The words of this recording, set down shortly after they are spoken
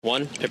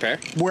1, prepare.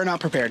 We're not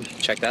prepared.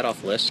 Check that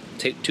off the list.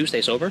 2,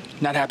 stay sober.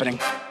 Not happening.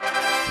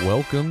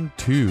 Welcome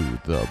to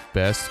the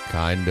best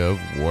kind of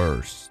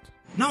worst.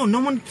 No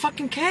one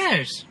fucking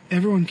cares.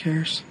 Everyone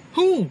cares.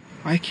 Who?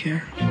 I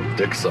care.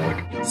 Dick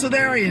suck. So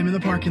there I am in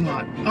the parking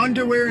lot.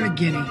 Underwear and a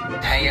guinea.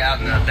 Hang out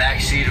in the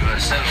backseat of a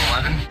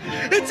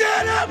 7-Eleven. It's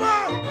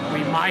animal!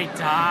 We might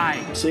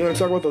die. So you want to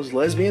talk about those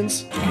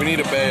lesbians? We need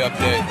a Bay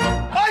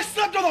update. I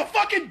slept on the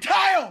fucking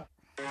tile!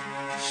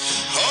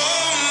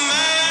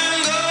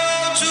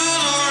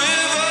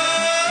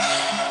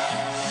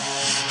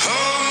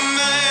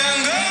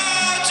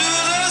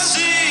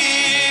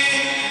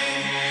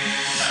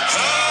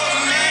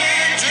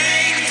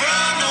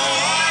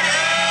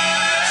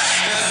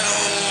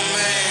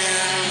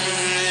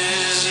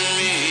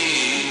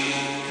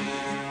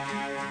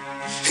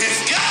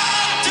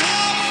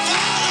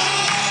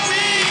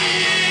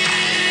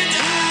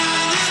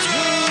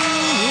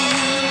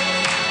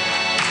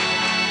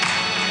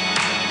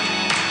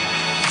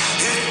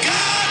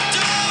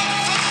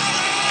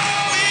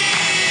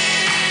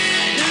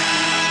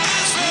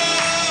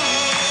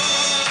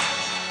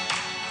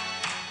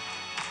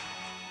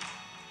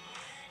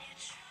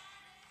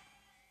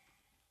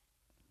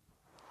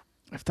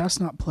 If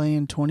that's not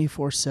playing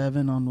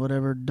 24/7 on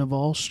whatever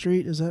Duval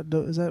Street, is that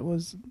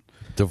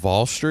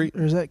Duval Street?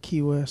 Or is that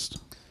Key West?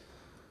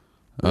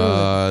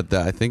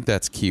 I think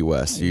that's Key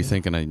West. Are you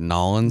thinking of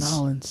Nolans?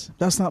 Nolans.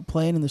 That's not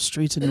playing in the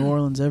streets of New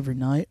Orleans every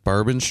night.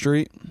 Bourbon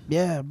Street?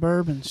 Yeah,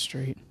 Bourbon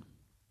Street.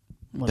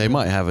 They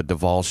might have a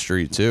Duval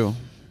Street too.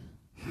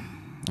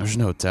 There's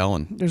no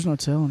telling. There's no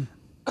telling.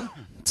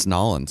 It's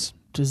Nolans.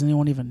 Does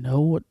anyone even know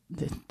what?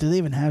 Do they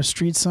even have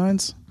street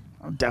signs?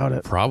 I doubt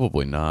it.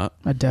 Probably not.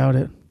 I doubt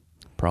it.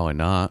 Probably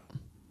not.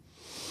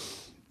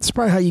 It's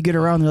probably how you get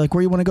around. They're like,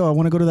 where you want to go? I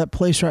want to go to that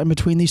place right in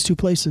between these two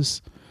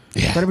places.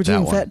 Yeah, right in between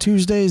that one. Fat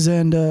Tuesdays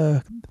and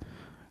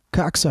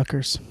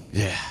Cocksuckers.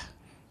 Yeah.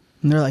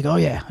 And they're like, oh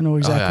yeah, I know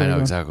exactly where you're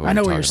going. Exactly. I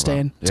know where you're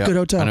staying. It's a good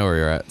hotel. I know where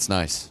you're at. It's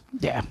nice.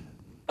 Yeah.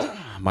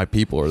 My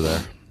people are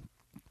there.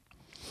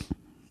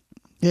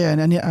 Yeah,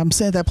 and I'm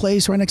staying at that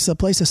place right next to the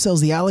place that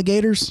sells the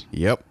alligators.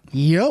 Yep.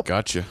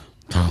 Gotcha.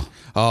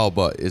 Oh,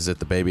 but is it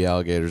the baby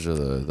alligators or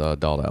the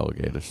adult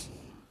alligators?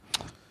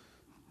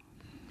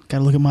 Got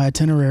to look at my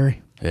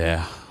itinerary.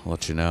 Yeah, I'll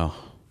let you know.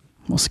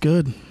 What's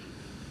good?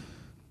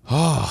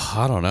 Oh,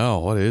 I don't know.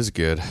 What is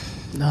good?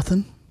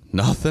 Nothing.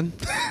 Nothing?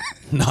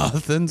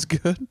 Nothing's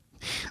good?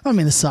 I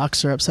mean, the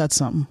socks are up, so that's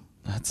something.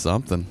 That's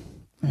something.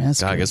 Yeah, that's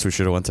God, I good. guess we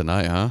should have went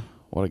tonight, huh?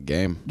 What a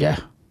game. Yeah.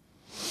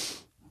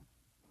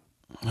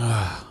 We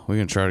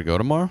gonna try to go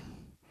tomorrow?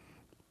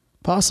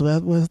 Possibly.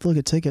 We'll have to look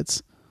at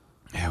tickets.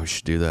 Yeah, we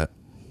should do that.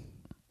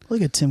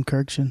 Look at Tim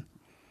Kirkshin.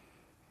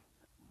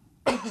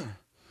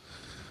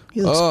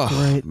 He looks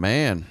great.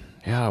 Man.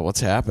 Yeah, what's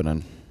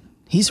happening?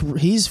 He's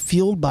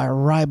fueled by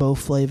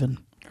riboflavin.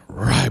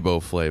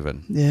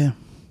 Riboflavin. Yeah.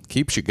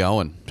 Keeps you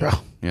going.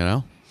 Oh. You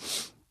know?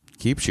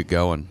 Keeps you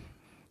going.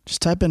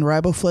 Just type in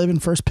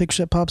riboflavin, first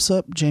picture that pops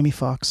up, Jamie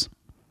Foxx.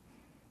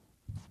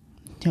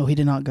 No, he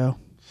did not go.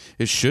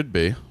 It should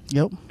be.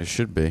 Yep. It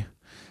should be.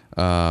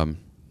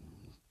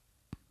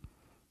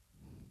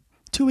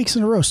 2 weeks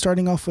in a row,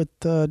 starting off with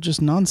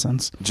just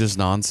nonsense. Just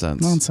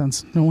nonsense.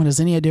 Nonsense. No one has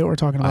any idea what we're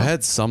talking about. I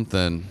had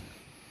something.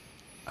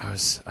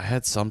 I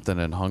had something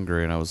in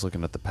Hungary, and I was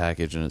looking at the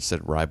package, and it said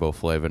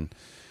riboflavin.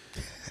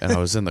 And I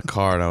was in the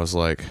car, and I was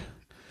like,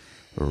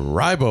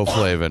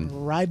 riboflavin.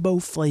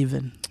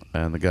 Riboflavin.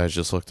 And the guys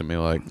just looked at me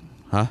like,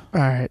 huh? All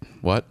right.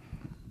 What?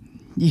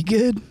 You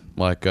good?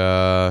 Like,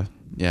 yeah,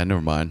 never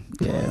mind.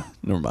 Yeah.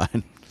 Never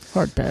mind.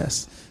 Hard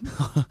pass.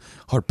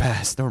 Hard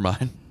pass. Never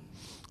mind.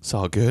 It's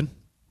all good.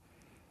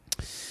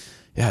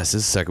 Yeah, this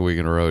is the second week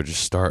in a row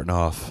just starting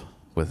off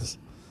with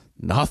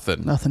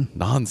nothing. Nothing.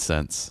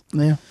 Nonsense.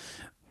 Yeah.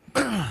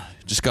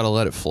 Just got to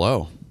let it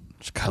flow.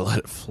 Just got to let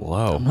it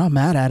flow. I'm not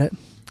mad at it.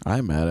 I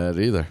ain't mad at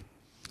it either.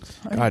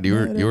 God,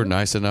 you were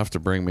nice enough to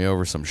bring me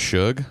over some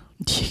shug.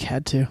 You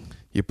had to.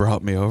 You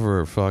brought me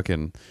over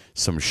fucking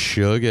some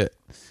shug at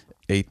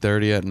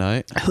 8:30 at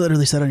night. I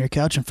literally sat on your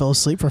couch and fell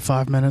asleep for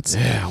 5 minutes.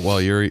 Yeah,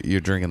 well, you're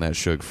drinking that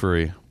shug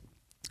free.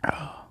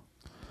 Oh.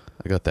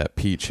 I got that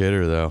peach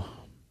hitter though.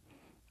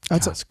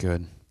 That's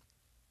good.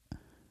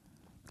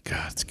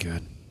 God, it's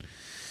good.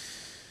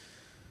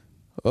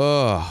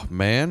 Oh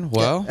man,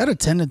 well, that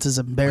attendance is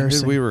when embarrassing.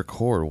 did we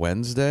record?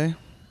 Wednesday.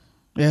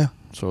 Yeah,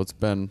 So it's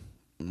been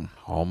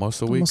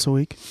almost a week. almost a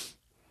week.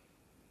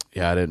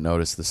 Yeah, I didn't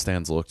notice the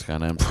stands looked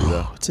kind of empty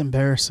though. It's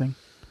embarrassing.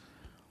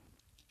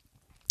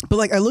 But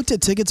like, I looked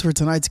at tickets for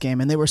tonight's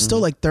game, and they were still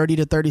like $30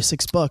 to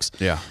 $36.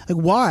 Yeah. Like,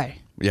 why?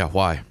 Yeah,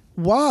 why?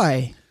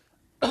 Why?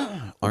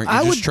 Aren't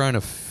you just trying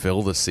to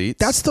fill the seats?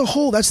 That's the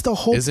whole.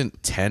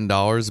 Isn't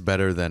 $10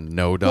 better than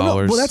no Well,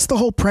 dollars? well, that's the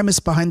whole premise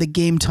behind the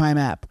Game Time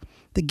app.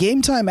 The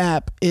Game Time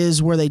app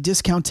is where they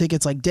discount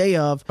tickets like day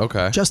of,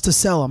 just to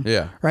sell them.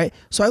 Yeah. Right.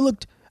 So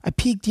I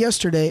peeked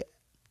yesterday,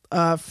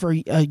 for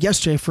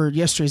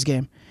yesterday's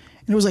game,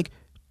 and it was like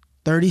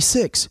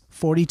 36,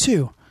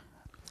 42.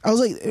 I was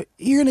like,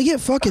 you're gonna get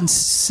fucking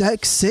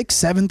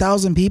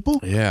 7,000 people.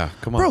 Yeah,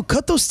 come on, bro.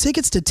 Cut those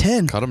tickets to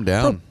 10. Cut them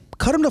down. Bro,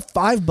 cut them to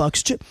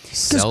 $5.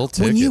 Sell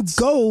tickets.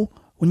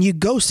 When you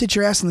go sit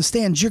your ass in the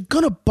stands, you're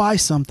gonna buy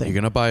something. You're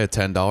gonna buy a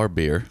 $10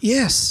 beer.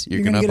 Yes,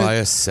 You're gonna buy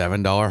a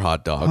 $7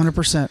 hot dog.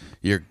 100%.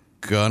 You're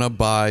gonna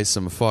buy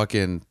some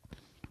fucking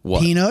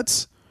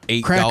peanuts,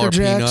 $8 Cracker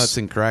Jacks. peanuts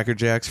and Cracker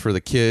Jacks for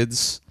the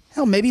kids.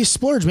 Hell, maybe you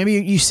splurge. Maybe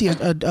you see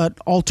an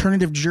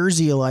alternative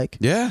jersey you like.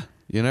 Yeah,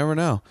 you never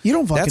know. You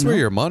don't fucking That's where know.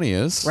 your money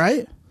is,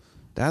 right?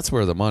 That's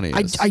where the money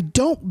is. I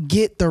don't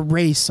get the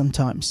race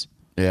sometimes.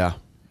 Yeah.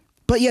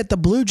 But yet the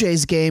Blue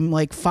Jays game,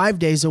 like 5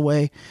 days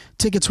away,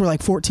 tickets were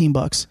like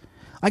 $14.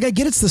 Like, I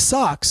get it's the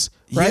Sox,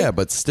 right? Yeah,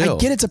 but still. I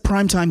get it's a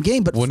primetime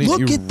game, but Wouldn't look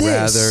you at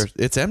this. rather?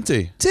 It's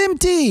empty. It's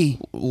empty.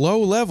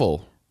 Low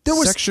level. There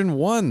was Section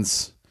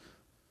 1s.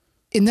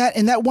 in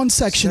that one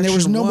section there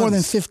was Section no more than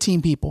ones.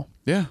 15 people.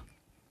 Yeah.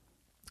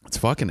 It's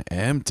fucking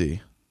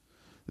empty.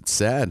 It's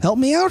sad. Help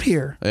me out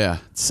here. Yeah,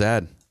 it's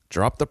sad.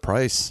 Drop the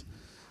price.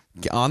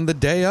 On the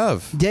day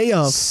of. Day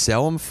of.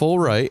 Sell them full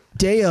rate.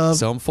 Day of.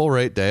 Sell them full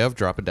rate. Day of.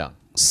 Drop it down.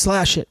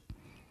 Slash it.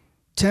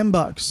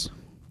 $10.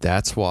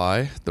 That's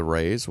why the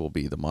Rays will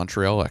be the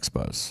Montreal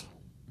Expos.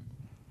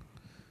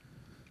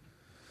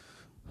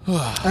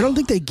 I don't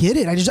think they get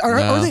it. Or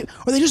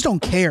they just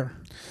don't care.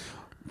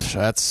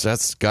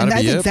 That's got And to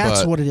I be think it.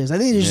 that's but what it is. I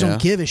think they just yeah.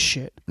 don't give a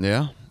shit.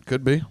 Yeah,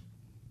 could be.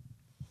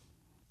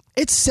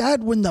 It's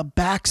sad when the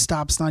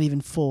backstop's not even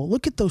full.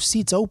 Look at those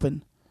seats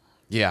open.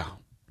 Yeah,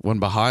 when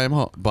behind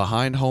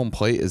home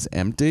plate is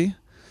empty,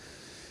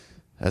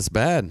 that's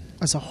bad.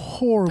 That's a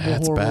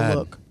horrible bad.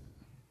 look.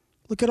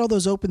 Look at all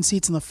those open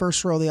seats in the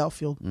first row of the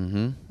outfield.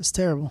 Mm-hmm. It's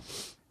terrible.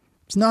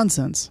 It's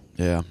nonsense.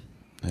 Yeah,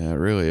 it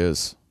really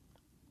is.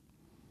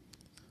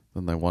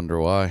 Then they wonder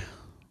why.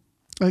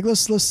 Like,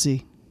 let's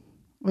see.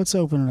 Let's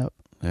open it up.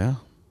 Yeah,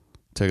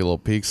 take a little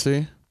peek,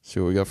 see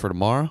what we got for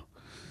tomorrow.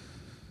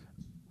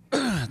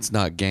 It's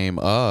not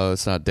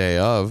it's not day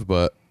of,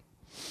 but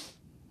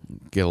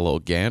get a little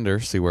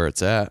gander, see where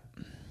it's at.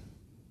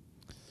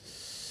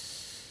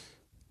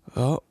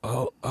 Oh.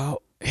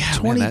 Yeah,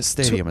 man, that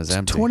stadium is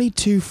empty.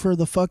 22 for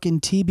the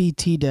fucking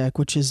TBT deck,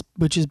 which is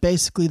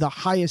basically the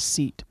highest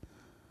seat.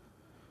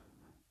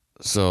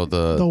 So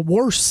the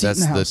worst seat in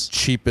the house. That's the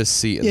cheapest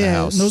seat in the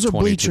house. Yeah, those are $22.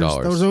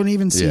 bleachers. Those aren't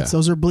even seats. Yeah.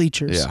 Those are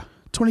bleachers. Yeah.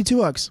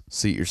 $22.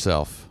 Seat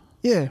yourself.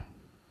 Yeah.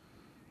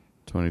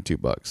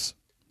 $22.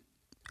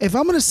 If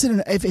I'm gonna sit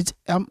in, if it's,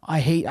 I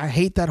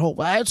hate that whole.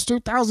 It's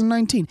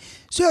 2019.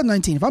 It's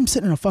 2019. If I'm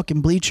sitting in a fucking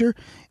bleacher,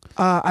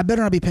 I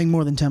better not be paying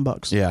more than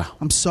 $10. Yeah.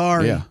 I'm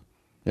sorry. Yeah.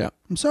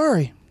 I'm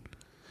sorry.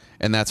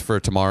 And that's for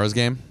tomorrow's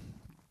game.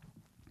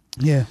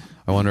 Yeah.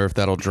 I wonder if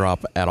that'll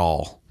drop at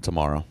all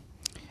tomorrow.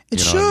 It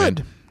You know should.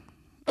 what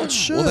I mean? It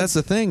should. Well, that's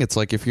the thing. It's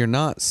like if you're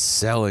not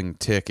selling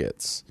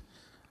tickets,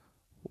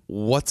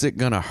 what's it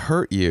gonna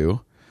hurt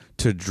you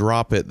to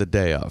drop it the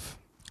day of?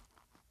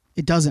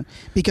 It doesn't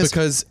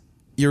because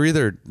you're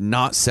either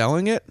not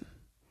selling it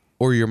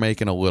or you're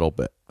making a little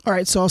bit. All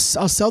right, so I'll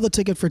sell the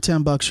ticket for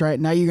 $10, right?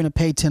 Now you're going to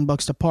pay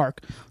 $10 to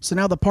park. So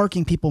now the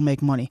parking people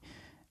make money.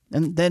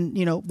 And then,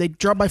 they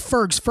drop by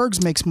Fergs.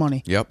 Fergs makes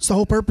money. Yep. It's the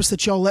whole purpose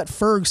that y'all let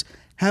Fergs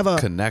have a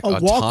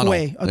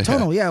walkway, a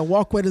tunnel, a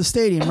walkway to the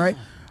stadium, right?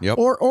 Yep.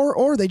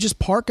 Or they just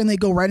park and they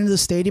go right into the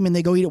stadium and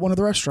they go eat at one of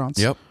the restaurants.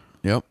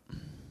 Yep.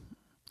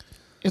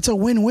 It's a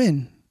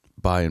win-win.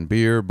 Buying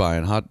beer,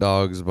 buying hot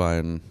dogs,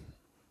 buying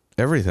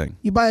everything.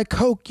 You buy a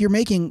Coke, you're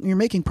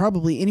making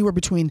probably anywhere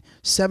between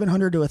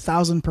 700 to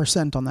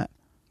 1,000% on that.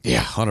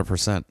 Yeah,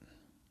 100%.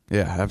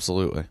 Yeah,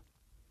 absolutely.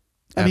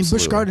 I mean,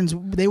 Busch Gardens,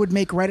 they would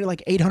make right at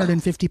like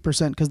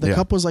 850% because the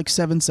cup was like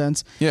 7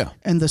 cents. Yeah.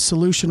 And the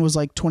solution was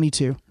like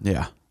 22.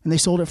 Yeah. And they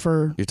sold it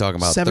for You're talking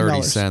about $7.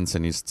 30 cents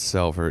and you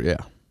sell for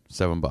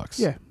 $7.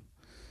 Yeah.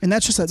 And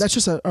that's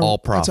just a all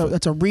profit.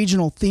 That's a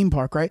regional theme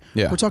park, right?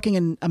 Yeah. We're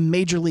talking a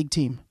major league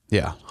team.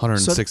 Yeah,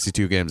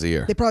 162 games a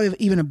year. They probably have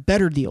even a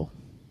better deal.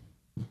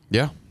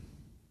 Yeah.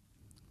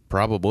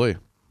 Probably.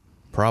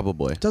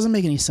 It doesn't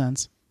make any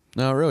sense.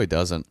 No, it really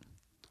doesn't.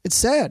 It's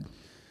sad.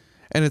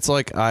 And it's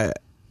like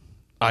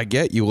I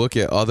get you look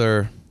at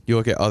other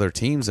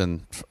teams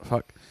and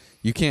fuck,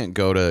 you can't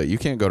go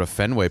to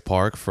Fenway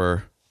Park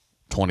for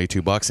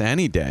 $22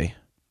 any day,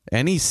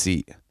 any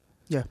seat.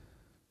 Yeah.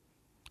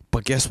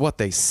 But guess what?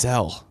 They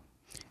sell.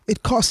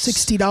 It costs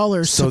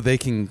 $60. So they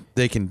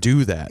can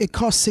do that. It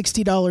costs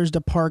 $60 to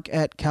park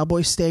at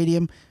Cowboy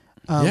Stadium,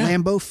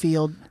 Lambeau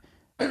Field,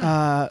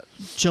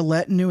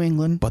 Gillette, New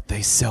England. But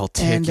they sell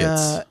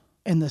tickets.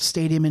 And the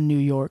stadium in New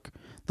York.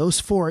 Those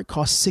four, it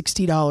costs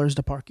 $60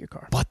 to park your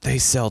car. But they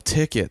sell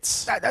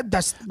tickets.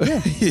 That's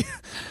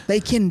They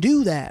can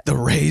do that. The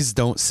Rays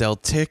don't sell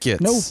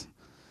tickets. No.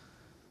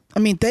 I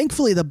mean,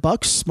 thankfully the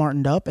Bucks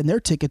smartened up, and their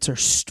tickets are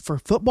for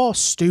football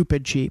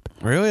stupid cheap.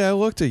 Really? I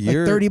looked a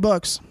year. Like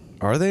 $30.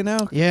 Are they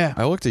now? Yeah.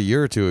 I looked a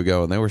year or two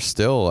ago, and they were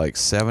still like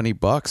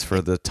 $70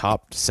 for the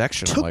top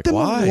section. I'm like, Took them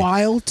why? a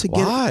while to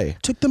get. Why?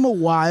 Took them a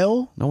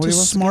while Nobody to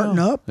wants smarten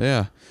to go. up.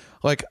 Yeah,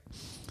 like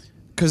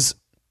because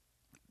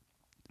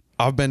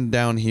I've been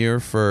down here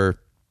for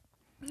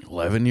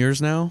 11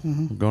 years now,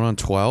 going on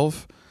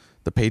 12.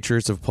 The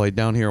Patriots have played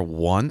down here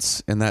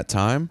once in that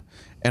time,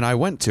 and I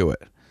went to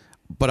it.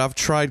 But I've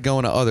tried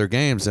going to other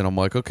games, and I'm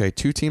like, okay,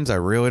 2 teams I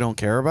really don't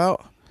care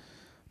about. I'm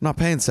not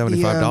paying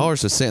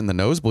 $75 to sit in the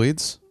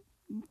nosebleeds.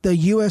 The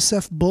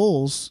USF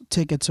Bulls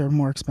tickets are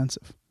more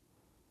expensive.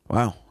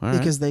 Wow. All right.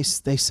 Because they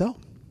sell.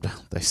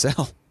 They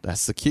sell.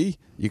 That's the key.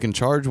 You can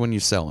charge when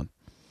you're selling.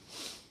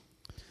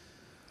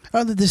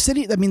 The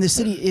city. I mean, the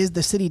city is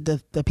the city.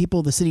 The people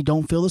of the city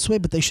don't feel this way,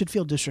 but they should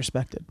feel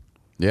disrespected.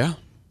 Yeah.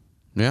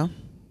 Yeah.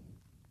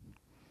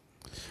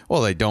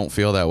 Well, they don't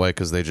feel that way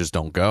because they just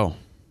don't go.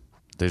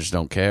 They just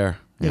don't care,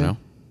 you know.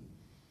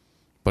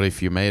 But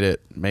if you made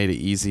it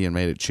easy and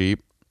made it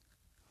cheap,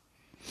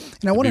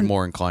 and I want to be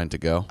more inclined to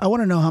go. I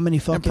want to know how many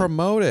fucking and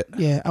promote it.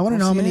 Yeah, I want to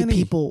know how many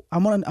people. I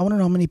want to know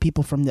how many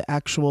people from the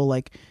actual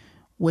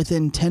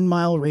within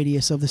 10-mile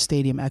radius of the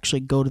stadium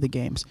actually go to the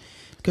games.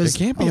 Because it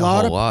can't be a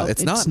whole lot.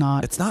 It's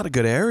not. It's not a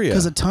good area.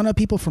 Because a ton of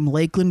people from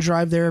Lakeland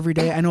drive there every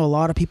day. I know a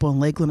lot of people in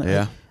Lakeland.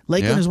 Yeah.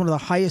 Lakeland is one of the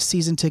highest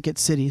season ticket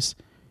cities,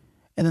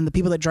 and then the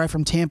people that drive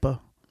from Tampa.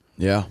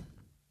 Yeah.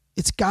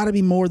 It's got to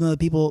be more than the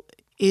people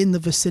in the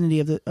vicinity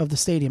of the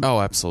stadium. Oh,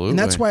 absolutely. And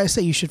that's why I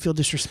say you should feel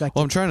disrespected.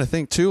 Well, I'm trying to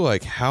think too,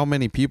 how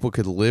many people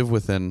could live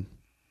within.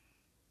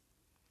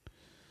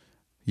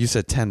 You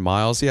said 10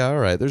 miles. Yeah, all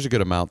right. There's a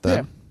good amount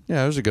then.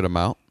 Yeah, there's a good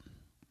amount.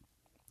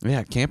 Yeah,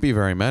 it can't be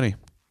very many.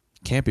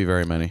 Can't be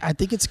very many. I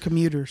think it's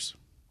commuters.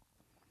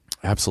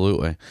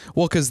 Absolutely.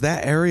 Well, because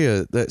that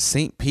area, that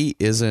St. Pete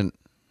isn't.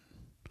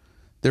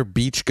 They're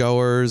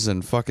beachgoers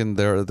and fucking.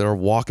 They're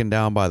walking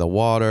down by the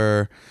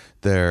water.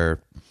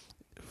 They're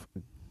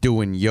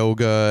doing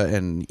yoga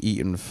and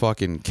eating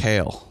fucking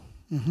kale.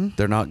 Mm-hmm.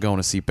 They're not going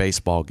to see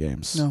baseball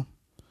games. No.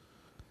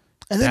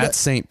 And that's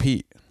St.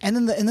 Pete.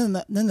 And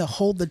then they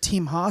hold the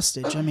team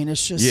hostage. I mean,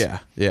 it's just yeah.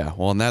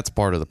 Well, and that's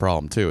part of the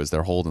problem too, is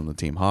they're holding the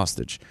team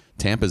hostage.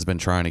 Tampa's been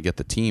trying to get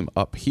the team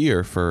up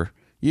here for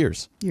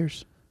years.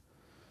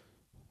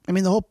 I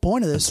mean, the whole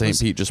point of this, St.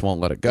 Pete just won't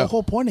let it go. The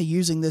whole point of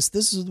using this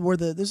is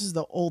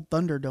the old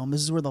Thunderdome.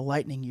 This is where the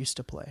Lightning used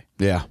to play.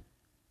 Yeah.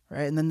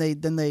 Right, and then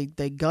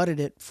they gutted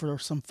it for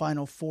some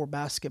Final Four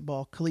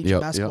collegiate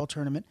basketball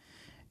tournament,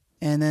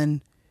 and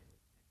then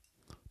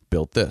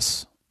built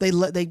this.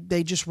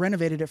 They just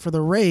renovated it for the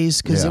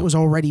Rays because it was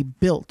already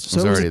built.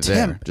 So it was a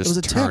temp. Just it was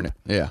a temp. It.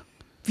 Yeah.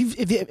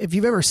 If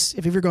you've ever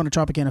gone to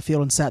Tropicana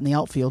Field and sat in the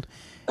outfield,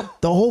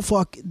 the whole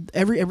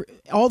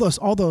all the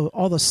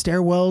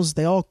stairwells,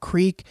 they all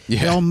creak,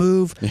 they all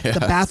move. Yeah. The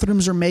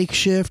bathrooms are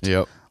makeshift.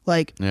 Yep.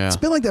 It's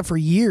been like that for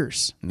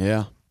years.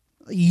 Yeah.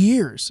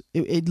 Years.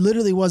 It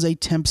literally was a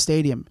temp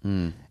stadium.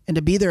 And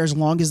to be there as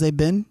long as they've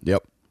been,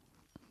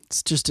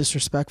 it's just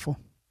disrespectful.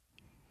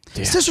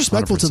 Yeah, it's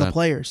disrespectful 100%. To the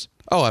players.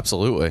 Oh,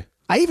 absolutely.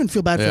 I even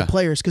feel bad for the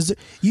players because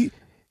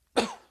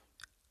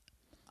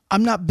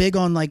I'm not big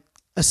on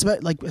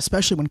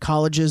especially when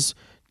colleges,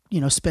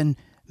 spend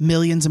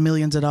millions and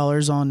millions of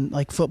dollars on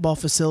football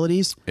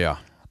facilities. Yeah.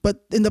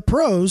 But in the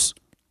pros,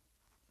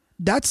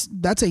 that's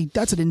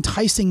an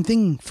enticing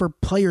thing for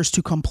players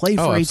to come play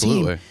for a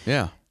team.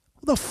 Yeah.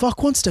 Who the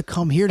fuck wants to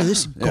come here to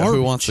this garbage?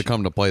 Who wants to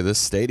come to play this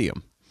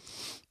stadium?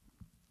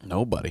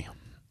 Nobody.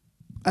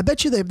 I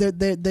bet you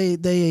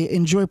they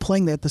enjoy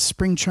playing at the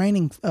spring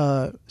training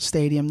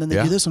stadium than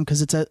they do this one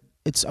because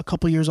it's a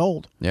couple years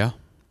old. Yeah,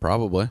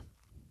 probably.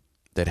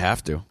 They'd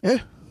have to. Yeah.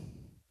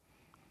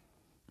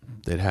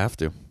 They'd have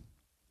to.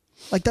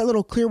 Like that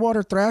little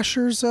Clearwater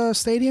Thrashers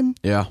stadium.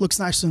 Yeah. Looks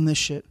nicer than this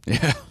shit.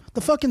 Yeah.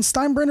 The fucking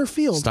Steinbrenner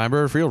Field.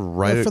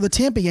 Right. For the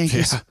Tampa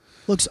Yankees. Yeah.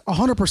 Looks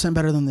 100%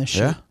 better than this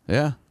shit. Yeah.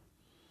 Yeah.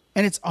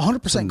 And it's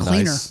 100%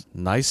 cleaner.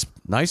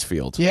 Nice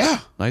field. Yeah.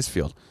 Nice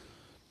field.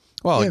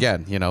 Well,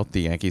 again, the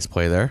Yankees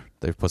play there.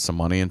 They've put some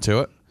money into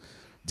it.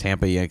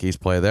 Tampa Yankees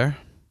play there.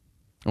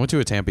 I went to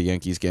a Tampa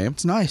Yankees game.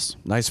 It's nice.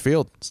 Nice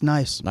field. It's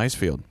nice. Nice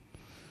field.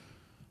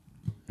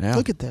 Yeah.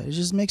 Look at that. It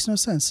just makes no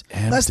sense.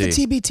 Empty. That's the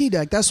TBT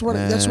deck. That's what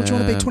you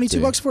want to pay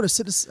 $22 for to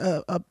sit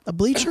a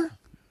bleacher?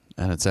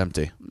 And it's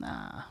empty.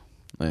 Nah.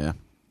 Yeah.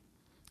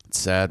 It's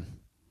sad.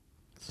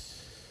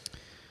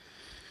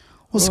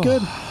 What's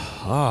good?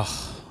 I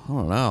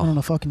don't know. I'm on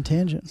a fucking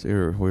tangent. So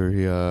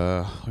we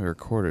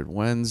recorded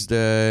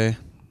Wednesday.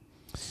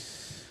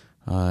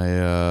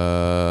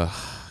 God,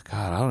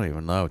 I don't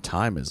even know.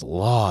 Time is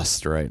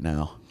lost right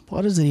now.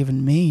 What does it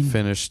even mean?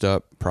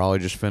 Probably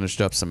just finished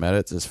up some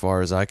edits as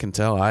far as I can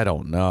tell. I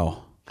don't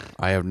know.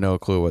 I have no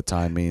clue what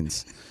time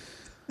means.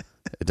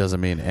 It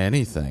doesn't mean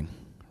anything,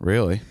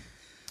 really.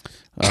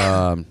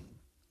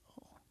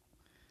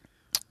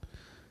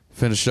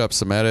 Finished up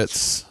some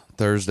edits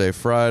Thursday,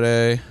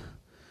 Friday.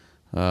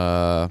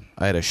 I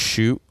had a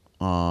shoot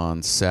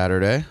on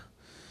Saturday.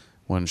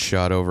 One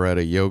shot over at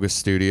a yoga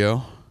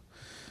studio.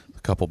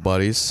 A couple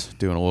buddies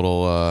doing a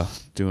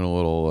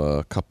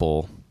little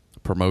couple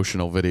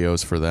promotional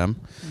videos for them.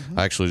 Mm-hmm.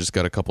 I actually just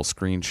got a couple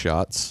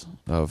screenshots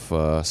of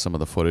some of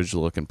the footage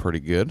looking pretty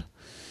good.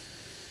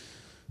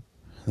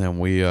 Then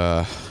we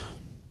had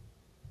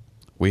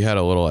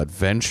a little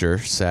adventure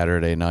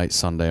Saturday night,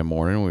 Sunday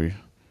morning. We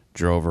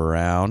drove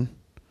around,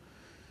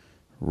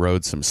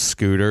 rode some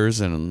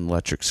scooters and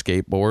electric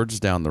skateboards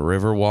down the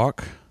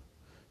Riverwalk.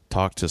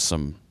 Talked to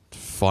some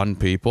fun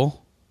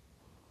people.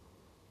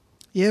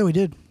 Yeah, we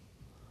did.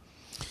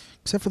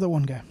 Except for that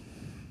one guy.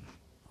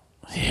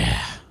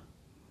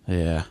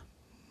 Yeah.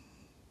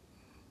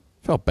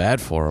 Felt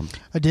bad for him.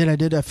 I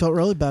did. I felt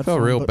really bad for him.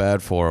 Felt real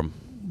bad for him.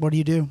 What do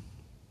you do?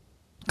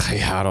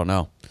 Yeah, I don't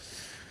know.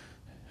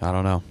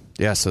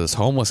 Yeah, so this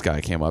homeless guy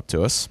came up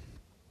to us.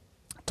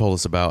 Told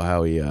us about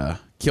how he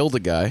killed a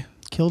guy.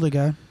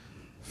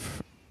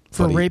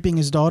 For raping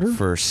his daughter?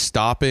 For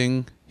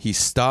stopping. He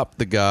stopped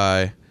the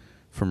guy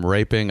from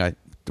raping.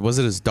 Was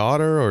it his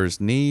daughter or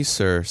his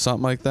niece or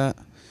something like that?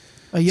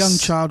 A young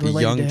child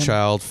related to him. A young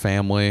child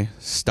family.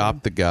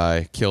 Stopped the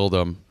guy. Killed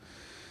him.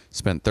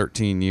 Spent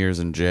 13 years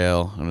in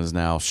jail and is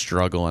now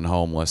struggling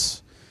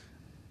homeless.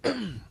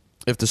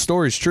 If the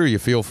story's true, you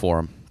feel for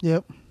him.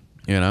 Yep.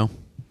 You know?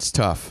 It's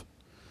tough.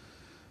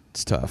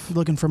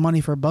 Looking for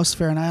money for a bus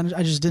fare, and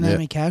I just didn't have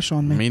any cash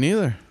on me. Me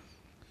neither.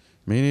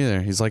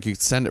 He's like, you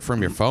send it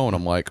from your phone.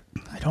 I'm like,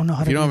 I don't know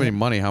how to do that. If you don't have any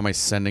money, how am I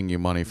sending you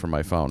money from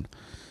my phone?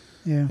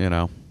 Yeah. You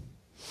know?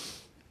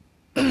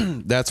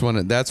 That's when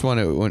it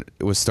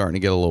was starting to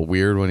get a little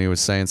weird when he was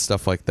saying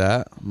stuff like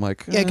that. I'm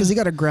like, yeah, because he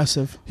got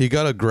aggressive.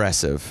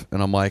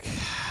 And I'm like,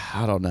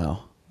 I don't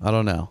know.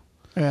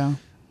 Yeah.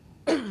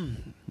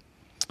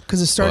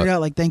 Because it started out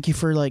like, thank you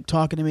for like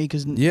talking to me.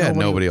 Because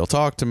nobody will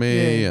talk to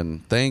me,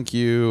 and thank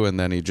you. And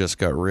then he just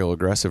got real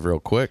aggressive real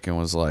quick and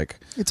was like,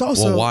 it's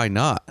also, well, why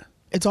not?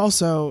 It's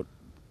also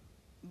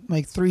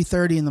like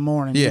 3:30 in the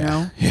morning. Yeah, you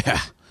know?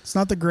 Yeah. It's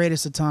not the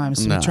greatest of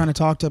times to be trying to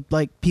talk to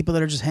like people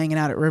that are just hanging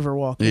out at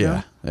Riverwalk. You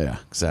know? Yeah,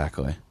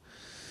 exactly.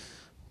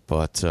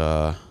 But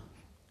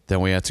then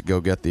we had to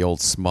go get the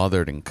old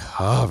Smothered and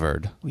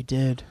Covered. We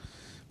did.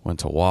 Went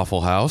to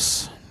Waffle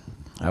House.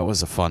 That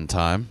was a fun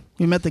time.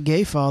 We met the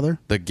gay father.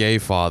 The gay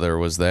father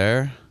was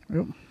there.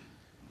 Yep.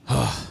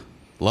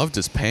 Loved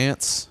his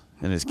pants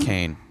and his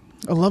cane.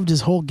 I loved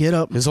his whole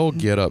getup.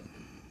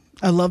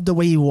 I loved the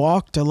way he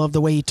walked. I loved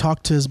the way he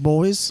talked to his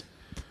boys.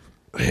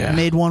 Yeah.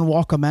 Made one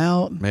walk him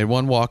out. Made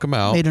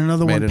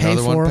another one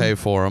pay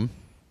for him.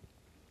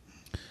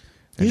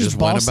 And just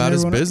went about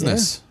his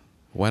business.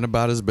 Yeah. Went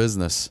about his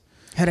business.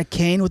 Had a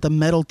cane with a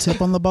metal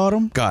tip on the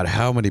bottom. God,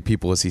 how many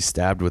people has he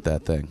stabbed with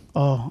that thing?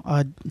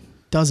 Oh,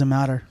 doesn't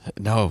matter.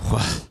 No.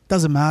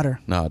 Doesn't matter.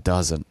 No, it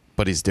doesn't.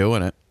 But he's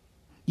doing it.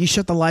 You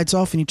shut the lights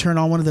off and you turn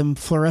on one of them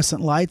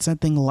fluorescent lights,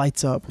 that thing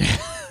lights up.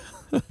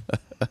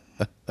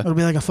 It'll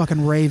be like a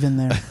fucking rave in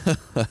there.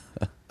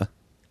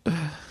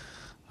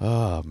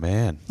 Oh,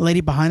 man. The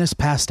lady behind us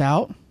passed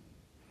out.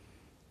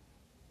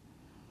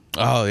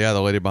 Oh, yeah,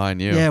 the lady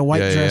behind you. Yeah,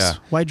 white dress.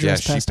 White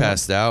dress she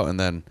passed out, and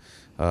then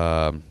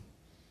her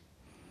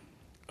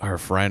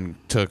friend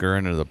took her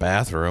into the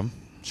bathroom.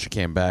 She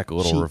came back a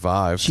little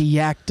revived. She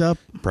yacked up.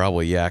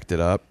 Probably yacked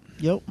it up.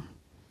 Yep.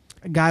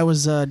 A guy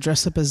was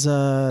dressed up as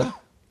the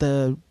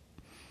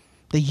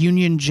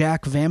Union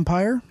Jack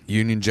vampire.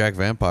 Union Jack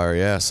vampire,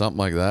 yeah, something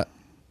like that.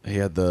 He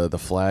had the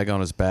flag on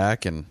his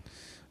back and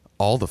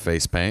all the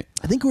face paint.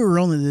 I think we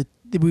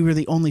were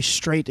the only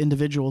straight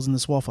individuals in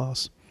this Waffle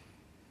House.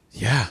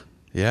 Yeah.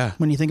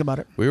 When you think about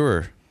it,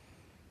 I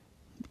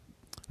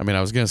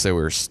was gonna say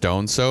we were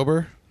stone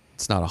sober.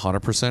 It's not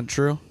 100%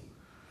 true.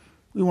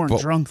 We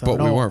weren't drunk though.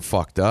 But we weren't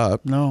fucked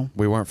up. No,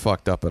 we weren't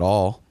fucked up at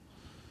all.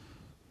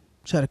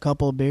 Just had a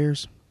couple of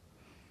beers.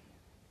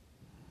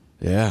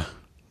 Yeah.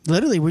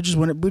 Literally, we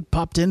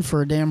popped in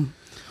for a damn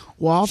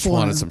waffle. Just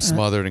wanted some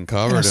Smothered and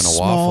Covered and a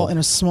waffle. And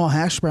a small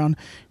hash brown.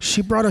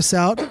 She brought us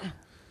out.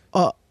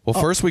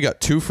 First we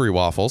got 2 free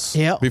waffles.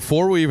 Yeah.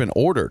 Before we even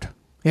ordered.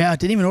 Yeah, I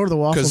didn't even order the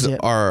waffles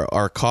yet. Because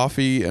our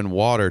coffee and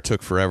water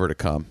took forever to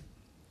come.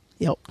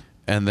 Yep.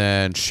 And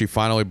then she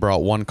finally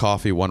brought 1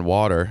 coffee, 1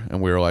 water. And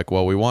we were like,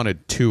 well, we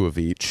wanted 2 of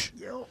each.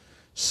 Yep.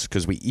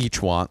 Because we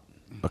each want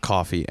a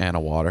coffee and a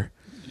water.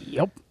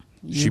 Yep.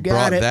 She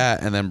brought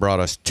that and then brought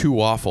us 2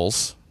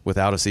 waffles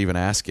without us even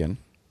asking.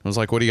 I was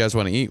like, what do you guys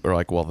want to eat? We're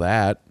like, well,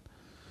 that.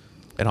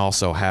 And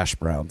also hash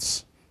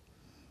browns.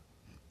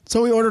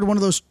 So we ordered one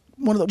of those.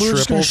 We were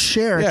just going to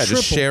share a triple.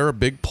 Just share a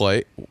big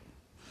plate.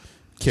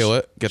 Kill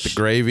it. Get the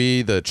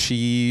gravy, the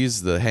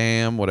cheese, the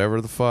ham, whatever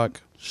the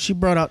fuck. She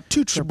brought out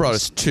 2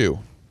 triples.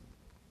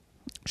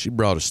 She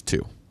brought us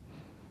 2.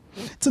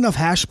 It's enough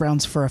hash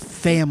browns for a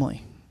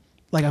family.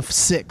 Like a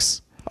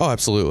 6. Oh,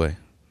 absolutely.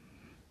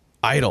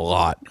 I ate a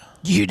lot.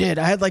 You did.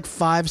 I had like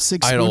 5,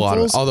 6 I ate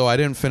spoonfuls. a lot. Although I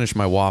didn't finish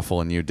my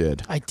waffle and you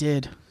did. I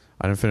did.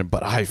 I didn't finish,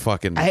 but I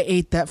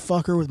ate that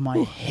fucker with my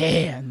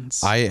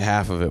hands. I ate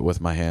half of it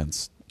with my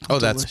hands. Oh,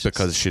 Delicious. That's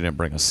because she didn't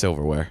bring us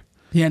silverware.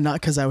 Yeah,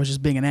 not because I was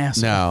just being an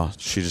asshole. No,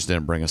 she just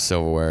didn't bring us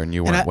silverware, and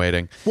you weren't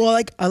waiting. Well,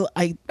 like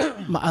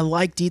I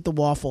like to eat the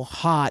waffle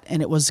hot,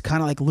 and it was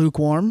kind of like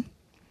lukewarm.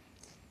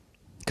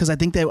 Because I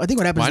think what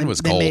happened Mine was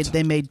cold.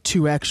 They made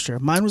 2 extra.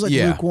 Mine was like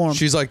lukewarm.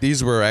 She's like,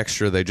 these were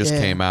extra. They just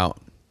came out.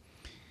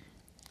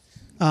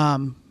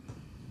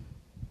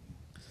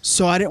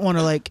 So I didn't want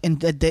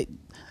to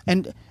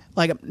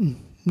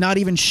not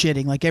even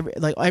shitting. Like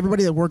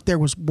everybody that worked there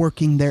was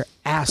working their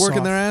ass Working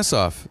off. their ass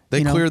off. They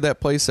You know? cleared that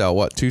place out,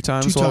 what, two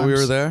times while we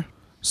were there?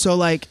 So,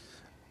 like,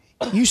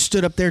 you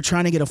stood up there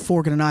trying to get a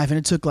fork and a knife, and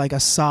it took like a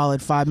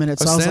solid 5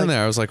 minutes. I was standing like,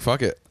 there. I was like,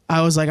 fuck it.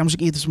 I was like, I'm just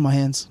going to eat this with my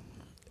hands.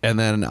 And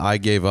then I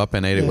gave up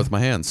and ate it with my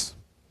hands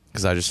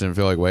because I just didn't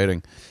feel like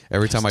waiting.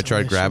 Every time I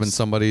tried grabbing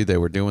somebody, they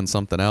were doing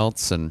something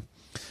else. And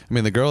I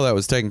mean, the girl that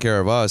was taking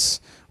care of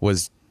us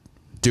was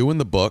doing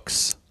the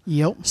books,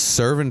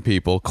 serving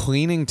people,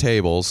 cleaning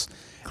tables,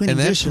 cleaning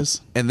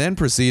dishes, and then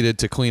proceeded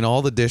to clean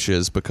all the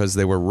dishes because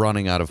they were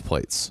running out of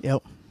plates.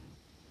 Yep.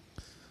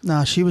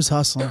 Nah, she was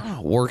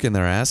hustling, working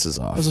their asses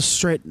off. It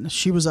was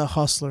she was a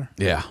hustler.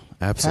 Yeah,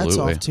 absolutely.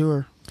 Hats off to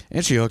her.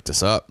 And she hooked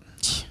us up.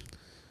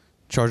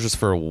 Charged us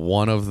for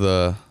one of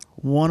the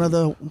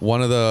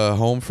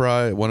home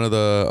fry, one of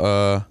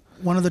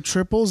the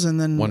triples,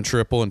 and then one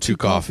triple and two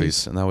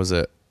coffees, and that was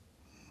it.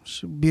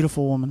 She's a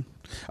beautiful woman.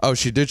 Oh,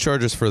 she did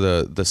charge us for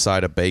the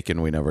side of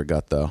bacon we never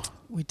got though.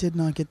 We did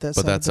not get that,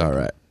 but that's all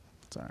right.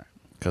 It's all right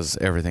because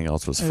everything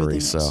else was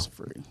free, so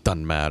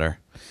doesn't matter.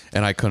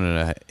 And I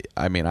couldn't.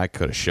 I mean, I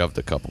could have shoved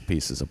a couple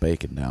pieces of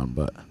bacon down,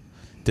 but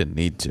didn't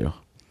need to.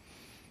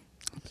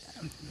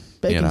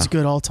 Bacon's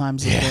good all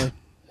times of the day.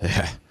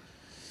 Yeah.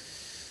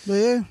 But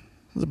yeah,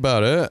 that's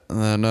about it.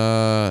 And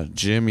then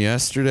gym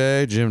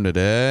yesterday, gym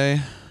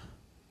today.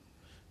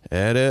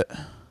 Edit. What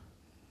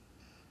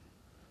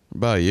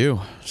about you?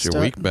 What's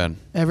your week been?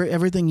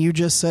 Everything you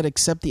just said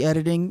except the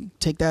editing.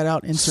 Take that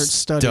out. Insert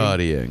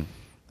studying.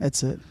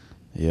 That's it.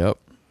 Yep.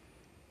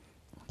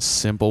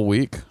 Simple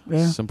week.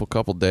 Yeah. Simple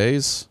couple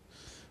days.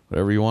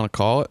 Whatever you want to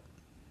call it.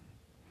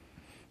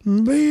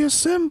 Be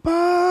simple.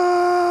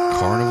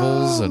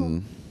 Carnivals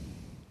and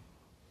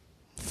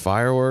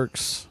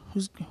fireworks.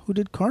 Who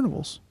did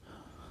carnivals?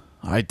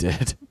 I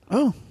did.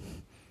 Oh.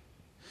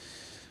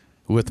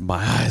 With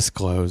my eyes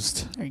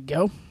closed. There you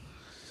go.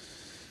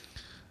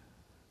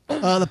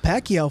 The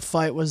Pacquiao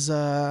fight was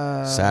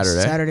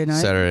Saturday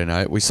night. Saturday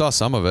night. We saw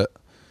some of it.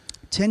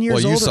 10 years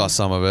older. Well, you saw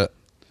some of it.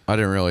 I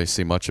didn't really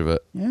see much of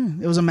it. Yeah,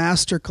 it was a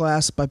master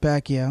class by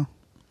Pacquiao.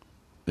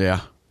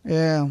 Yeah.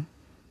 Yeah.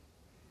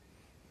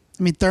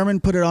 I mean, Thurman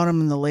put it on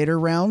him in the later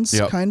rounds,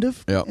 kind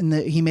of. Yep. And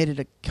he made it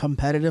a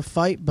competitive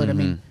fight. But, I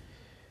mean,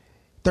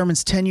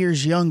 Thurman's 10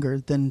 years younger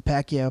than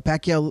Pacquiao.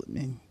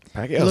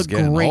 Pacquiao's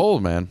getting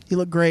old, man. He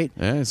looked great.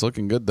 Yeah, he's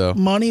looking good, though.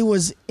 Money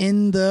was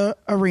in the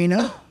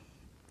arena.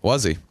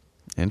 Was he?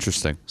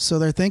 Interesting. So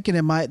they're thinking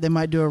they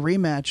might do a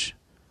rematch.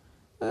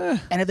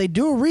 And if they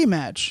do a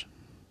rematch,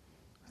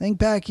 I think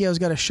Pacquiao's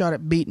got a shot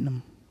at beating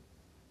him.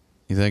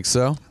 You think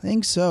so? I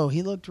think so.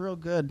 He looked real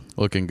good.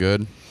 Looking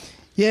good?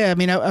 Yeah, I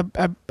mean,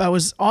 I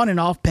was on and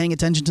off paying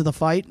attention to the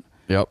fight.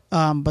 Yep.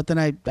 But then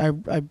I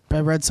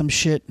read some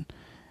shit,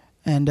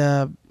 and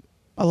a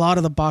lot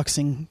of the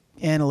boxing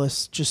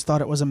analysts just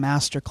thought it was a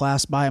master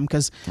class by him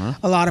because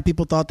a lot of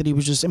people thought that he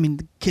was just, I mean,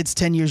 the kid's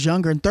 10 years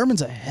younger, and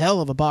Thurman's a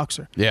hell of a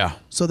boxer. Yeah.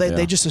 So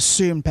they just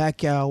assumed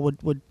Pacquiao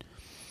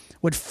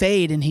would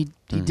fade, and he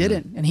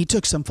didn't. And he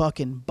took some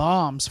fucking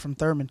bombs from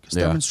Thurman because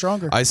Thurman's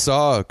stronger. I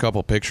saw a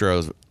couple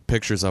pictures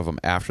of him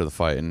after the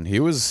fight, and he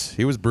was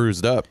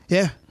bruised up.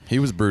 Yeah. He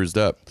was bruised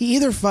up. He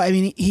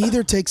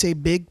either takes a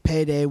big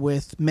payday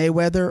with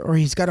Mayweather, or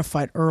he's got to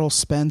fight Earl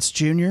Spence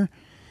Jr.,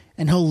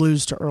 and he'll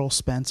lose to Earl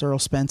Spence. Earl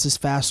Spence is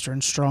faster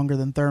and stronger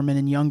than Thurman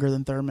and younger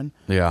than Thurman.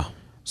 Yeah.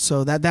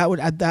 So that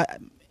would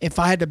if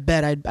I had to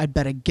bet, I'd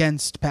bet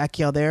against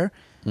Pacquiao there.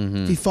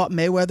 If he fought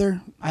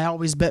Mayweather, I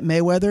always bet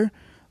Mayweather.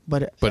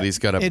 But he's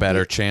got a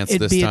better chance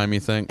this time, you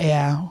think?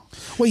 Yeah.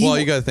 Well,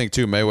 you got to think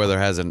too. Mayweather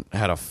hasn't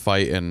had a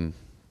fight in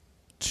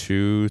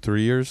 2-3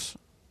 years,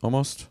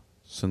 almost,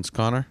 since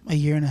Conor. A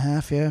year and a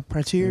half, yeah,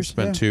 probably 2 years. It's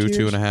been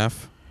two and a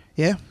half.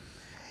 Yeah.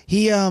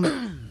 He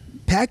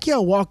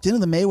Pacquiao walked into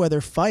the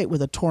Mayweather fight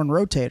with a torn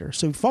rotator,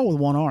 so he fought with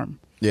one arm.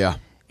 Yeah.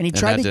 And he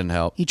tried that didn't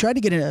help. He tried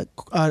to get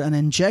an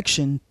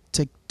injection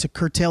to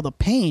curtail the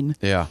pain.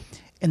 Yeah.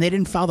 And they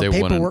didn't file the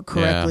paperwork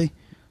correctly.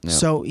 Yeah.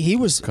 So he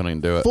was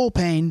couldn't do it. Full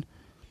pain.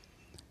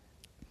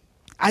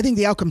 I think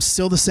the outcome's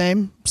still the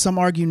same. Some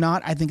argue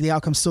not. I think the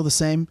outcome's still the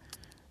same.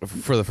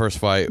 For the first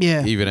fight,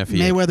 yeah. Even if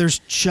Mayweather's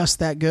just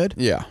that good.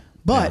 Yeah.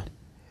 But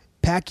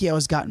Pacquiao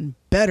has gotten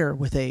better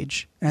with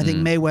age. And I think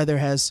Mayweather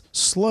has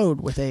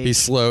slowed with age. He's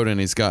slowed and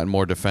he's gotten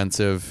more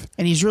defensive.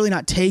 And he's really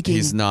not taking...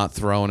 He's not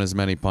throwing as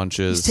many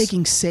punches. He's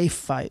taking safe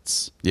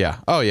fights. Yeah.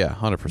 Oh, yeah.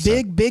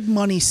 100%. Big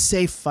money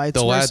safe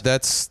fights.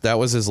 That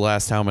was his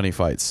last how many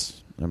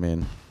fights? I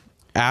mean,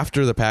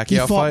 after the Pacquiao he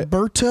fought fight?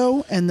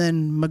 Berto and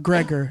then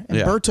McGregor. And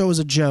Berto was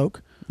a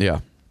joke. Yeah.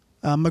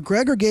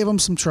 McGregor gave him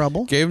some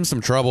trouble.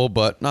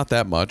 But not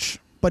that much.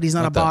 But he's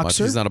not a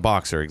boxer. He's not a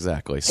boxer,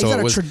 exactly. So he's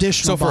not a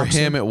traditional boxer. So for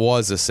him, it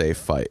was a safe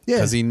fight. Yeah.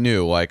 Because he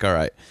knew, like, all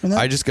right,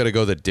 I just got to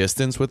go the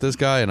distance with this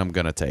guy, and I'm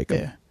going to take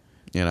him. Yeah.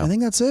 You know? I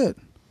think that's it.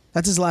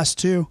 That's his last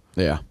two.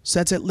 Yeah.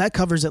 So that's it. That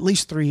covers at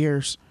least 3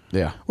 years.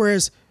 Yeah.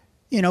 Whereas,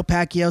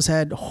 Pacquiao's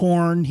had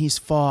Horn. He's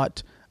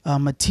fought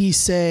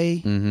Matisse.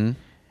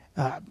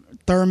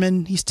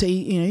 Thurman.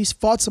 He's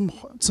fought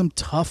some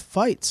tough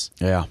fights.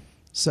 Yeah.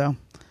 So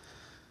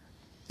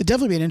it'd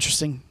definitely be an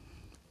interesting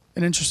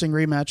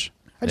rematch.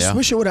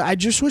 I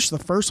just wish the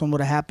first one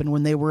would have happened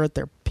when they were at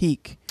their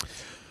peak.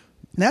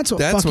 And that's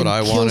what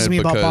I kills wanted me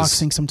about because-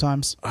 boxing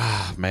sometimes.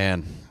 Ah,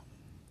 man.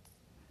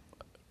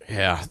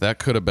 Yeah, that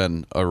could have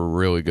been a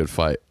really good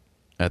fight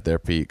at their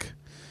peak.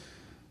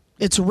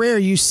 It's rare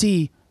you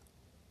see,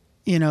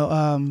 a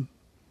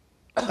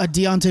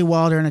Deontay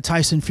Wilder and a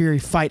Tyson Fury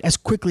fight as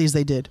quickly as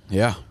they did.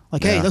 Yeah.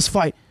 Like, yeah. hey, let's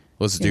fight.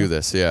 Let's do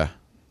this. Yeah.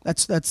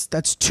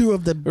 That's two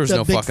of the. There was the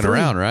no big fucking three.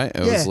 around, right?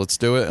 It was let's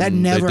do it. That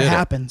and never they did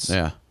happens. It.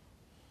 Yeah.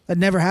 That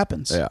never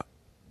happens. Yeah.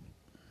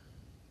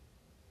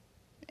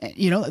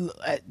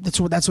 That's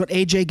what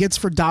AJ gets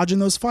for dodging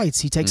those fights.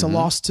 He takes a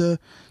loss to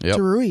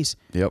Ruiz.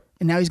 Yep.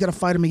 And now he's got to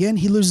fight him again.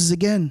 He loses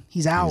again.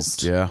 He's out.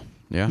 He's out.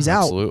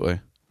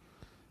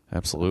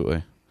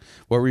 Absolutely.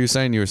 What were you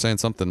saying? You were saying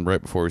something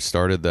right before we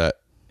started that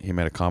he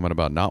made a comment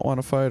about not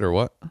want to fight or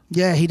what?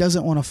 Yeah, he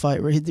doesn't want to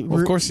fight. Well,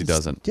 of course he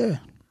doesn't. Yeah.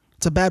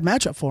 It's a bad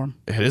matchup for him.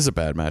 It is a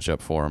bad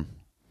matchup for him.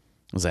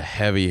 He's a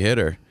heavy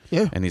hitter.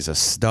 Yeah. And he's a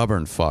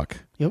stubborn fuck.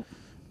 Yep.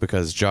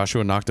 Because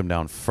Joshua knocked him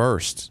down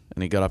first,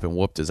 and he got up and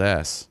whooped his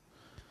ass.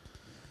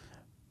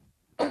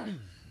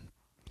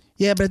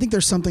 Yeah, but I think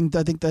there's something.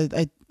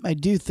 I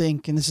do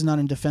think, and this is not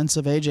in defense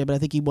of AJ, but I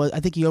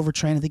think he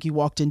overtrained. I think he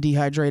walked in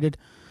dehydrated.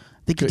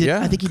 I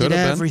think he did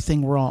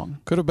everything wrong.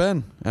 Could have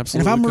been.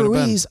 Absolutely. And if I'm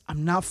Ruiz,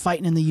 I'm not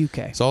fighting in the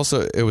UK.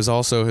 It was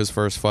also his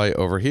first fight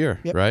over here,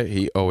 right?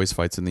 He always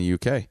fights in the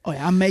UK. Oh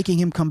yeah, I'm making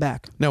him come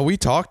back. No, we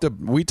talked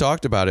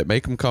about it.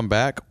 Make him come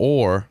back,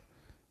 or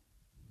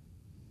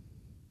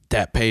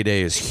that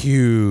payday is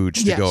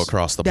huge to go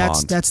across the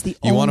pond. That's the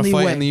you only want to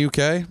fight way. in the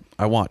UK?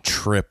 I want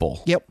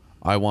triple. Yep.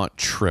 I want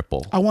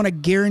triple. I want a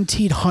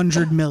guaranteed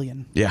 $100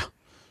 million. Yeah.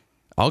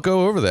 I'll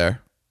go over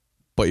there,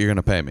 but you're going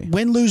to pay me.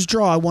 Win, lose,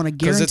 draw. I want a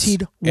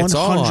guaranteed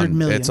 $100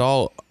 million. It's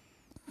all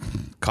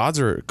cards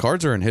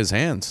are in his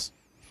hands.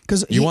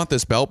 Because you want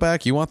this belt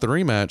back? You want the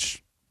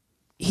rematch?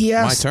 He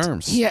asked my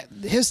terms.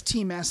 His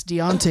team asked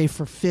Deontay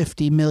for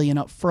 $50 million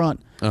up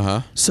front.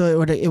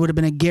 So it would have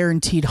been a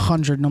guaranteed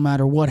 100 no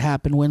matter what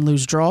happened, win,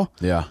 lose, draw.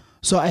 Yeah.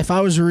 So if I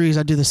was Ruiz,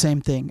 I'd do the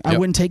same thing. I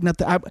wouldn't take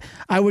nothing.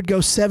 I would go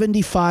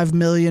 $75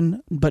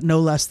 million, but no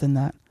less than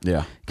that.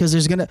 Yeah. Because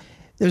there's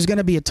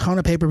gonna be a ton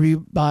of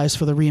pay-per-view buys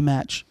for the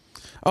rematch.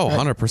 Oh,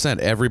 100%.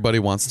 Everybody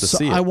wants to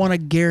see it. I want a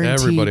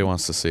guaranteed. Everybody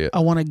wants to see it. I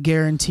want a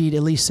guaranteed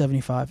at least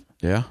 75.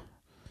 Yeah.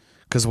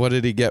 Because what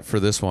did he get for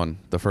this one?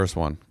 The first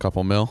one,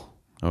 couple mil.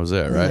 That was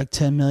it, right? Like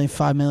 10 million,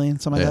 5 million,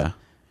 something like that.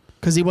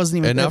 Because he wasn't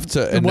even enough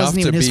to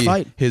his be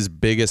fight. his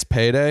biggest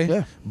payday.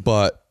 Yeah.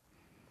 But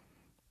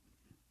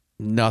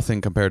nothing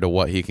compared to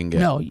what he can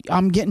get. No,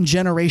 I'm getting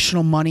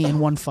generational money in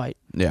one fight.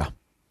 Yeah.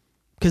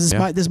 Because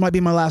this might be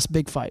my last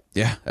big fight.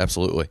 Yeah,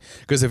 absolutely.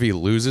 Because if he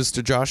loses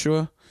to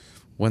Joshua,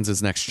 when's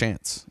his next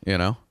chance?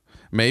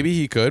 Maybe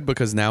he could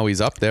because now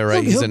he's up there,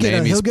 right? He's a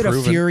name. He'll get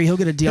a Fury. He'll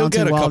get a Deontay Wilder.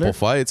 He'll get a couple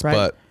fights,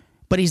 right?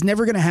 But he's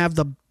never going to have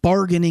the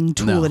bargaining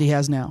tool that he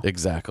has now.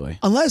 Exactly.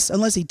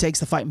 Unless he takes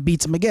the fight and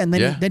beats him again,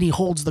 then he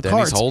holds the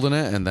cards. Then he's holding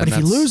it, and then but if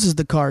he loses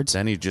the cards,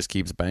 then he just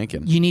keeps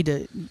banking.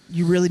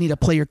 You really need to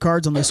play your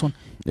cards on this one.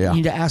 Yeah. You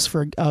need to ask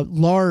for a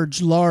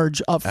large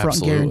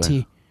upfront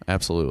guarantee.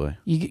 Absolutely.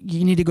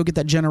 You need to go get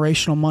that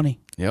generational money.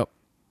 Yep.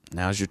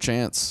 Now's your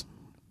chance.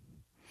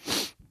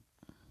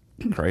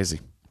 Crazy.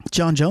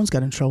 John Jones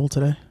got in trouble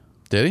today.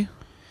 Did he?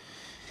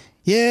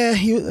 Yeah,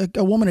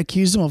 a woman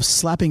accused him of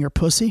slapping her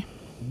pussy.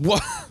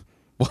 What?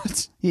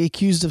 What? He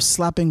accused of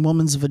slapping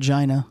woman's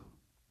vagina.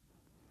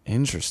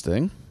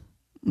 Interesting.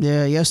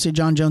 Yeah, yesterday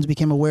John Jones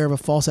became aware of a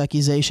false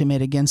accusation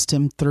made against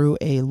him through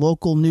a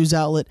local news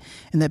outlet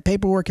and that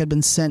paperwork had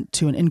been sent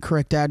to an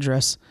incorrect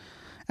address.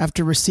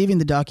 After receiving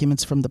the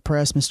documents from the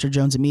press, Mr.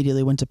 Jones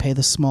immediately went to pay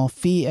the small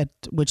fee, at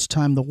which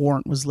time the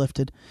warrant was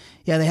lifted.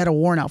 Yeah, they had a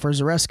warrant out for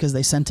his arrest because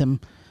they sent him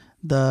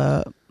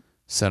the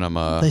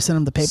paperwork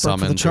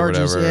for the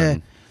charges. Yeah,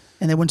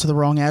 and they went to the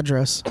wrong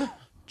address.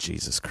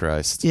 Jesus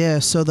Christ. Yeah,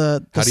 so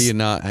how do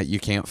you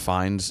can't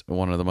find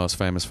one of the most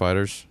famous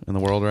fighters in the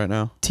world right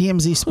now?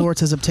 TMZ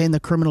Sports has obtained the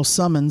criminal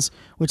summons,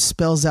 which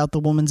spells out the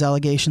woman's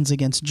allegations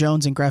against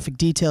Jones in graphic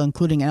detail,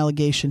 including an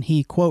allegation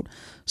he, quote,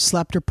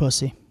 slapped her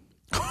pussy.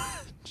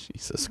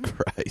 Jesus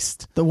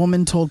Christ. The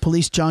woman told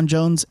police John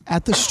Jones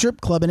at the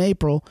strip club in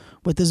April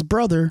with his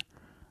brother,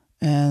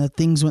 and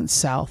things went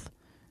south.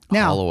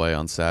 Now, Holloway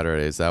on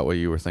Saturday. Is that what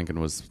you were thinking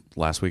was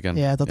last weekend?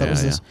 Yeah, I thought that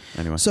was this.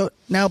 Anyway. So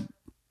now,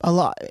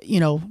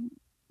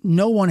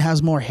 no one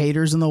has more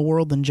haters in the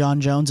world than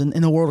John Jones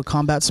in the world of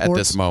combat sports. At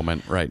this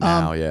moment, right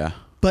now, yeah.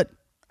 But,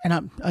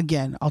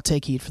 I'll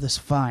take heat for this,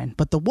 fine.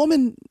 But the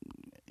woman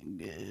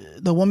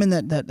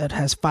that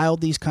has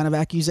filed these kind of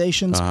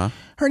accusations,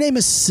 her name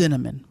is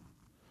Cinnamon.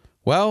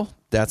 Well,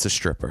 that's a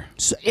stripper.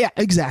 So, yeah,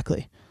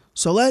 exactly.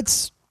 So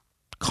let's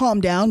calm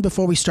down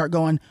before we start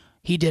going,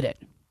 he did it.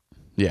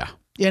 Yeah.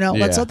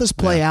 Let's let this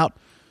play out.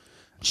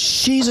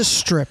 She's a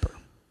stripper.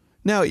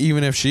 Now,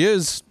 even if she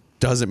is,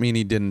 doesn't mean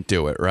he didn't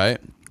do it, right?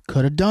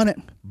 Could have done it.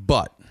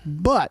 But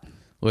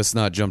let's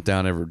not jump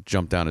down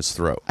his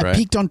throat. Right? I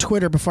peeked on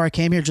Twitter before I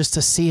came here just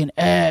to see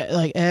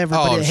like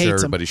everybody I'm hates sure him.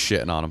 everybody's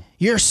shitting on him.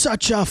 You're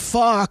such a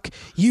fuck.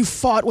 You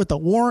fought with a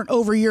warrant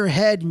over your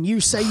head, and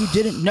you say you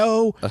didn't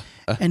know.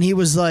 And he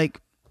was like,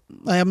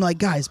 I'm like,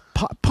 guys,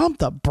 pump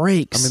the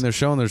brakes. I mean, they're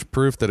showing there's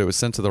proof that it was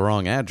sent to the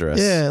wrong address.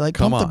 Yeah, like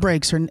Come pump on. the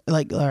brakes. All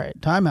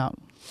right, time out.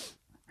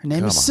 Her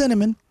name is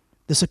Cinnamon.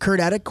 This occurred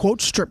at a,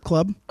 quote, strip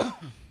club.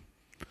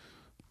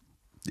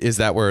 Is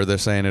that where they're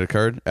saying it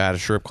occurred? At a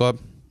strip club?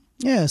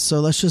 Yeah, so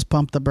let's just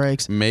pump the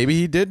brakes. Maybe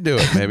he did do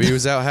it. Maybe he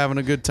was out having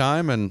a good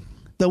time and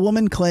The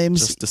woman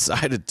claims just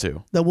decided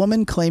to. The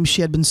woman claims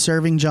she had been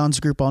serving John's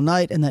group all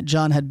night and that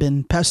John had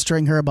been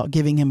pestering her about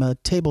giving him a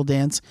table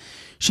dance.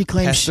 She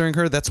claims Pestering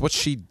her? That's what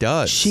she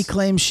does. She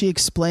claims she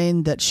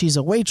explained that she's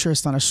a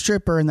waitress, not a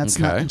stripper, and that's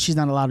not, and she's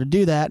not allowed to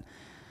do that.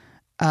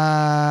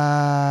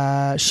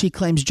 She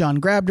claims John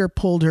grabbed her,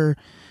 pulled her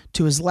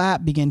to his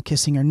lap, began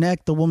kissing her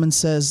neck. The woman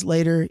says she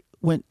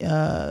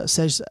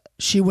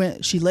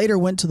later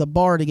went to the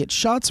bar to get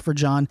shots for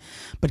John,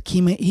 but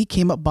he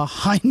came up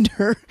behind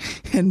her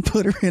and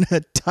put her in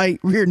a tight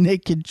rear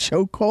naked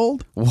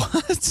chokehold.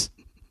 What?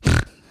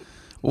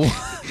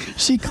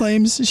 She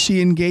claims she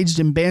engaged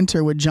in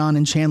banter with John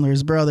and Chandler,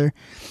 his brother,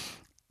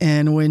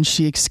 and when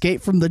she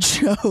escaped from the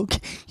choke,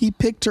 he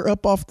picked her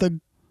up off the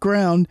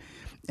ground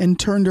and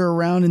turned her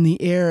around in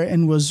the air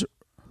and was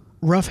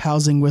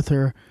roughhousing with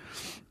her.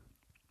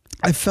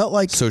 I felt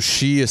like... So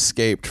she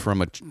escaped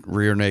from a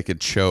rear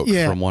naked choke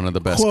from one of the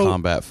best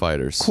combat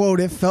fighters. Quote,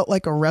 it felt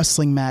like a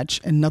wrestling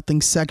match and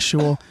nothing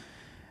sexual.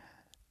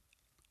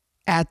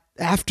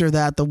 After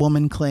that, the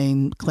woman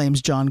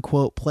claims John,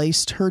 quote,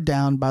 placed her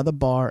down by the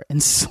bar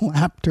and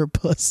slapped her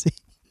pussy.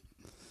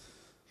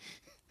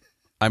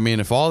 I mean,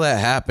 if all that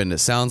happened, it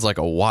sounds like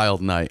a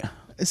wild night.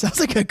 It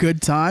sounds like a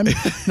good time.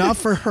 Not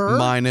for her.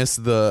 Minus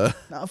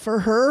Not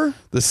for her.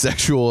 The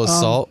sexual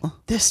assault.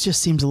 This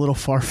just seems a little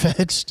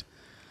far-fetched.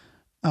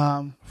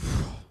 Let's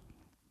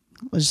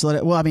just let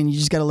it. Well, I mean, you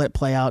just got to let it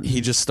play out.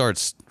 He just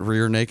starts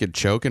rear naked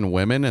choking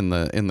women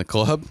in the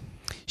club.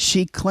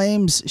 She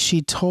claims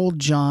she told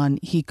John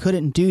he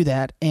couldn't do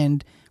that,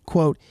 and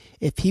quote,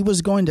 if he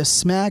was going to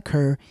smack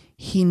her,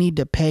 he need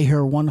to pay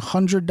her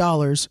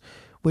 $100,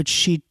 which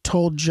she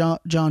told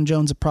John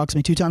Jones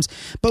approximately 2 times.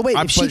 But wait,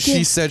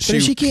 she said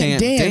she can't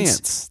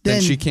dance,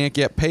 then she can't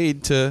get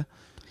paid to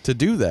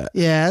do that.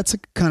 Yeah, that's a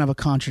kind of a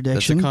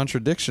contradiction. That's a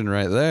contradiction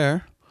right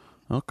there.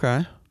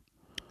 Okay.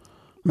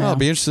 Well, I'll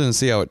be interested to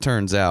see how it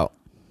turns out.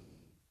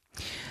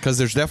 Because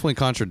there's definitely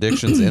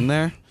contradictions in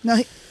there. Now,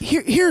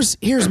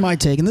 here's my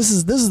take, and this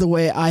is the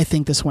way I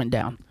think this went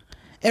down.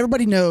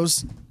 Everybody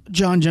knows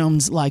John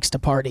Jones likes to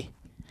party.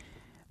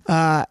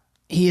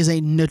 He is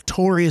a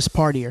notorious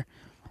partier.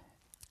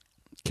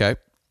 Okay.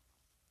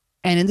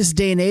 And in this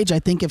day and age, I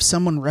think if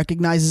someone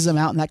recognizes him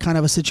out in that kind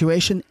of a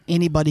situation,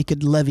 anybody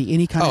could levy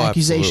any kind of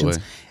accusations.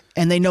 Absolutely.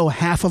 And they know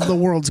half of the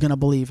world's going to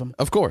believe him.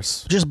 Of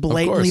course. Just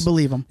blatantly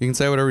believe him. You can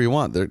say whatever you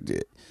want.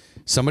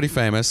 Somebody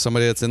famous,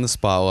 somebody that's in the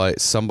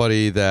spotlight,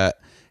 somebody that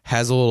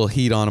has a little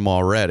heat on him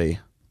already.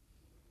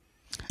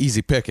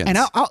 Easy pickings. And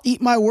I'll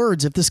eat my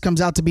words if this comes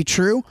out to be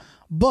true.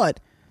 But,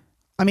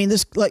 I mean,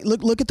 this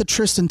look at the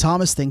Tristan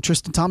Thomas thing.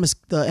 Tristan Thomas,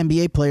 the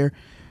NBA player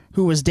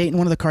who was dating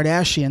one of the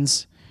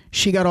Kardashians,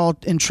 she got all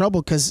in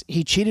trouble because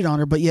he cheated on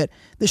her. But yet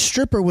the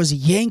stripper was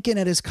yanking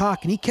at his cock,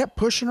 and he kept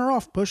pushing her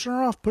off.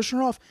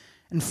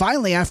 And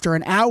finally, after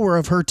an hour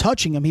of her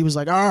touching him, he was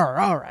like, all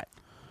right.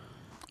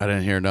 I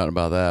didn't hear nothing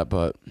about that,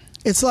 but...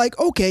 It's like,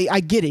 okay, I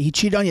get it. He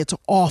cheated on you. It's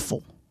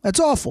awful. That's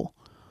awful.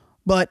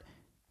 But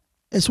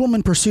this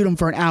woman pursued him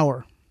for an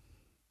hour.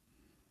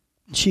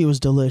 She was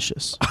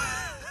delicious.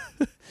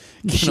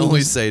 You can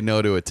only say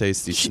no to a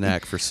tasty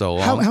snack for so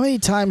long. How many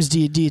times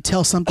do you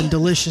tell something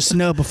delicious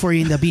no before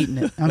you end up eating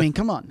it? I mean,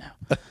 come on now.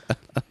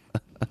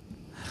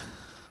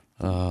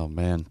 Oh,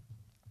 man.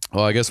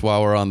 Well, I guess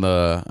while we're on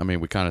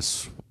we kind of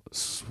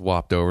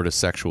swapped over to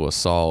sexual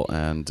assault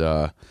and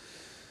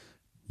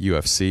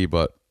UFC,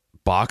 but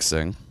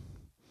boxing,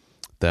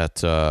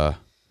 that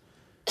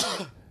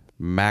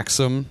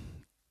Maxim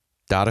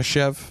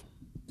Dadashev.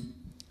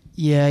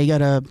 Yeah, he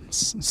got a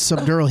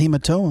subdural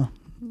hematoma,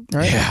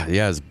 right?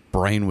 Yeah, his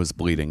brain was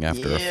bleeding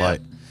after a fight.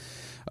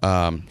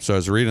 So I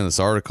was reading this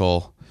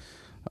article,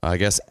 I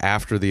guess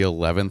after the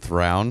 11th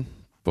round,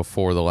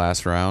 before the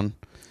last round,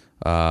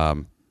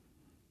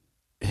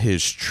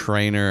 his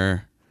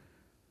trainer,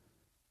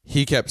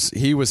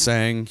 he was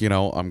saying,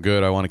 I'm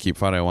good, I want to keep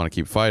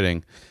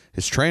fighting.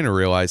 His trainer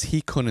realized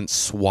he couldn't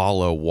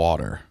swallow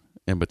water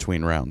in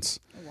between rounds.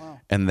 Oh, wow.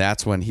 And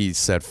that's when he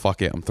said,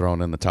 fuck it, I'm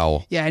throwing in the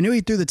towel. Yeah, I knew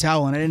he threw the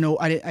towel in. I didn't know.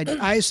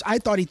 I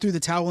thought he threw the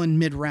towel in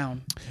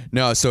mid-round.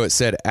 No, so it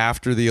said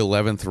after the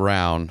 11th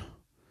round,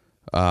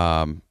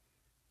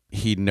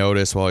 he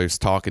noticed while he was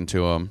talking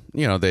to him,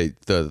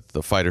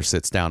 the fighter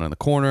sits down in the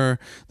corner,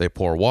 they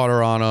pour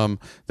water on him,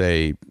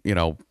 they,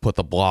 put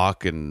the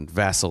block and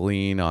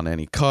Vaseline on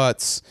any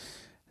cuts,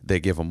 they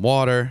give him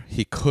water.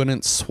 He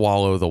couldn't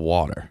swallow the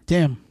water.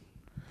 Damn.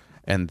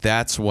 And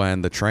that's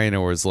when the trainer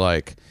was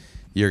like,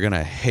 you're going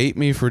to hate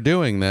me for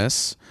doing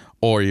this,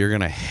 or you're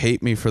going to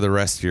hate me for the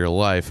rest of your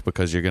life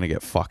because you're going to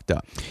get fucked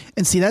up.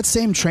 And see, that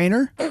same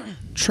trainer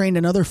trained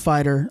another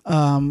fighter,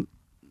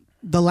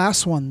 the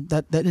last one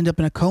that ended up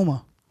in a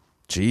coma.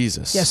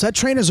 Jesus. Yeah, so that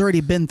trainer's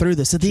already been through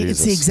this. It's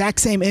the exact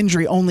same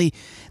injury, only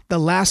the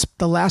last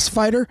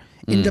fighter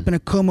ended up in a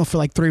coma for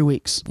like 3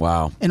 weeks.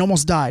 Wow. And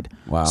almost died.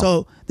 Wow.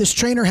 So this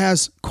trainer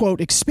has, quote,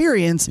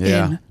 experience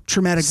in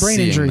traumatic brain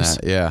injuries.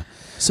 That,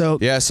 so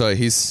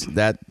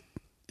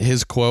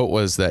his quote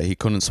was that he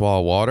couldn't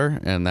swallow water,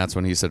 and that's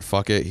when he said,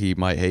 fuck it, he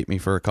might hate me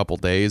for a couple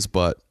days,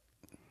 but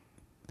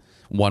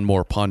one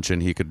more punch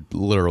and he could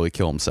literally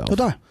kill himself. He'll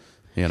die.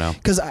 You know?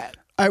 Because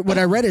what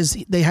I read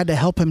is they had to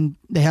help him.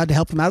 They had to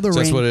help him out of the ring.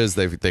 That's what it is.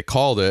 They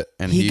called it,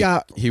 and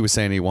he was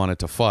saying he wanted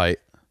to fight.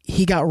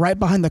 He got right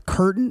behind the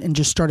curtain and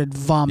just started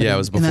vomiting. Yeah, it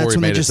was before he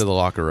made it to the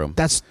locker room.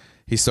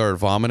 He started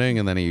vomiting,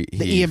 and then he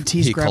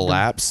EMTs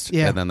collapsed,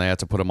 and then they had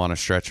to put him on a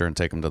stretcher and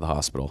take him to the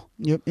hospital.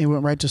 Yep, he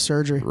went right to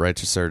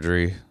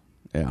surgery.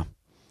 Yeah.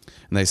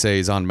 And they say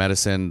he's on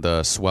medicine.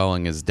 The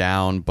swelling is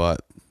down,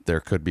 but there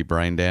could be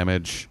brain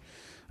damage.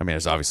 I mean,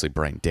 there's obviously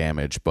brain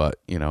damage, but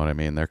you know what I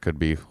mean? There could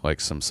be like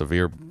some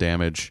severe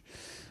damage.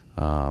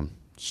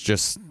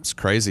 It's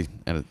crazy.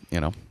 And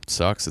it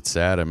sucks. It's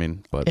sad. I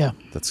mean, but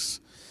it's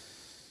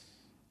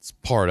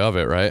part of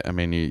it, right? I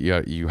mean,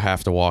 you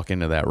have to walk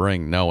into that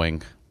ring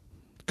knowing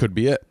could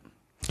be it.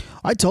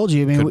 I told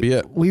you, I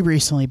mean, we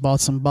recently bought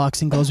some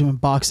boxing gloves. We've been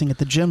boxing at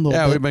the gym a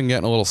little bit. We've been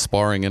getting a little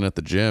sparring in at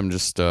the gym.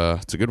 Just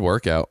it's a good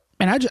workout.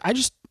 And I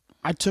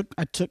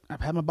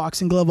had my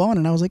boxing glove on,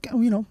 and I was like,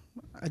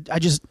 I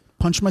just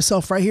punched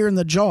myself right here in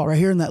the jaw, right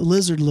here in that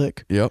lizard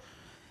lick. Yep.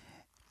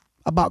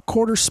 About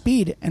quarter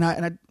speed, and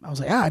I was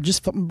like, I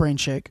just felt my brain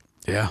shake.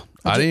 Yeah.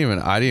 I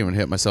didn't even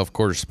hit myself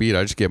quarter speed.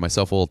 I just gave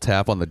myself a little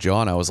tap on the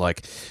jaw, and I was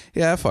like,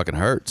 yeah, that fucking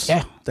hurts.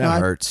 Yeah. That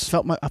hurts.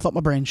 I felt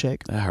my brain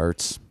shake. That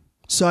hurts.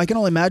 So I can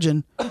only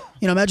imagine,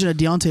 imagine a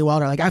Deontay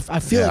Wilder. Like I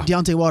feel like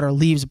Deontay Wilder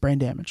leaves brain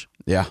damage.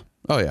 Yeah.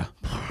 Oh yeah.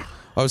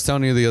 I was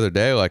telling you the other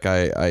day, like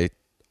I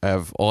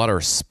have a lot of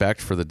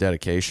respect for the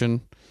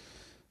dedication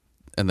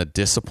and the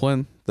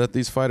discipline that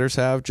these fighters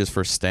have just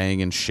for staying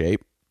in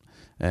shape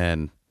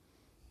and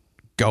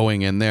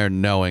going in there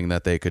knowing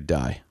that they could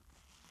die.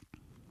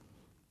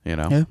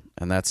 Yeah.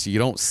 And you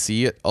don't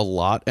see it a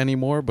lot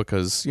anymore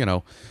because,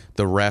 the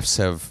refs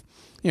have,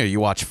 you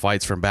watch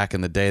fights from back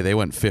in the day, they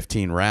went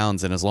 15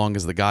 rounds, and as long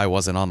as the guy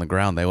wasn't on the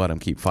ground, they let him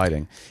keep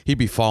fighting. He'd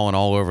be falling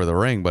all over the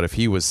ring, but if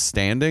he was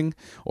standing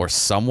or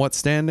somewhat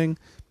standing,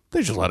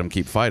 they just let him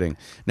keep fighting.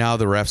 Now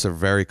the refs are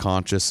very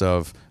conscious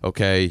of,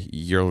 okay,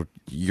 you're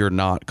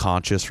not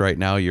conscious right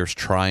now, you're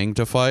trying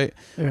to fight,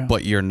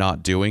 but you're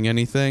not doing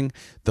anything,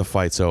 the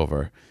fight's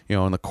over.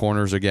 And the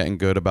corners are getting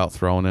good about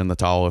throwing in the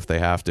towel if they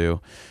have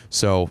to.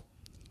 So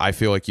I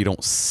feel like you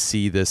don't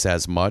see this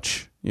as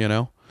much,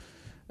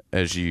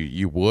 as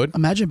you would.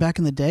 Imagine back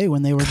in the day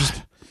when they were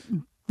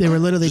they were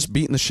literally just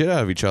beating the shit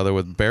out of each other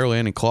with barely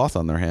any cloth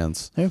on their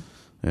hands.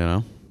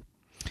 Yeah.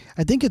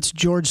 I think it's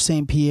George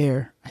St.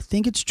 Pierre.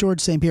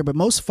 But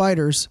most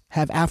fighters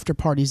have after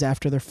parties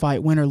after their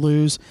fight, win or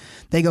lose.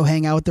 They go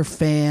hang out with their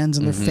fans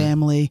and their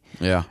family.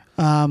 Yeah.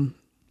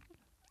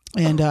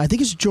 And I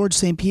think it's George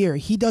St. Pierre.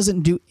 He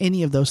doesn't do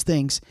any of those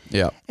things.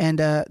 Yeah. And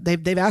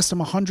they've asked him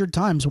 100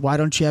 times, why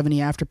don't you have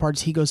any after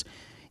parties? He goes,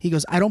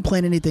 I don't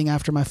plan anything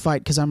after my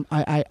fight because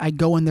I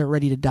go in there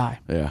ready to die.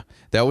 Yeah.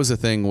 That was the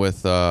thing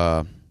with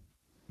the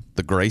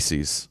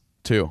Gracies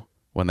too,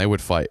 when they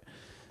would fight.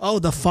 Oh,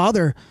 the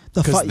father.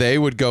 Because they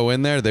would go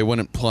in there, they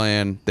wouldn't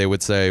plan. They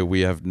would say,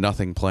 we have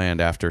nothing planned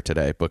after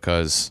today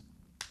because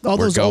all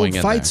those old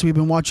fights we've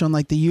been watching on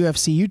like the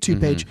UFC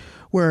YouTube page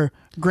where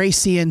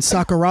Gracie and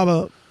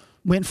Sakuraba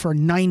went for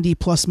 90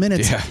 plus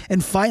minutes,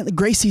 and finally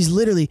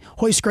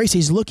Hoist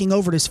Gracie's looking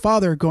over at his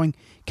father going,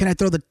 can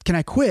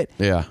I quit?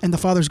 Yeah. And the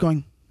father's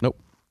going, nope.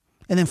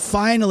 And then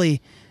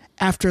finally,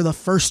 after the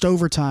first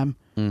overtime,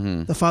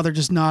 the father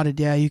just nodded,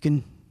 yeah, you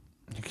can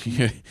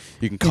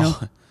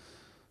call.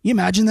 You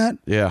imagine that?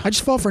 Yeah. I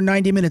just fought for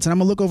 90 minutes and I'm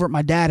gonna look over at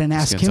my dad and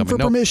ask him for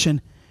permission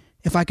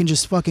if I can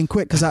just fucking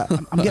quit because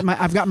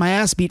I've got my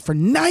ass beat for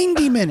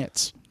 90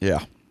 minutes. Yeah.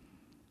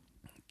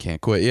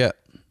 Can't quit yet.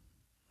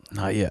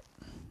 Not yet.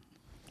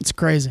 It's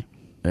crazy.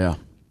 Yeah.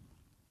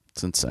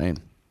 It's insane.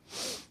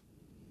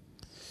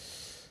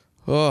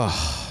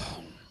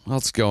 Oh,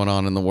 what's going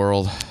on in the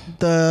world?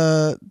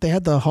 They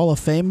had the Hall of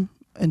Fame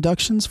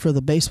inductions for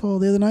the baseball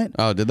the other night.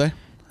 Oh, did they?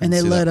 And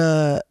they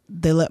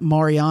let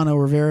Mariano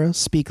Rivera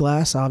speak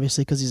last,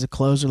 obviously, because he's a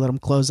closer. Let him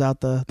close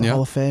out the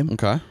Hall of Fame.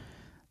 Okay.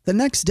 The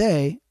next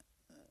day,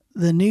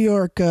 the New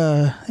York,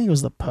 I think it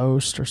was the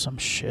Post or some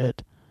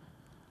shit.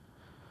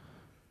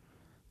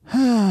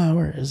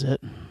 Where is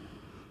it?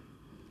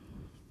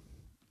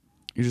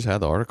 You just had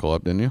the article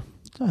up, didn't you?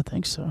 I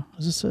think so.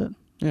 Is this it?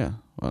 Yeah.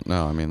 Well,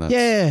 no, I mean that's...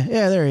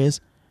 Yeah. There he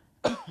is.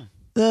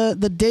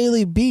 The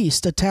Daily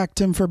Beast attacked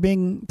him for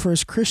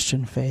his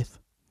Christian faith.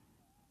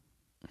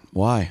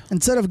 Why?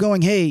 Instead of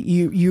going, hey,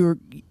 you're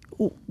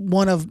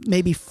one of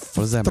maybe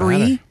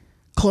three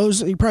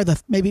closer, you're probably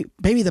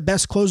maybe the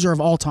best closer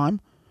of all time.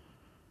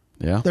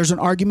 Yeah. There's an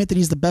argument that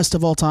he's the best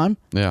of all time.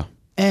 Yeah.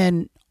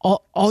 and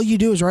all you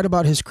do is write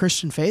about his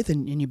Christian faith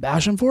and you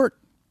bash him for it.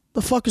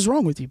 The fuck is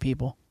wrong with you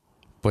people?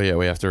 But yeah,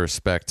 we have to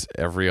respect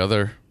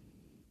everything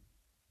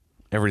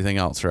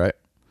else, right?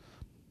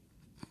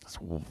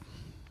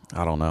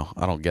 I don't know.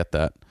 I don't get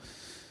that.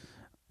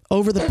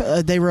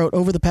 They wrote,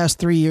 over the past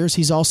 3 years,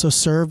 he's also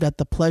served at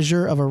the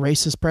pleasure of a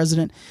racist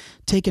president,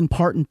 taken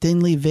part in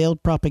thinly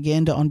veiled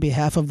propaganda on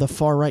behalf of the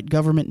far-right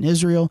government in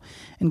Israel,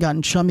 and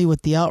gotten chummy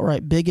with the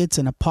outright bigots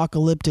and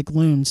apocalyptic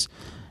loons.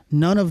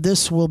 None of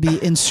this will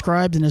be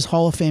inscribed in his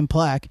Hall of Fame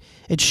plaque.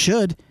 It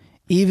should,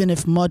 even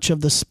if much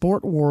of the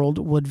sport world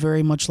would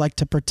very much like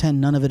to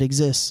pretend none of it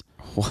exists.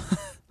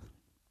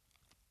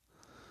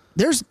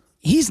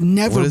 He's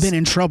never been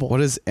in trouble.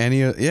 What is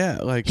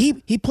like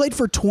he played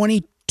for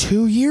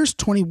 22 years,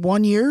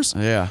 21 years.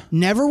 Yeah.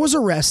 Never was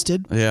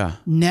arrested. Yeah.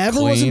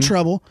 Never was in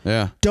trouble.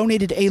 Yeah.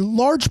 Donated a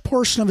large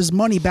portion of his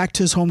money back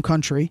to his home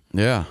country.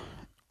 Yeah.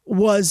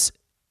 Was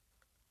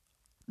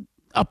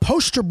a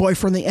poster boy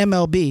from the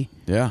MLB.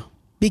 Yeah.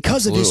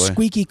 Because of his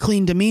squeaky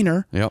clean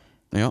demeanor. Yep.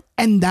 Yep.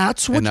 And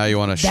that's what. And now you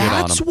want to shit on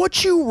him. That's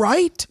what you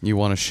write? You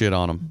want to shit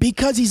on him.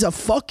 Because he's a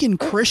fucking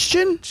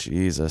Christian?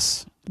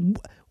 Jesus.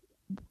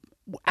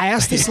 I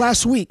asked this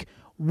last week.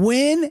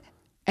 When,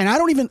 and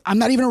I'm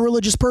not even a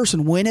religious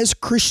person. When has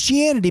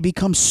Christianity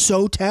become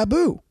so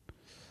taboo?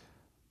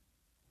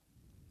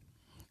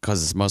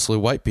 Because it's mostly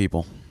white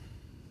people.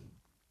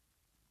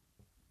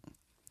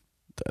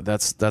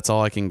 That's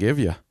all I can give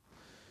you.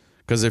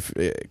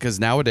 Because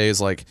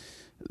nowadays, like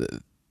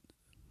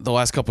the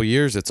last couple of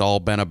years, it's all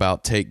been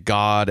about take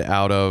God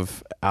out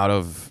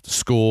of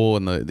school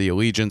and the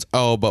allegiance.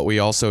 Oh, but we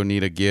also need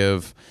to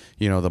give,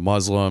 the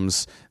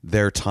Muslims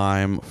their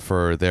time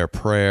for their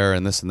prayer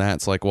and this and that.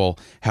 It's like, well,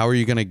 how are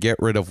you going to get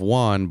rid of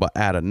one but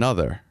add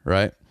another,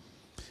 right?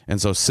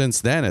 And so since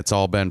then, it's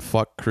all been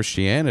fuck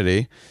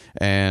Christianity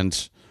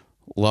and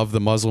love the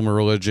Muslim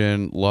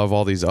religion, love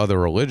all these other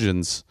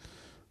religions.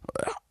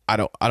 I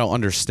don't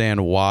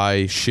understand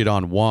why shit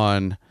on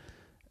one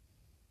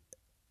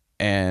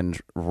and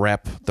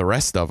rep the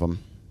rest of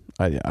them.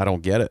 I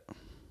don't get it.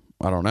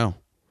 I don't know.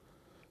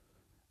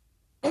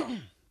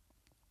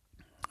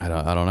 I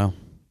don't know.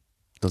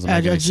 Doesn't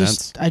make any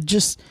sense.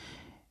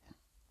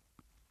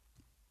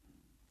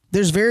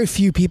 There's very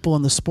few people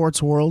in the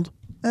sports world.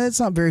 It's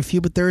not very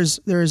few, but there's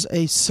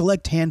a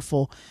select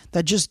handful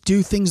that just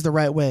do things the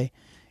right way.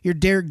 Your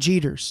Derek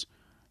Jeters,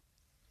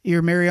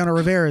 your Mariano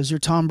Rivera's, your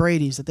Tom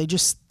Brady's, that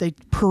they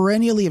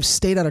perennially have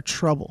stayed out of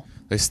trouble.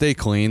 They stay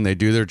clean. They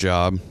do their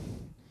job.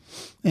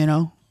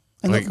 And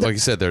like you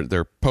said,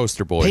 they're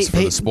poster boys for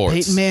the sports.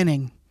 Peyton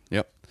Manning.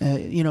 Yep.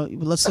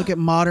 Let's look at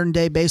modern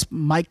day base.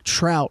 Mike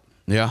Trout.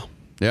 Yeah.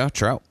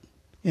 Trout.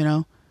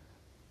 Yep.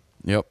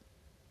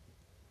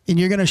 And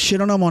you're gonna shit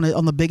on him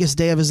on the biggest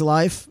day of his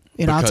life,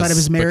 outside of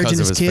his marriage and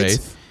his kids,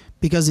 faith.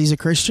 Because he's a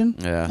Christian.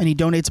 Yeah. And he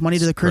donates money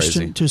to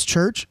to his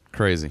church.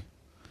 Crazy.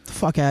 Get the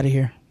fuck out of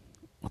here.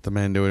 Let the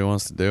man do what he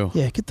wants to do.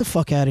 Yeah, get the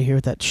fuck out of here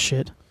with that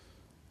shit.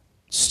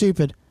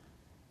 Stupid.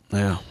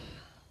 Yeah.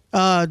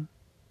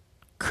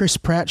 Chris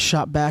Pratt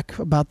shot back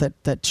about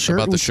that shirt.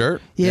 About the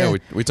shirt? Yeah.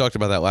 We talked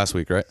about that last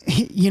week, right?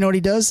 You know what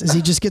he does? Is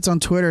he just gets on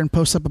Twitter and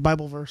posts up a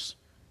Bible verse.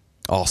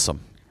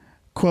 Awesome.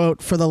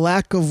 Quote, for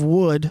lack of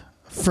wood,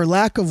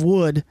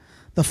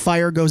 the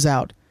fire goes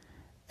out.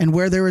 And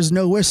where there is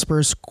no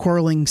whispers,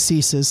 quarreling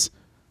ceases.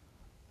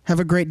 Have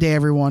a great day,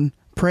 everyone.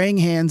 Praying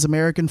hands,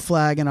 American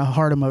flag, and a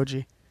heart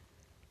emoji.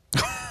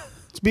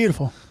 It's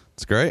beautiful.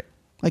 It's great.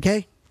 Like,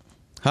 hey.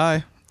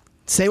 Hi.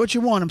 Say what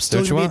you want. I'm still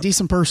going to be a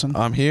decent person.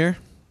 I'm here.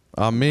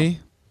 I'm me.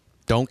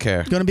 Don't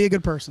care. Going to be a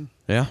good person.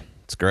 Yeah.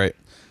 It's great.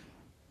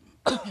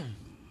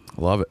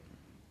 Love it.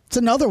 It's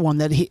another one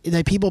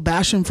that people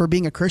bash him for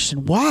being a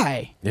Christian.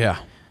 Why? Yeah.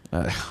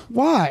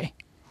 Why?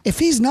 If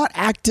he's not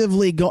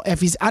actively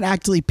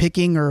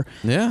picking or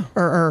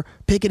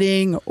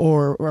picketing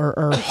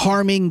or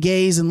harming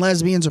gays and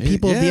lesbians or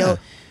people of the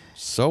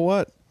so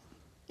what?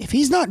 If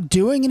he's not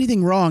doing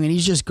anything wrong and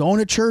he's just going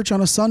to church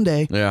on a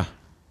Sunday, man,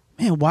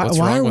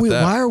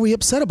 why are we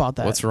upset about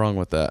that? What's wrong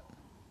with that?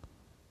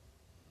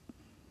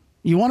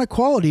 You want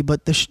equality,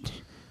 but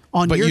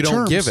on your terms. But you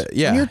don't give it.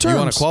 Yeah, you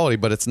want equality,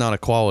 but it's not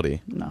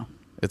equality. No,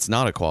 it's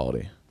not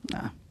equality.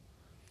 Nah.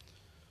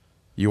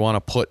 You want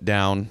to put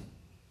down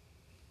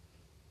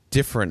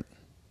different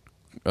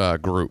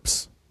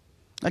groups.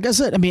 Like I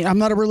said, I'm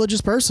not a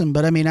religious person,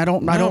 but I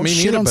don't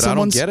shit on someone's. I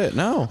don't get it.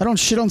 No, I don't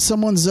shit on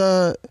someone's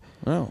choice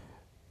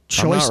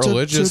I'm not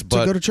religious, to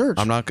go to church.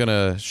 I'm not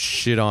gonna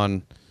shit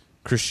on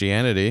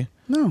Christianity.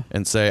 No,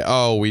 and say,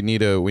 oh, we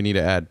need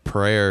to add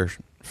prayer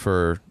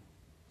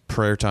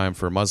time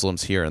for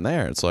Muslims here and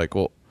there. It's like,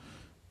 well,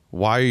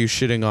 why are you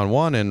shitting on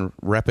one and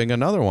repping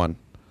another one?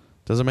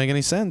 Doesn't make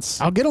any sense.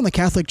 I'll get on the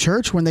Catholic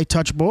Church when they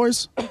touch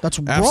boys. That's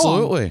wrong.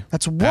 Absolutely.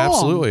 That's wrong.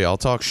 Absolutely. I'll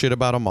talk shit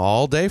about them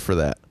all day for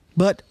that.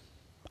 But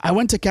I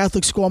went to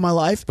Catholic school all my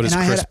life. But is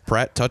Chris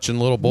Pratt touching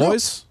little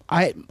boys?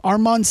 No, our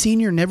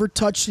Monsignor never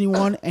touched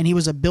anyone, and he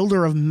was a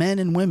builder of men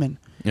and women.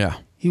 Yeah.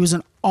 He was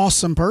an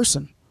awesome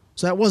person.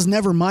 So that was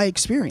never my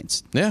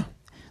experience. Yeah.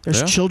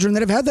 There's children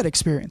that have had that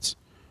experience.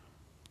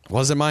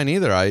 Wasn't mine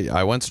either.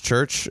 I went to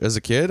church as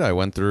a kid. I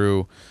went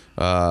through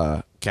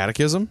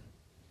catechism.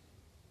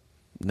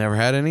 Never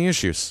had any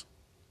issues.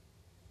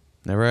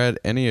 Never had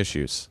any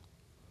issues.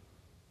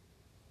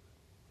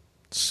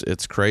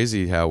 It's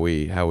crazy how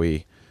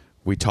we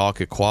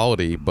talk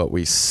equality, but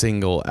we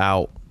single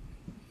out.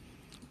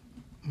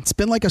 It's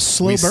been like a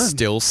slow burn. We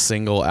still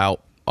single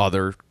out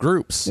other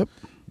groups. Yep.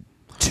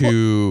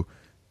 To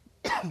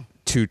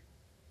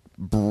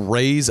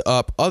raise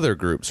up other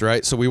groups,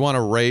 right? So we want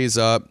to raise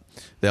up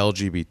the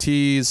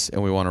LGBTs,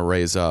 and we want to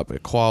raise up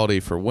equality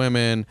for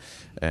women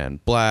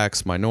and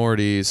blacks,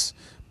 minorities,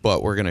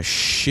 but we're going to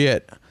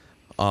shit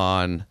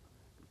on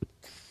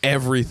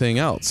everything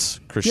else.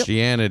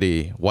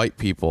 Christianity, white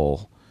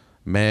people,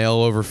 male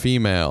over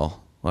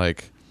female.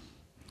 Like,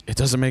 it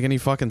doesn't make any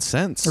fucking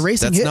sense.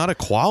 That's not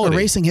equality.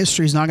 Erasing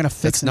history is not going to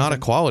fix That's not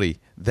equality.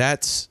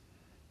 That's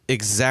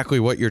exactly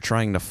what you're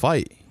trying to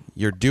fight.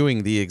 You're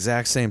doing the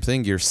exact same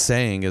thing you're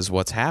saying is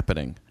what's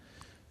happening.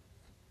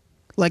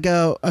 Like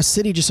a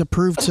city just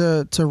approved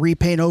to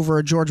repaint over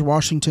a George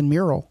Washington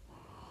mural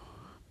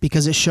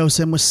because it shows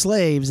him with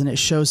slaves, and it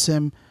shows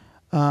him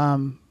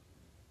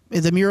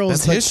the mural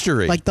That's is like,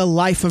 history. like the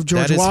life of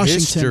George Washington.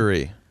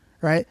 History.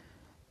 Right?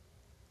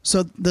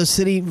 So the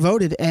city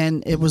voted,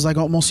 and it was like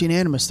almost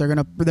unanimous. They're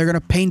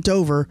gonna paint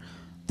over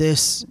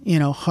this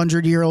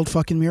 100-year-old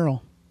fucking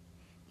mural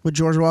with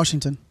George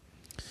Washington.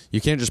 You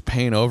can't just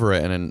paint over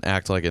it and then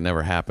act like it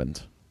never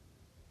happened.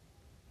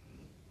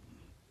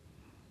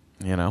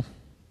 You know?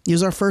 He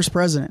was our first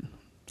president.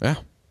 Yeah.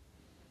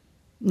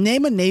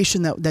 Name a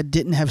nation that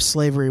didn't have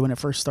slavery when it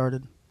first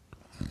started.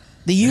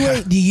 The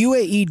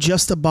UAE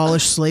just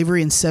abolished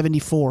slavery in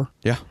 74.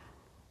 Yeah.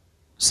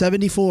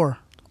 74.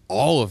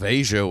 All of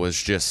Asia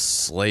was just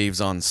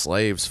slaves on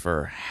slaves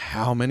for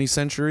how many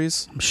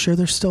centuries? I'm sure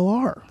there still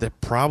are. There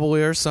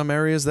probably are some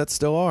areas that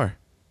still are.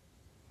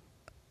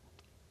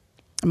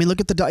 I mean,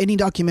 look at any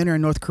documentary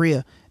in North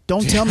Korea.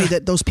 Don't tell me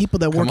that those people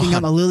that are working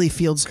on the lily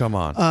fields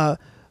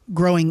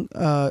growing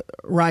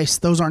rice,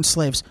 those aren't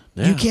slaves.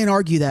 Yeah. You can't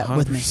argue that 100%.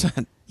 with me.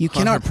 You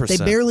cannot. 100%.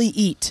 They barely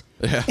eat.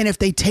 Yeah. And if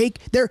they take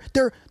they're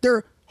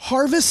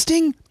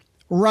harvesting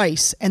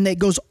rice, and it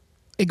goes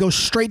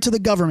straight to the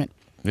government.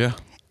 Yeah.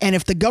 And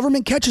if the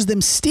government catches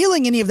them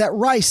stealing any of that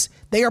rice,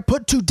 they are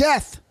put to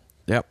death.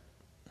 Yep.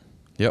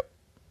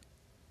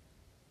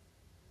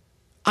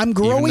 I'm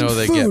growing Even though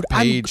they food. get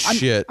paid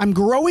shit. I'm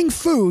growing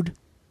food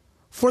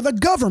for the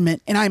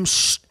government, and I'm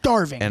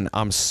starving. And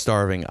I'm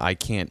starving. I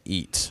can't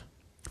eat.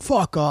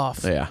 Fuck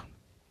off. Yeah.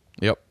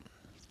 Yep.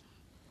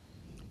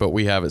 But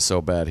we have it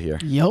so bad here.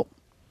 Yep.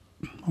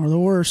 We're the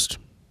worst.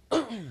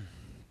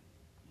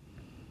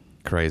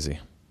 Crazy.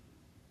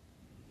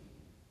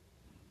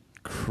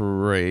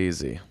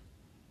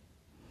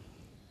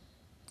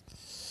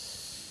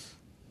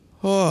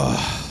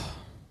 Oh,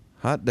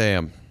 hot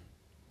damn.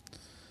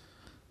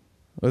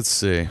 Let's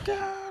see.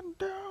 God,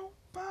 don't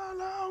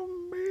follow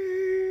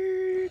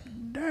me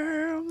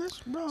down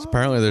this road. So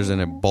apparently there's an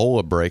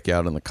Ebola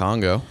breakout in the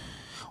Congo.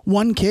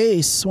 One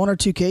or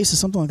two cases,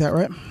 something like that,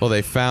 right? Well,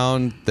 they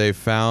found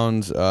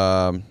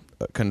a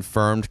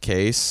confirmed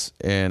case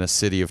in a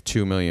city of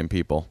 2 million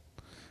people.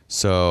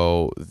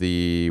 So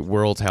the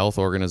World Health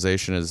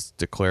Organization has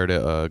declared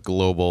it a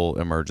global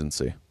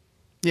emergency.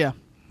 Yeah.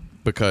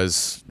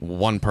 Because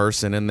one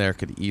person in there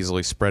could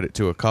easily spread it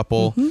to a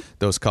couple. Mm-hmm.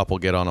 Those couple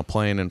get on a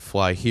plane and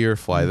fly here,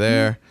 fly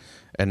there.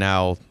 And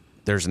now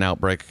there's an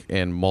outbreak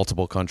in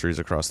multiple countries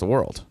across the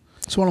world.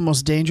 It's one of the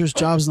most dangerous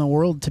jobs in the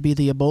world to be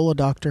the Ebola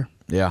doctor.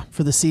 Yeah.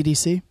 For the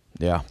CDC.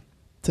 Yeah.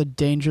 It's a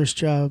dangerous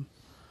job.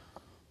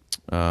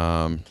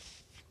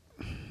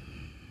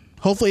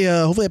 Hopefully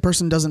a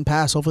person doesn't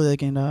pass. Hopefully they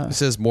can... It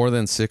says more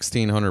than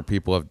 1,600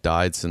 people have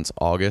died since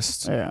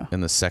August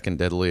in the second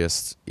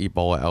deadliest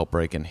Ebola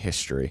outbreak in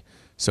history.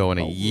 So in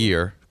a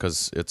year,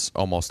 because it's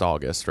almost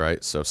August,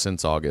 right? So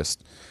since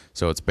August.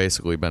 So it's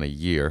basically been a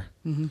year.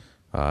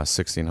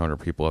 1,600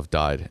 people have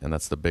died, and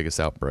that's the biggest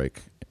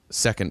outbreak.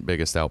 Second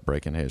biggest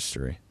outbreak in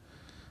history.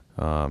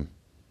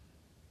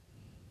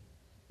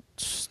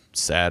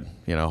 Sad.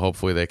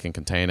 Hopefully they can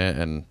contain it,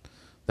 and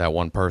that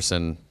one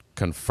person...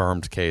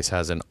 confirmed case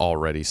hasn't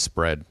already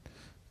spread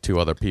to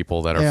other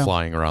people that are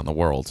flying around the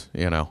world.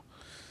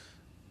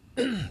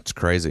 It's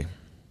crazy.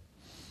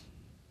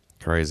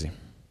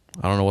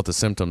 I don't know what the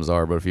symptoms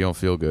are, but if you don't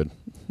feel good,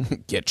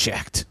 get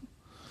checked.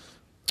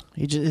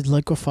 It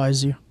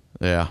liquefies you.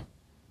 Yeah.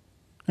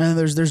 And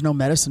there's no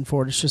medicine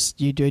for it. It's just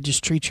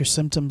just treat your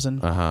symptoms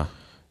and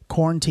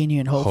quarantine you,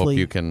 and hopefully hope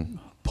you can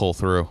pull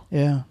through.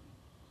 Yeah.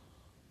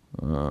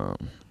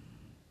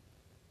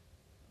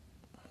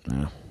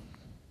 Yeah.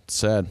 It's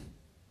sad.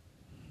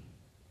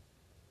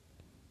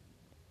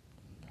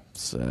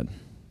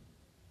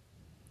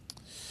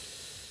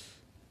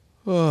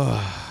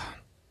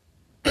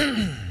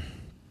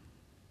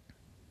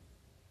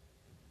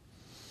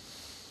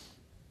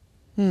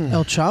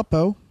 El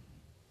Chapo.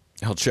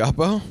 El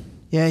Chapo?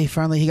 Yeah, he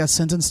got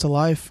sentenced to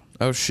life.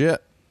 Oh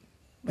shit.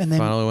 And they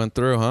finally went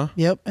through, huh?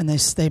 Yep, and they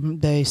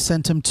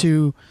sent him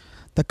to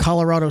the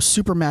Colorado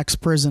Supermax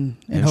prison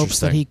in hopes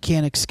that he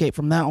can't escape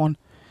from that one.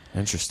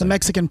 Interesting. The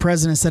Mexican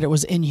president said it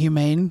was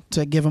inhumane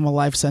to give him a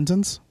life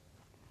sentence.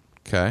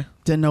 Okay.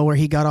 Didn't know where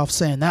he got off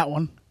saying that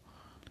one.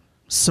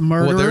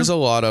 Murderer. Well, there's a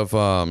lot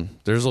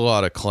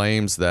of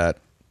claims that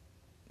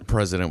the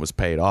president was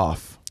paid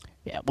off.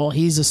 Yeah, well,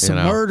 he's a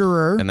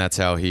murderer. And that's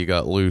how he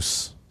got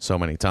loose so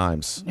many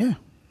times. Yeah.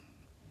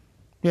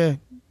 Yeah.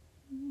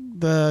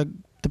 The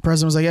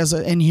president was like, yes,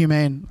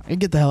 inhumane.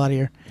 Get the hell out of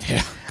here.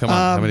 Yeah. Come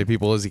on. How many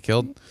people has he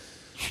killed?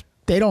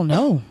 They don't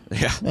know.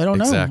 Yeah. They don't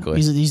know.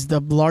 Exactly. He's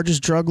the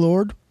largest drug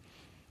lord,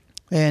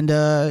 and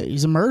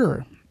he's a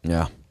murderer.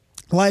 Yeah.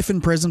 Life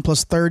in prison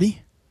plus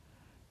 30.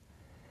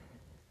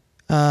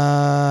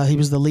 He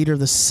was the leader of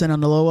the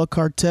Sinaloa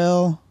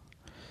cartel,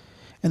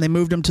 and they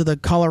moved him to the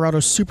Colorado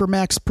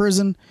Supermax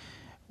prison,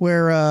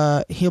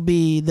 where he'll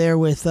be there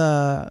with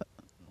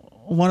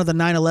one of the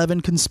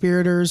 9/11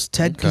 conspirators,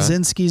 Ted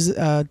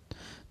Kaczynski.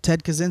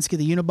 Ted Kaczynski,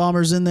 the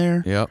Unabomber's in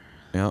there. Yep.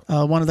 Yep.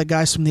 One of the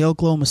guys from the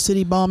Oklahoma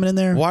City bombing in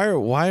there.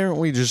 Why aren't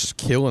we just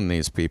killing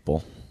these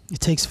people? It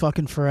takes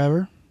fucking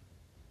forever.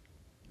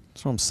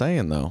 That's what I'm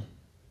saying, though.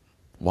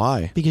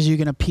 Why? Because you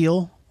can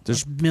appeal a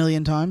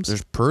million times.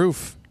 There's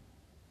proof.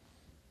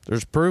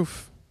 There's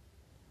proof.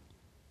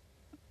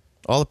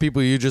 All the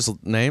people you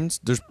just named,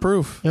 there's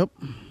proof. Yep.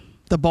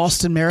 The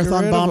Boston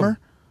Marathon bomber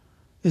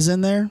is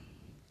in there.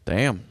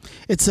 Damn.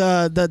 It's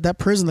that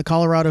prison, the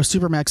Colorado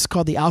Supermax, is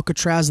called the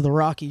Alcatraz of the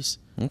Rockies.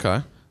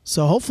 Okay.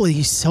 So hopefully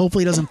he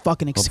doesn't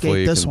fucking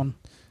escape this one.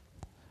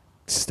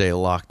 Stay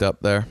locked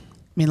up there.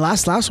 I mean,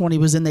 last one he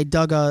was in, they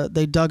dug a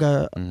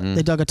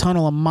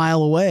tunnel a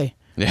mile away.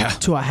 Yeah.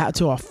 To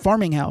a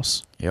farming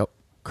house. Yep.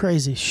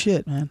 Crazy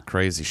shit, man.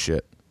 Crazy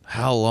shit.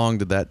 How long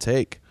did that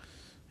take?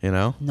 You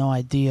know? No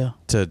idea.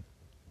 To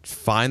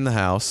find the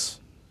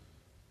house,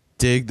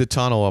 dig the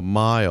tunnel a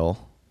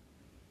mile.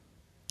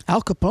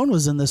 Al Capone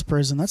was in this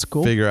prison. That's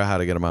cool. Figure out how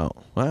to get him out.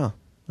 Wow.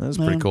 That's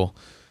pretty cool.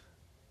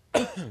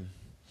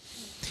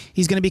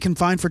 He's going to be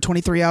confined for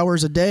 23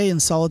 hours a day in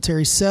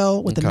solitary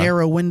cell with a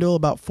narrow window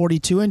about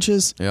 42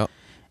 inches. Yep.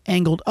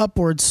 Angled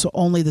upwards so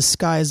only the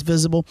sky is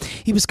visible.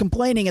 He was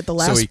complaining at the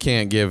last... So he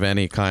can't give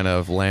any kind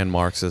of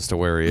landmarks as to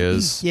where he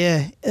is?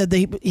 Yeah.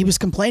 He was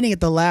complaining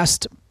at the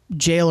last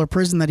jail or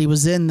prison that he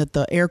was in that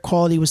the air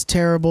quality was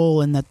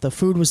terrible and that the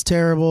food was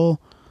terrible.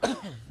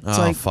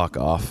 Fuck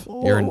off.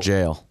 You're in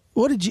jail.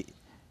 What did you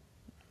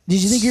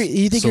think you're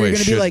going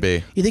to be like?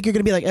 You think you're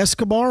going to be like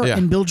Escobar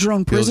and build your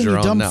own prison?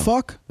 You dumb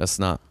fuck. That's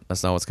not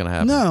what's going to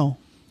happen. No.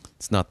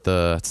 It's not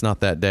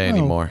that day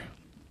anymore.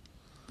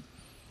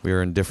 We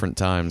are in different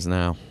times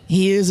now.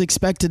 He is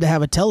expected to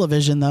have a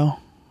television though.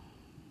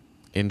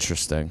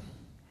 Interesting.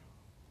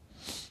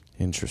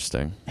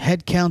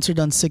 Head counts are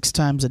done 6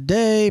 times a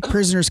day.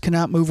 Prisoners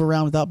cannot move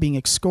around without being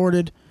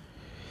escorted.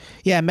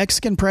 Yeah,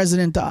 Mexican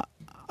President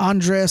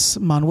Andres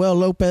Manuel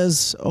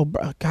Lopez. Oh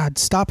God,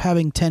 stop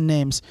having 10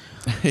 names.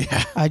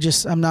 Yeah.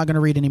 I'm not going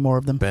to read any more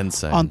of them.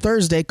 On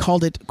Thursday,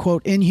 called it,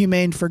 quote,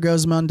 inhumane for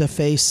Guzman to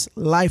face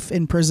life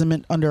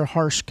imprisonment under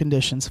harsh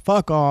conditions.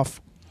 Fuck off.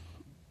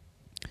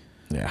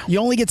 Yeah. You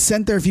only get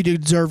sent there if you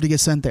deserve to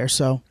get sent there.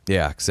 So.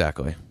 Yeah,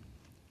 exactly.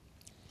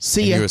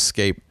 See ya. You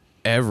escape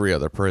every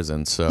other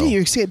prison. So. Yeah,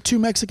 you escape 2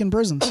 Mexican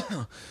prisons.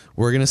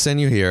 We're gonna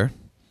send you here.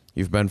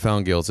 You've been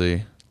found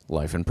guilty.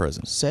 Life in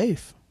prison.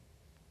 Safe.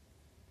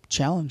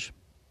 Challenge.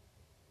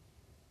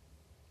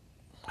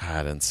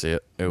 I didn't see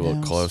it. It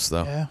looked close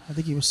though. Yeah, I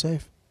think he was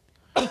safe.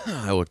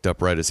 I looked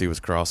up right as he was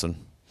crossing.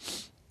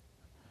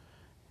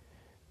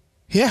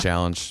 Yeah.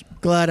 Challenge.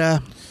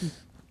 Glad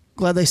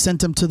they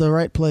sent him to the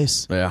right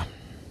place. Yeah.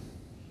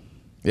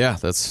 Yeah,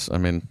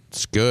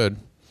 it's good.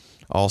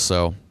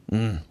 Also,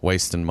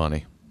 wasting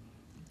money.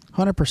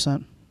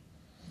 100%.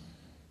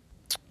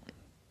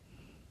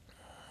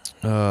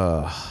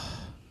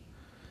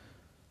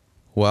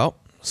 Well,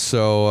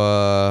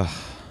 so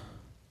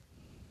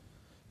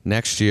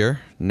next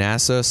year,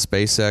 NASA,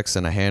 SpaceX,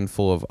 and a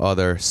handful of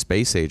other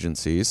space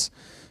agencies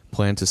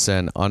plan to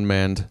send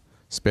unmanned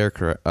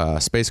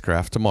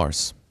spacecraft to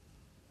Mars.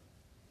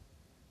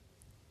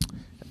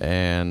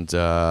 And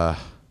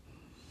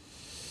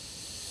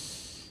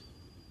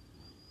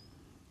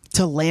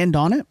to land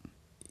on it?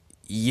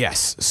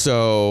 Yes.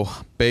 So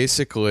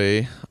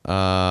basically,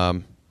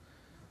 return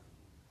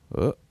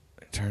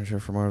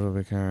from Mars will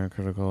be carrying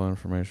critical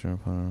information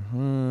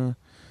upon.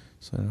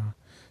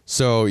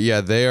 So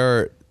yeah,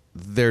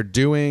 they're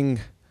doing.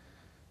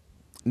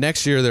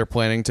 Next year, they're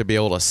planning to be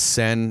able to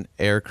send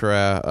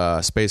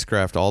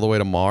spacecraft all the way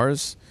to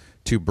Mars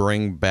to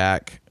bring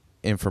back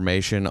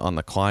information on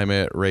the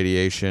climate,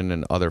 radiation,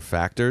 and other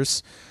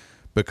factors,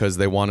 because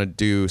they want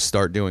to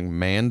start doing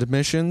manned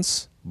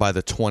missions by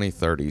the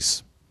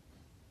 2030s.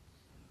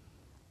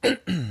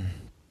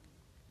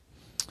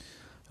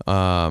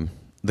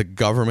 The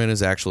government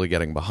is actually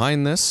getting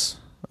behind this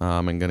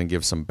and going to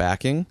give some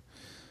backing.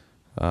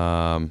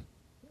 In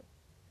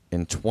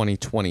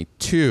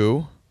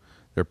 2022,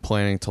 they're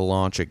planning to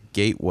launch the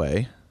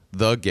Gateway,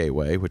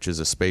 which is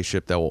a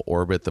spaceship that will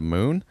orbit the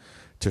moon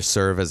to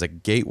serve as a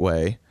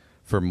gateway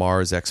for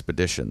Mars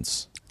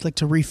expeditions. like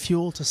to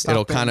refuel to stop.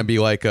 It'll kind of be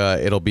like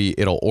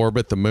it'll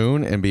orbit the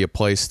moon and be a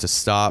place to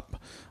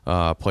stop,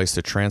 place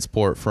to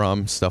transport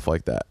from, stuff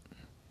like that.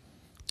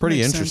 Pretty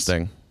Makes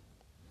interesting. sense.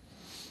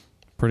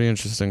 Pretty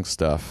interesting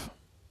stuff.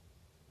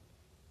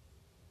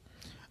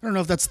 I don't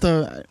know if that's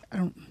the. I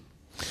don't.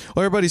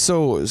 Well, everybody's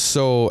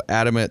so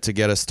adamant to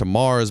get us to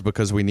Mars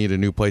because we need a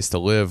new place to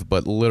live,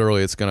 but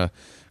literally it's going to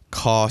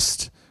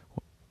cost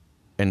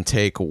and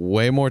take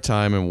way more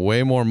time and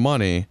way more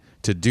money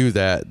to do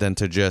that than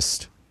to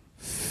just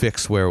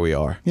fix where we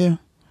are. Yeah.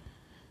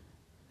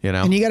 You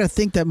know? And you got to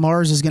think that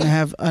Mars is going to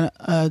have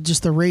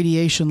just the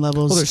radiation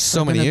levels. Well, there's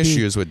so many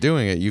issues with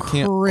doing it. You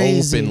can't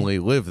openly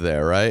live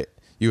there, right?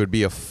 You would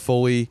be a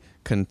fully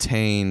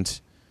contained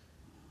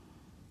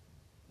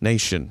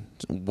nation,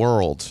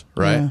 world,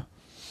 right? Yeah.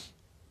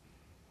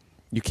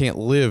 You can't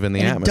live in the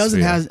and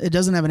atmosphere. It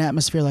doesn't have an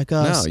atmosphere like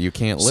us. No, you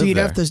can't live so you'd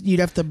there. You'd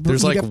have to.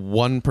 There's like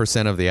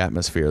 1% of the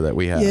atmosphere that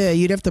we have. Yeah,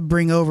 you'd have to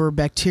bring over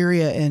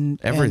bacteria and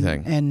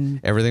Everything. and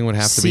everything would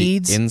have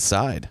seeds, to be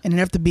inside. and it'd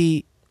have to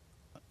be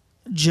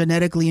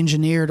genetically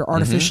engineered or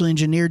artificially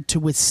engineered to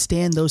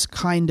withstand those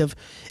kind of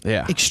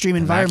extreme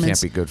And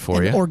environments. that can't be good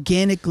for and you.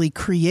 Organically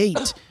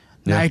create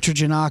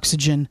nitrogen,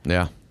 oxygen,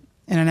 Yeah.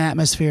 in an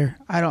atmosphere.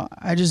 I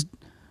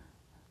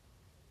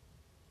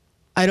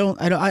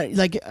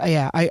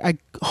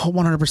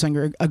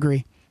 100%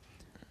 agree.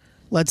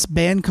 Let's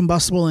ban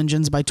combustible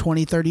engines by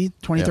 2030,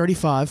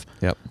 2035.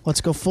 Yep.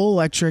 Let's go full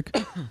electric.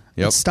 Yep.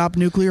 Let's stop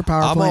nuclear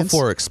power I'm plants. all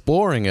for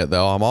exploring it,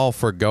 though. I'm all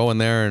for going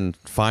there and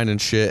finding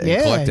shit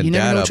and collecting you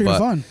never data. know what you're but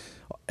gonna find.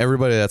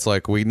 everybody that's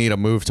like, we need to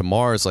move to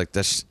Mars, like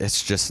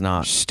it's just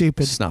not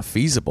Stupid. It's not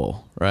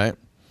feasible, right?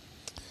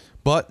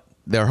 But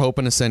they're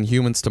hoping to send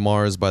humans to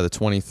Mars by the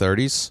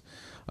 2030s.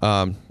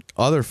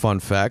 Other fun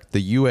fact: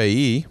 the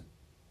UAE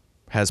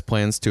has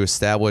plans to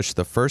establish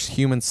the first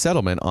human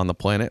settlement on the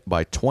planet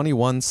by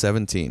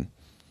 2117.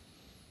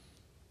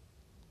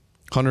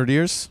 100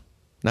 years?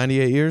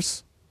 98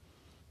 years?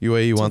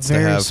 UAE wants to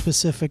Very have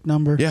specific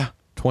number. Yeah,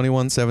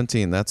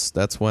 2117.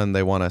 That's when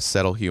they want to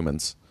settle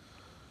humans.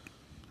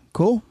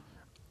 Cool.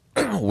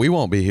 We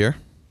won't be here.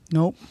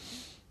 Nope.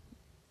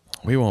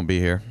 We won't be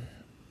here.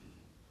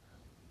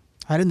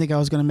 I didn't think I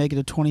was going to make it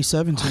to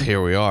 2017.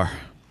 Here we are.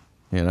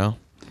 You know?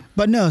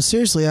 But no,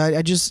 seriously,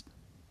 I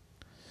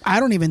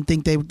don't even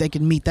think they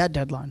can meet that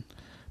deadline.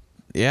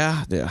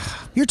 Yeah.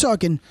 You're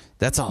talking.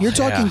 That's all. You're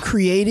talking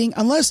creating,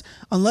 unless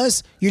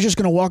you're just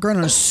going to walk around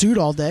in a suit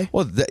all day.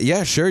 Well,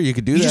 yeah, sure, you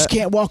could do that. You just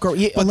can't walk around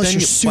unless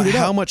you're suited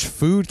how up. much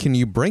food can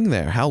you bring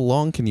there? How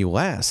long can you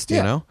last? You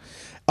Yeah. know?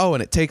 Oh,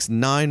 and it takes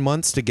 9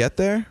 months to get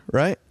there,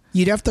 right?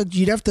 You'd have to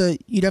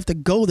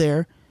go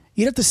there.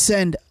 You'd have to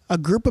send a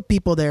group of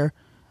people there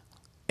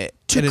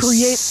to And as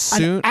create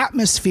soon- an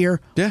atmosphere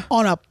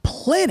on a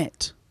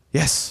planet.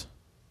 Yes.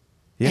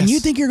 And you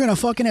think you're going to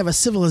fucking have a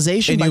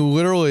civilization? And you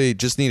literally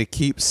just need to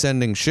keep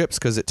sending ships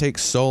because it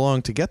takes so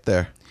long to get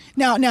there.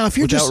 Now, if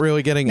you're without just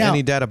really getting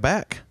any data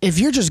back. If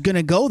you're just going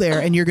to go there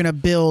and you're going to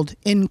build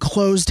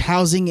enclosed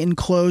housing,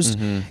 enclosed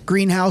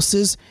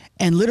greenhouses,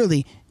 and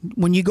literally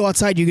when you go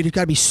outside, you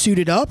got to be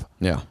suited up.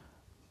 Yeah.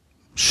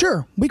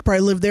 Sure, we could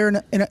probably live there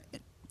in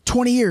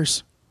 20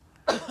 years.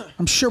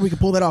 I'm sure we could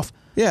pull that off.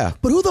 Yeah.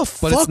 But who the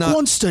fuck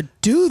wants to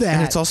do that?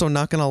 And it's also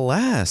not going to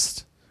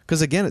last.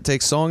 Because, again, it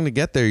takes so long to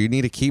get there. You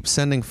need to keep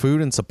sending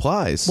food and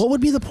supplies. What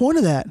would be the point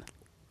of that?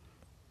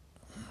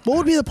 What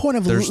would be the point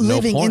of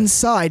living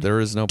inside? There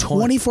is no point.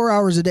 24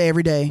 hours a day,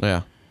 every day.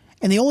 Yeah.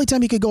 And the only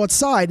time you could go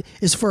outside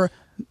is for,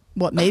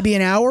 maybe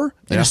an hour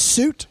in a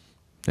suit?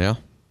 Yeah.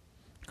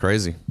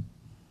 Crazy.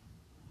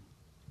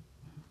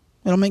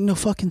 It'll make no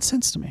fucking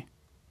sense to me.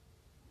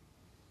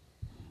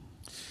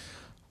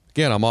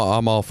 Again, I'm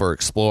all for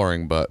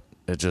exploring, but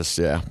it just,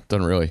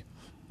 doesn't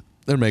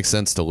make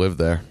sense to live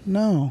there.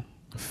 No.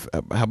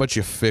 How about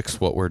you fix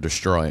what we're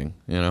destroying,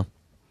 you know?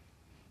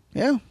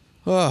 Yeah.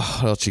 Oh,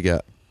 what else you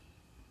got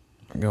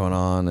going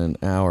on an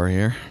hour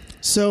here?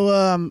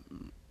 So,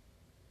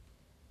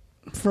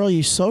 for all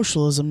you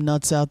socialism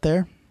nuts out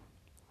there,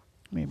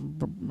 let me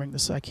bring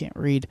this. I can't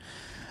read.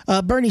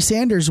 Bernie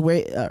Sanders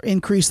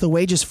increased the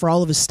wages for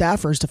all of his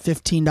staffers to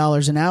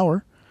 $15 an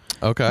hour.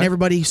 Okay. And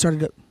everybody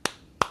started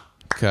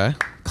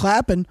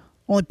clapping.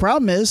 Only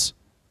problem is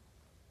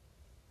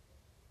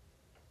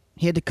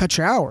he had to cut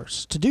your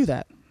hours to do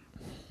that.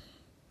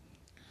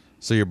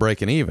 So you're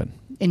breaking even.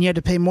 And you had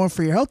to pay more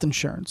for your health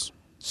insurance.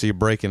 So you're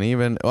breaking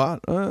even.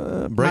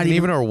 Breaking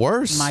even or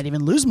worse. Might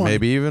even lose money.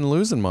 Maybe even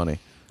losing money.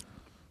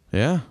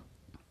 Yeah.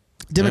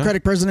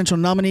 Democratic presidential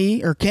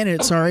nominee or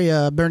candidate,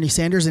 Bernie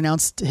Sanders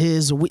announced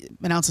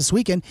this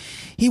weekend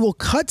he will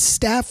cut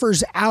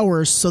staffers'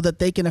 hours so that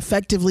they can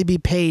effectively be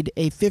paid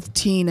a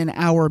 $15 an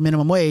hour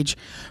minimum wage,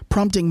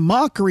 prompting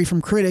mockery from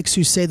critics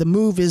who say the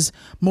move is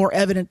more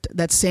evident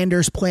that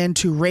Sanders' plan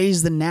to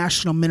raise the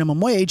national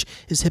minimum wage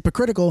is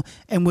hypocritical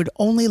and would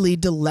only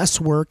lead to less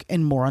work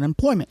and more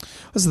unemployment.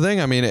 That's the thing.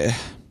 I mean,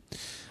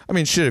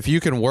 shit. If you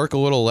can work a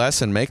little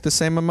less and make the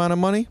same amount of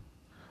money,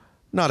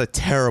 not a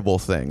terrible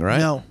thing, right?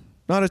 No.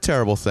 Not a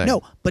terrible thing.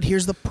 No, but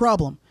here's the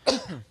problem.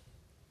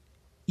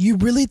 You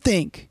really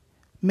think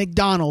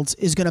McDonald's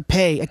is going to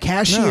pay a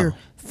cashier No.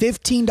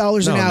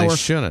 $15 an No, hour they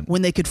shouldn't.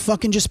 when they could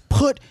fucking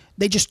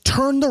they just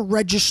turn the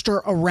register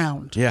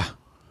around. Yeah.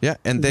 Yeah.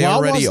 And they Wawa's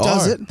already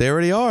does are. it. They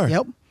already are.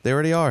 Yep. They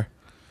already are.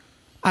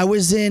 I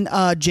was in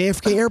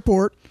JFK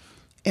Airport,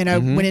 and I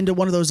went into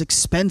one of those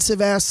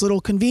expensive ass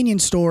little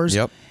convenience stores.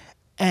 Yep.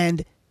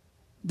 And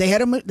they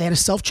had a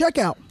self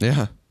checkout.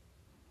 Yeah.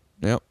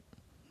 Yep.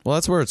 Well,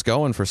 that's where it's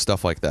going for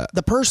stuff like that.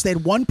 They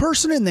had one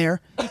person in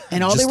there,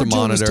 and all Just they were to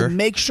doing was to monitor.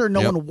 make sure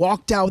no Yep. one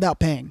walked out without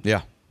paying.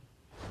 Yeah.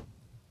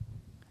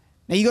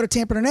 Now you go to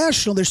Tampa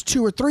International, there's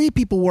 2 or 3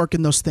 people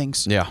working those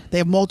things. Yeah. They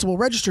have multiple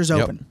registers Yep.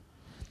 open.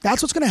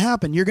 That's what's going to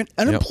happen.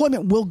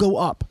 Unemployment will go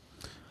up.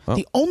 Well.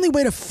 The only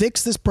way to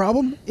fix this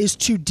problem is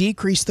to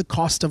decrease the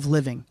cost of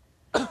living.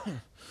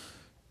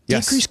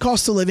 Yes. Decrease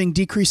cost of living,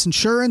 decrease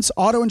insurance,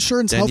 auto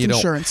insurance, Then health you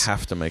insurance. don't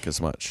have to make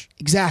as much.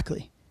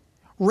 Exactly.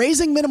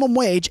 Raising minimum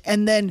wage,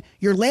 and then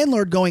your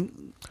landlord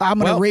going, I'm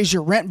going to raise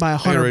your rent by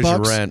 $100. Raise your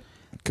rent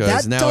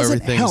because That now doesn't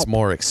everything's help.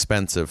 more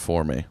expensive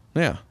for me.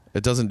 Yeah.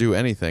 It doesn't do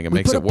anything. It We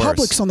makes put it a worse.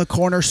 Publix on the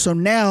corner, so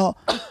now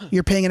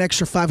you're paying an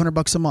extra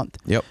 $500 a month.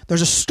 Yep.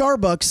 There's a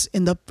Starbucks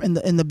in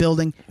the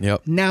building.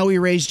 Yep. Now we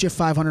raised you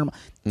 $500 a month.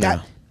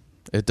 Yeah.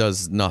 It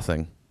does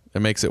nothing.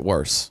 It makes it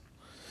worse.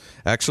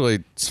 Actually,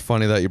 it's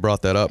funny that you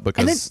brought that up And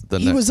because then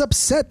he was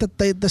upset that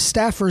the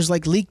staffers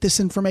leaked this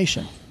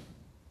information.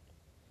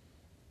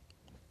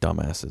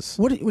 dumbasses.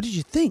 What did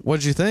you think? What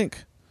did you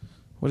think?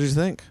 What did you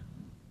think?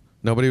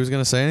 Nobody was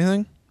going to say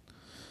anything?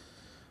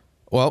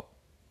 Well,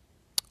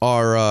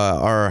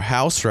 our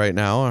House right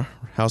now, our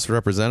House of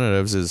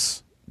Representatives,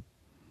 is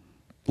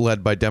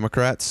led by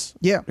Democrats.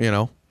 Yeah. You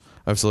know,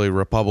 obviously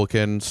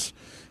Republicans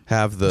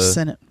have the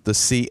Senate. the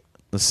seat,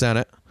 the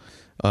Senate,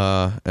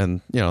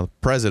 and, the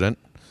president.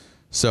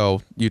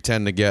 So you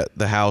tend to get,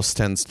 the House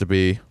tends to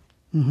be,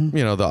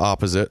 the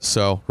opposite.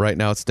 So right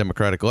now it's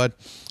Democratic led.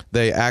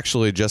 They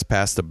actually just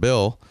passed a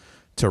bill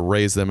to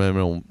raise the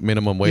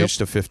minimum wage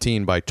to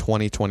 15 by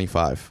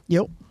 2025.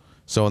 Yep.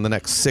 So in the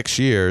next 6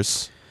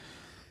 years,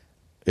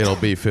 it'll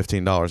be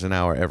 $15 an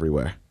hour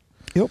everywhere.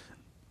 Yep.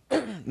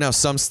 Now,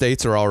 some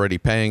states are already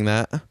paying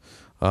that.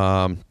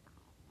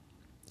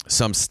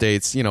 Some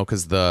states,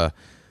 because the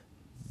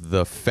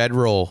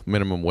federal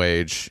minimum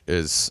wage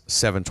is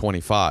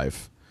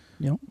 $7.25.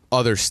 Yep.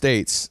 Other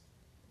states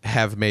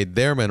have made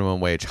their minimum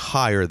wage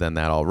higher than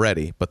that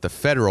already, but the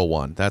federal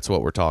one, that's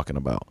what we're talking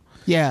about.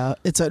 Yeah,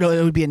 it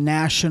would be a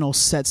national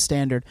set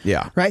standard.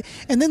 Yeah. Right.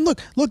 And then look,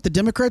 the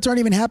Democrats aren't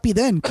even happy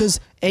then because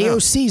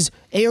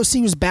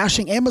AOC was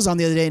bashing Amazon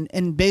the other day,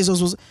 and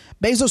Bezos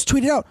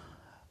tweeted out,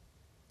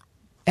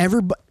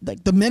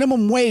 the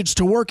minimum wage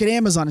to work at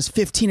Amazon is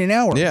 $15 an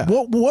hour. Yeah.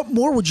 What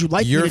more would you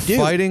like me to do?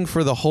 You're fighting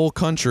for the whole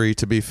country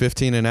to be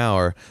 15 an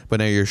hour, but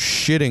now you're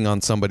shitting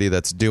on somebody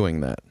that's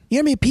doing that. You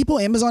know how many people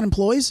Amazon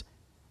employs?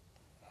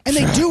 And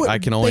they do it. I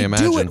can only they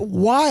imagine. do it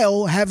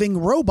while having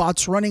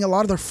robots running a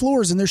lot of their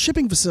floors in their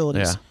shipping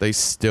facilities. Yeah, they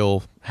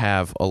still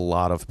have a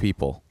lot of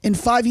people. In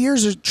 5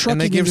 years, the trucking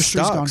And they give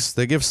industry's gone. stocks.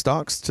 They give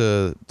stocks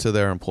to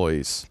their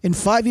employees. In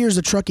 5 years,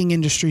 the trucking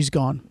industry's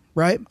gone.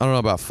 Right? I don't know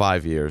about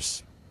 5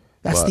 years.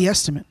 That's but the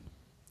estimate.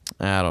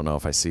 I don't know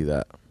if I see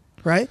that.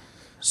 Right?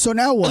 So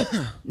now what?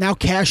 Now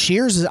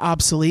cashiers is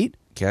obsolete.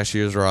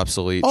 Cashiers are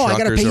obsolete. Oh, I got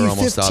to Truckers pay are you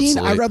almost 15.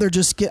 obsolete. I'd rather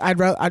just get.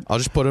 I'll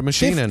just put a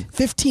machine in.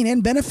 15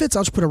 in benefits.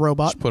 I'll just put a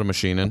robot. Put a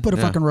machine in. Put a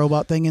Yeah. fucking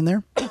robot thing in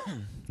there.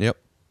 Yep.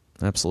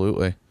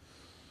 Absolutely.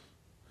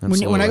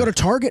 When I go to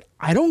Target,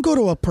 I don't go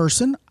to a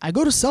person. I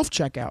go to self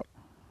checkout.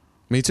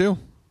 Me too.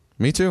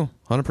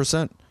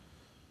 100%.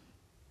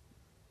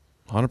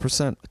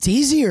 100%. It's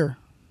easier.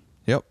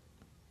 Yep.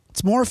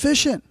 It's more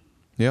efficient.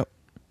 Yep.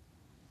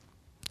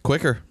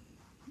 Quicker.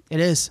 It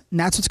is. And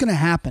that's what's going to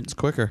happen. It's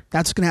quicker.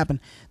 That's what's going to happen.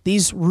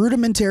 These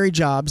rudimentary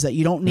jobs that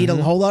you don't need a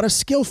whole lot of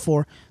skill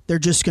for, they're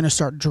just going to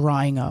start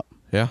drying up.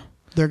 Yeah.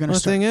 They're going to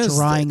start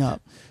drying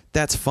up.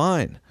 That's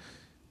fine.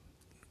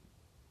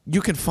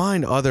 You can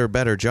find other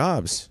better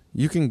jobs.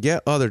 You can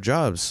get other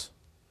jobs.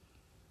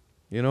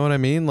 You know what I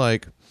mean?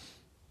 Like,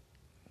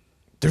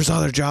 there's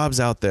other jobs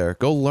out there.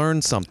 Go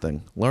learn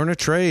something. Learn a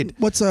trade.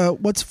 What's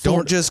Florida?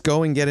 Don't just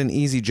go and get an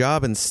easy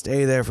job and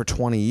stay there for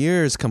 20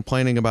 years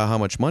complaining about how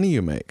much money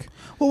you make.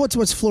 Well,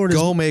 what's Florida's?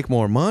 Go make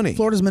more money.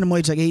 Florida's minimum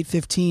wage like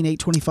 $8.15,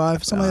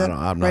 $8.25, something like that.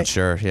 I'm not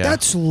sure. Yeah.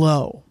 That's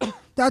low.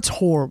 That's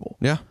horrible.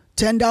 Yeah.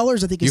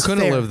 $10 I think is You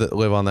fair. couldn't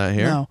live on that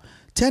here. No.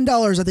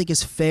 $10 I think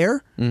is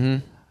fair.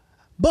 Mm-hmm.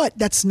 But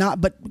that's not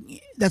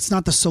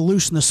the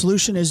solution. The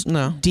solution is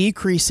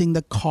decreasing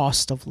the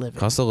cost of living.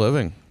 Cost of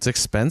living. It's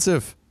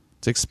expensive.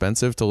 It's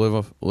expensive to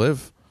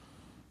live.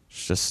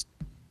 It's just,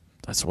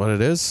 that's what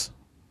it is.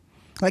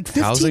 Like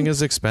housing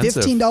is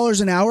expensive.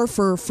 $15 an hour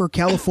for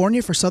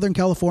California, for Southern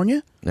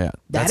California. Yeah, That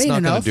that's ain't not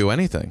going enough. to do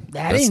anything.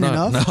 That ain't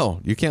enough. No,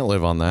 you can't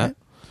live on that.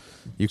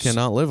 You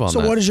cannot live on that.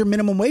 So what is your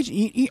minimum wage?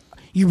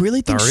 You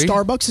really think 30?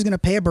 Starbucks is going to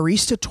pay a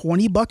barista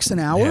 $20 an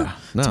hour Yeah,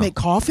 no. to make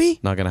coffee?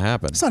 Not going to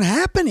happen. It's not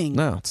happening.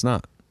 No, it's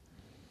not.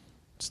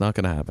 It's not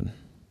going to happen.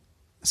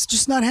 It's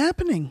just not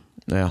happening.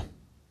 Yeah.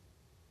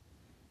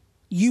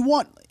 You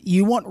want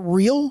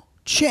real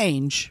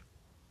change.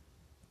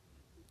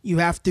 You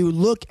have to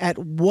look at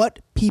what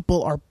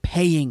people are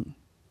paying,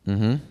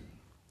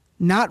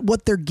 not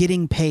what they're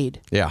getting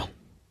paid. Yeah.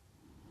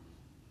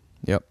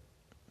 Yep.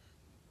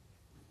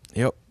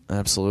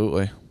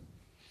 Absolutely.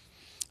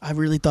 I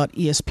really thought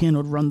ESPN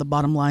would run the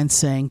bottom line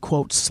saying,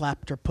 quote,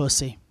 slapped her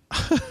pussy.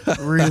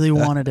 Really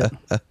wanted it.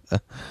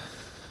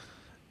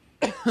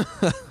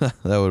 That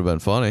would have been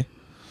funny.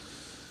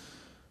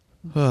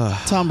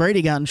 Tom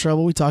Brady got in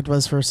trouble. We talked about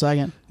this for a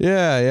second.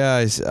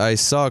 Yeah. I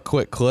saw a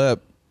quick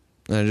clip.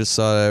 And I just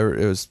saw that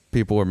it was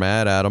people were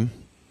mad at him.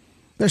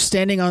 They're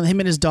standing on, him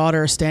and his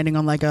daughter are standing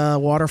on like a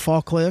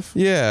waterfall cliff.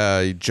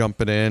 Yeah,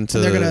 jumping into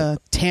They're going to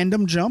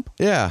tandem jump.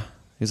 Yeah.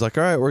 He's like,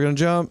 all right, we're going to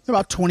jump. They're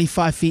about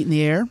 25 feet in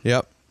the air.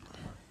 Yep.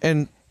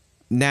 And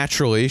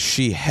naturally,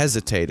 she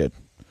hesitated.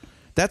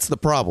 That's the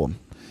problem.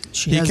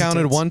 He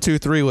counted 1, 2,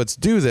 3, let's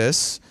do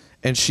this.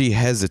 And she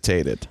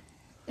hesitated.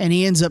 And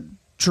he ends up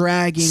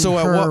dragging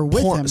her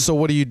with him. So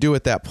what do you do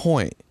at that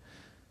point?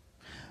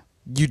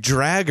 You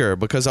drag her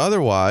because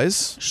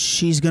otherwise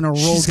she's going to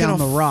roll down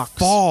the rocks.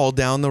 Fall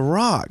down the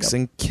rocks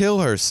and kill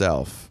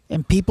herself.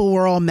 And people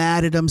were all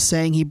mad at him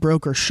saying he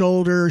broke her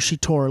shoulder, she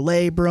tore her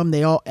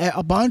labrum.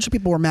 A bunch of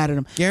people were mad at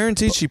him.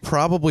 Guaranteed she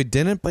probably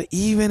didn't, but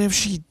even if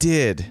she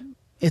did,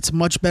 it's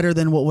much better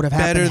than what would have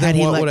happened had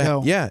he let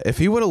go. Yeah, if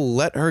he would have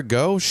let her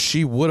go,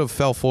 she would have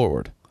fell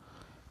forward.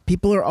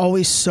 People are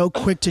always so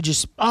quick to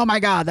just, oh my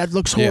God, that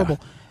looks horrible.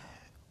 Yeah.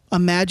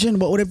 Imagine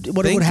what would have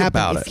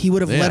happened if he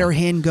would have let her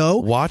hand go.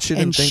 Watch it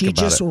and think she about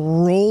just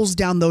rolls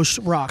down those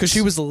rocks. Because she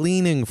was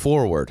leaning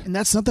forward. And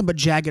that's nothing but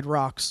jagged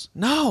rocks.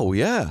 No,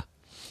 yeah.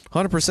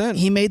 100%.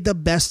 He made the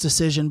best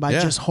decision by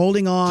just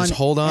holding on. Just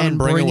hold on and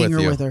bring her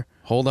with you.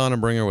 Hold on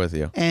and bring her with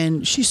you.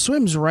 And she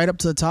swims right up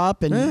to the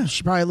top, and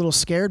she's probably a little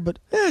scared, but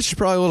she's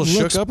probably a little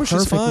shook up, but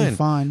she's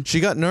fine. She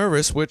got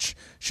nervous, which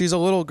she's a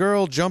little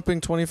girl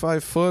jumping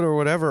 25 foot or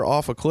whatever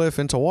off a cliff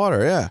into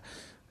water. Yeah.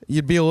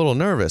 You'd be a little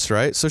nervous,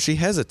 right? So she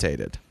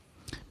hesitated.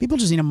 People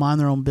just need to mind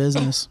their own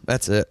business.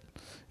 That's it.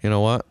 You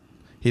know what?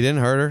 He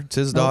didn't hurt her. It's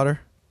his daughter.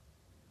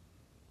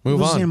 Move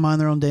People on. just need to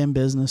mind their own damn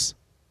business.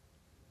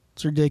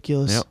 It's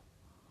ridiculous. Yep.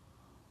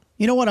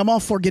 You know what? I'm all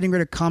for getting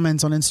rid of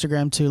comments on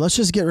Instagram, too. Let's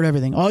just get rid of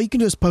everything. All you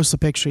can do is post a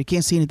picture. You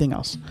can't see anything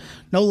else.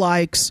 No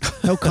likes,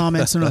 no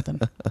comments, no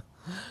nothing.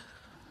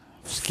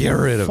 Just get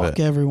rid of it. Fuck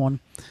everyone.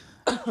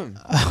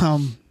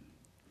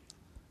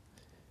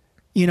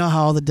 You know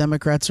how all the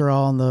Democrats are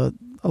all on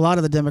a lot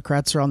of the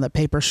Democrats are on that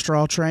paper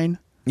straw train?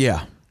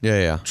 Yeah.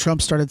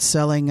 Trump started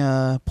selling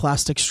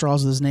plastic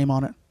straws with his name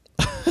on it.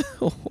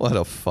 What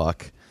a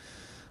fuck.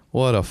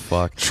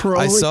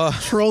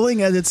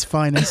 Trolling at its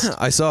finest.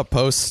 I saw a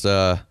post,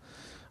 I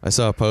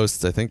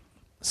think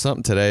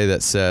something today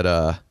that said,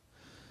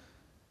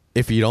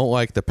 if you don't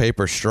like the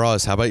paper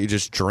straws, how about you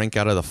just drink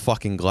out of the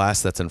fucking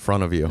glass that's in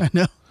front of you? I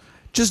know.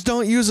 Just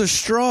don't use a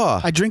straw.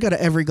 I drink out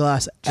of every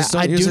glass.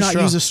 I do not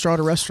use a straw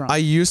at a restaurant. I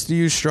used to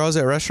use straws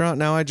at a restaurant.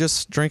 Now I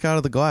just drink out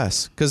of the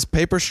glass because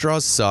paper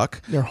straws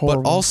suck. They're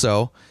horrible. But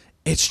also,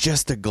 it's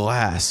just a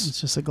glass.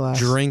 It's just a glass.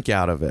 Drink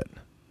out of it.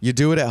 You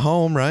do it at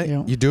home, right?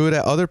 Yep. You do it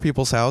at other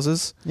people's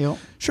houses. Yep.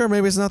 Sure,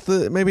 maybe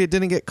it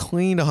didn't get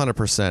cleaned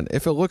 100%.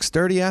 If it looks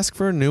dirty, ask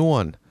for a new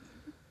one.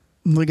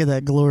 Look at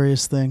that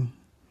glorious thing.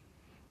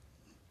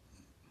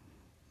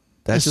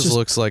 That just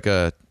looks like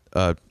a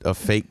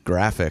fake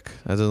graphic.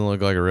 That doesn't look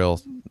like a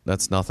real.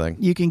 That's nothing.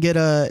 You can get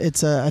a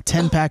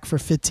 10-pack for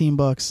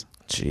 $15.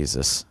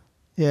 Jesus.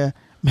 Yeah.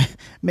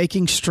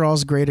 Making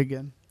straws great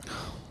again.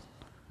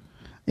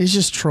 He's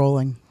just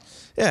trolling.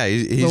 Yeah,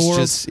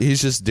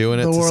 he's just doing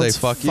it to say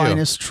fuck you. The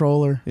finest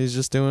troller. He's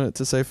just doing it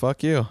to say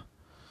fuck you.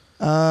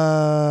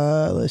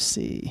 Let's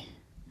see.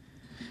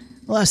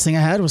 The last thing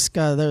I had was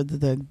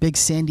the big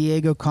San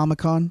Diego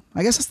Comic-Con.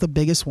 I guess that's the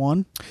biggest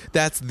one.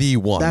 That's the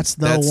one. That's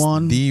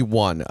the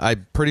one.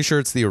 I'm pretty sure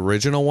it's the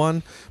original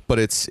one, but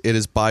it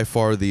is by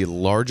far the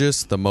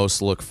largest, the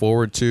most look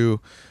forward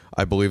to.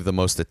 I believe the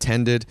most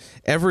attended.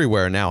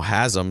 Everywhere now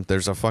has them.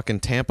 There's a fucking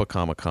Tampa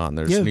Comic-Con.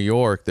 There's New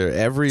York.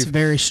 It's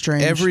very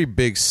strange. Every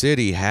big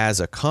city has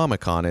a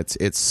Comic-Con.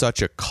 It's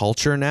such a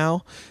culture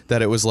now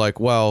that it was like,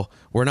 well,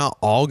 we're not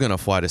all going to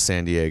fly to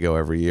San Diego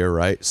every year,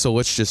 right? So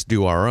let's just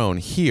do our own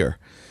here.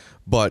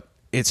 But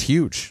it's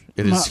huge.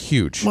 It is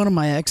huge. One of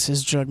my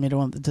exes drugged me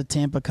to the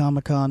Tampa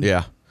Comic-Con.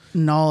 Yeah.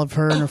 And all of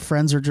her and her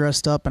friends are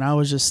dressed up, and I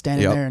was just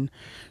standing there in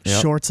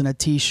shorts and a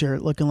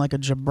T-shirt looking like a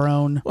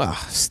jabron. Well,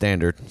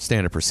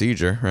 standard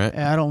procedure, right?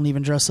 I don't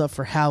even dress up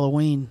for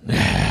Halloween.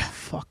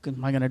 Fuck,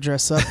 am I going to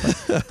dress up?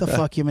 The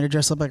fuck, you want me to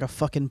dress up like a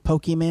fucking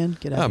Pokemon?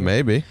 Get out of here.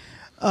 Maybe.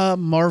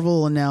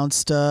 Marvel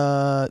announced,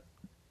 because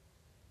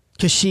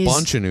she's...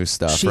 Bunch of new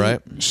stuff,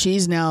 right?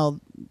 She's now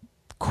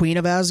Queen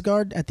of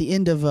Asgard at the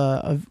end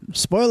of...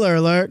 spoiler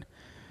alert,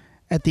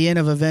 at the end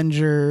of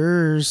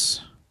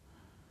Avengers...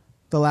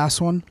 The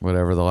last one?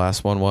 Whatever the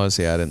last one was.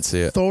 Yeah, I didn't see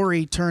it. Thor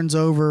turns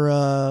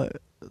over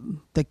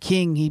the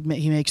king. He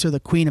makes her the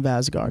Queen of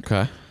Asgard.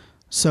 Okay.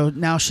 So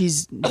now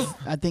she's,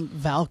 I think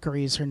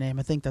Valkyrie is her name.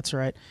 I think that's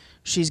right.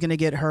 She's going to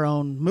get her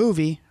own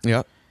movie.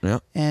 Yeah.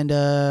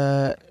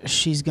 And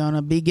she's going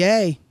to be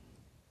gay.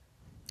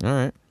 All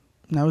right.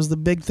 That was the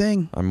big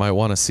thing. I might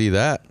want to see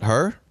that.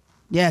 Her?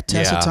 Yeah,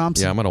 Tessa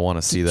Thompson. Yeah, I'm going to want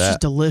to see that. She's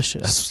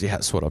delicious.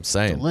 That's what I'm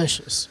saying.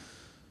 Delicious.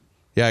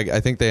 Yeah, I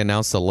think they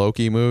announced a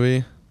Loki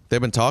movie.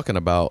 They've been talking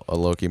about a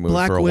Loki movie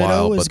Black for a Widow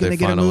while, is but going to they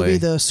get finally... a movie.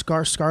 The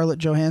Scarlett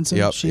Johansson.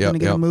 Yep, She's going to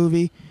get a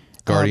movie.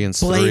 Guardians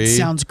Blade 3.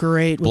 sounds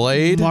great. With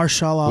Blade?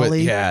 Marshall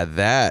Ali. Yeah,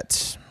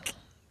 that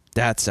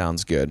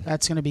sounds good.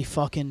 That's going to be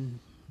fucking...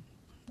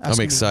 I'm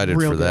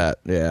excited for that.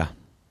 Yeah.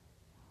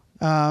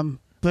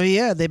 But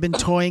yeah, they've been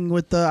toying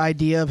with the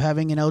idea of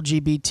having an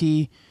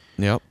LGBTQ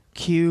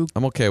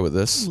I'm okay with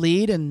this.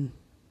 lead, and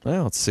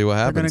Well, let's see what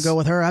they're happens. going to go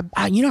with her. I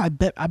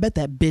bet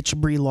that bitch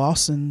Brie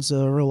Larson's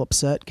real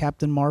upset,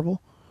 Captain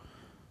Marvel,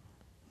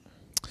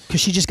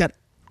 because she just got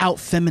out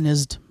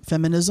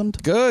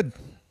feminismed, Good.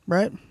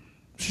 right?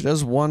 She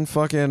does one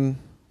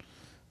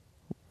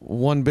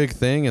big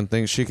thing and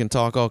thinks she can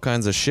talk all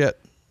kinds of shit.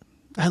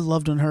 I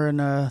loved when her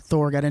and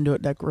Thor got into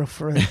it. That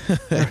for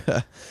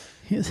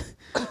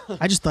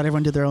I just thought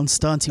everyone did their own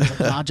stunts. He was like,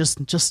 "Nah,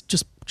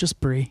 just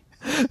Brie."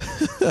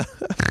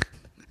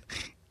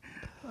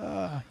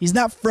 He's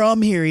not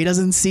from here. He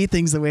doesn't see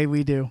things the way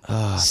we do.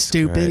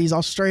 Stupid. great. He's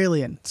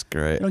Australian. It's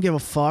great. I don't give a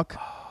fuck.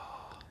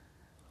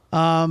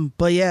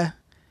 But yeah,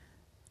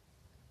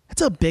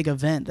 it's a big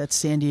event. That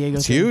San Diego.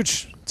 It's thing.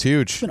 huge. It's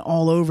huge. It's been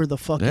all over the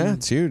fucking. Yeah,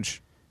 it's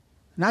huge.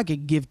 And I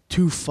could give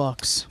two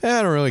fucks. Yeah,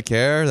 I don't really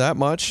care that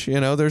much. You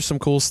know, there's some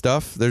cool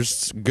stuff.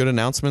 There's good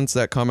announcements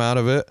that come out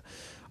of it.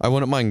 I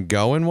wouldn't mind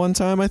going one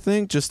time, I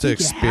think, just to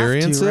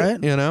experience it,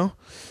 right? you know?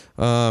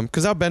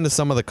 Because I've been to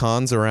some of the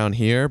cons around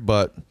here,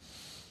 but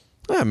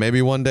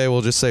maybe one day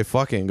we'll just say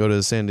fuck it and go to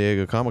the San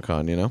Diego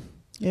Comic-Con, you know?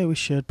 Yeah, we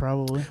should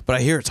probably. But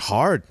I hear it's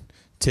hard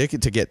to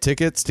get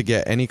tickets, to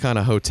get any kind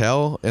of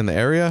hotel in the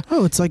area.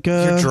 Oh, it's like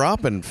You're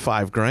dropping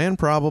 $5,000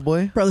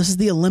 probably. Bro, this is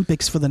the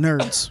Olympics for the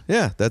nerds.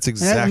 Yeah, that's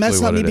exactly and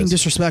that's what not me it being is.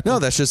 disrespectful. No,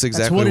 that's just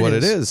exactly what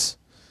it is.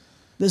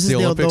 This is the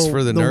Olympics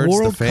for the nerds,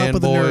 World the Cup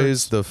of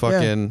fanboys, the the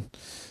fucking,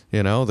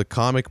 you know, the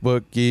comic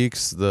book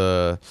geeks,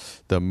 the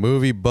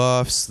movie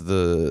buffs,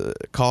 the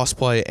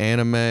cosplay,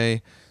 anime,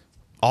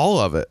 all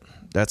of it.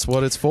 That's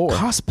what it's for.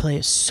 Cosplay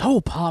is so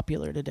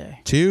popular today.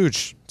 It's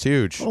huge. It's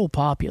huge. So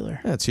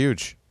popular. Yeah, it's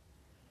huge.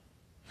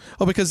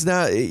 Oh, because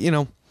now, you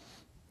know,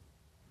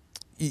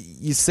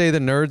 you say the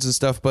nerds and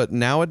stuff, but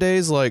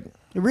nowadays, like,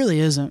 It really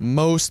isn't.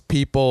 most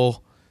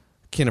people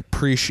can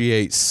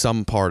appreciate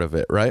some part of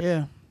it, right?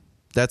 Yeah.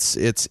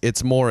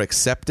 It's more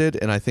accepted,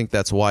 and I think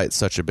that's why it's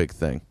such a big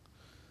thing.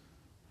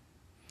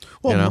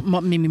 Well, You know? I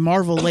mean,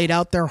 Marvel laid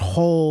out their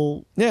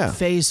whole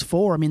phase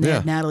 4. I mean, they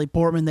had Natalie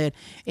Portman. They had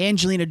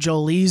Angelina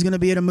Jolie's going to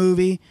be in a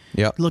movie.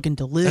 Yep. Looking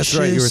delicious. That's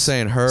right. You were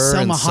saying her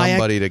Selma and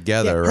somebody Hayek.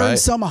 together, Her right? and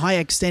Selma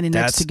Hayek standing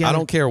next together. I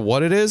don't care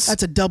what it is.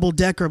 That's a double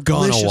decker of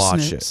Gonna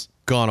deliciousness. watch it.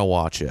 Gonna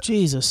watch it.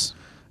 Jesus.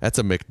 That's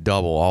a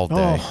McDouble all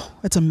day. Oh,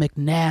 that's a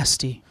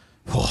McNasty.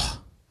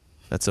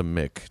 That's a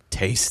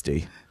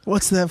McTasty.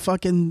 What's that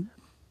fucking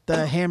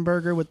the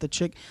hamburger with the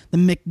chick? The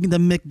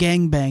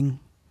McGangbang.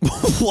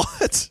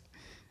 What?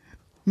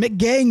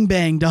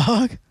 McGangbang,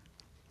 dog.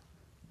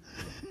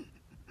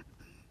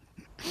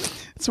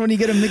 It's when you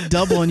get a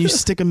McDouble and you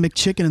stick a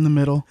McChicken in the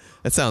middle.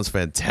 That sounds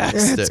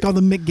fantastic. Yeah, it's called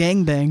the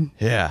McGangbang.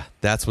 Yeah,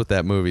 that's what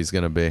that movie's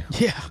gonna be.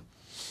 Yeah.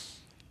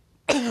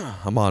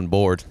 I'm on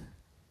board.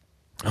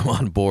 I'm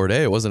on board.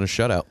 Hey, it wasn't a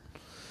shutout.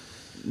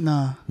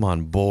 Nah. I'm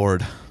on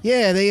board.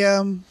 Yeah, they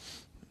a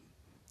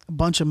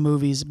bunch of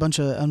movies, a bunch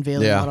of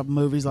unveiling, a lot of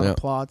movies, a lot of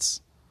plots,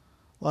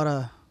 a lot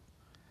of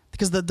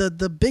because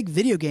the big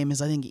video game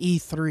is I think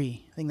E3.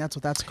 I think that's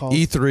what that's called.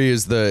 E3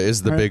 is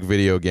the big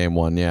video game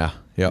one. Yeah.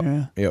 Yep.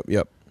 Yeah.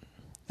 Yep.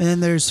 And then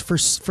there's for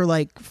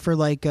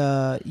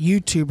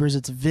YouTubers,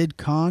 it's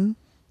VidCon.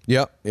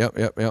 Yep.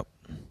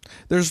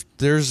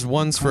 There's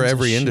ones for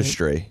every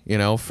industry, you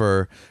know,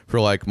 for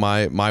like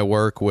my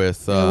work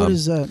with what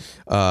is that?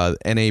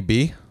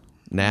 NAB,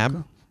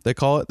 they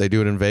call it. They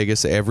do it in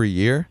Vegas every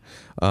year.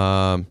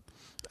 I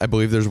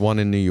believe there's one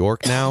in New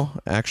York now,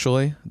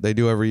 actually. They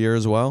do every year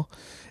as well.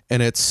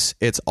 And it's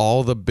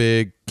all the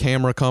big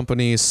camera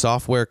companies,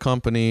 software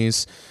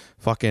companies,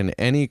 fucking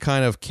any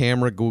kind of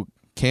camera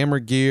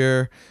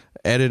gear,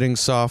 editing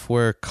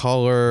software,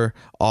 color,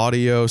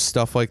 audio,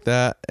 stuff like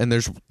that. And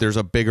there's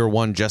a bigger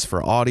one just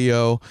for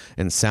audio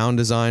and sound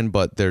design,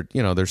 but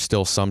there's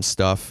still some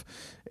stuff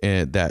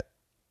that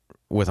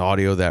with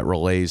audio that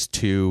relays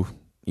to,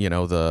 you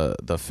know,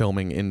 the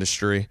filming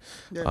industry.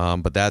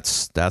 But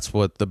that's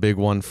what the big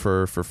one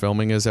for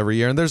filming is every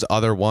year. And there's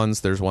other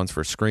ones. There's ones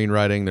for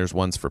screenwriting. There's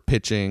ones for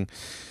pitching.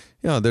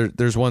 You know,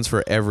 there's ones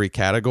for every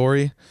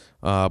category.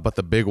 But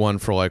the big one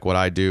for like what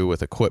I do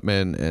with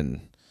equipment and,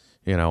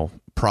 you know,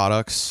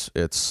 products,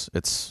 it's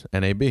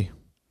NAB. Yeah,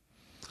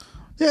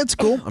 it's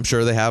cool. I'm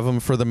sure they have them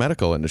for the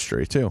medical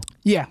industry too.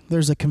 Yeah,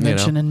 there's a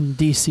convention in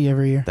DC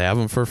every year. They have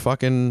them for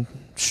fucking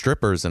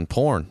strippers and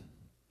porn.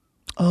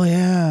 Oh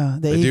yeah,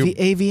 the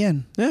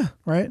AVN. Yeah,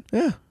 right.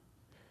 Yeah,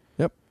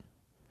 yep.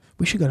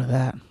 We should go to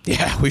that.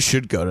 Yeah, we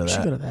should go to that. We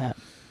should go to that.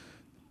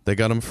 They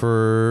got them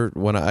for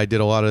when I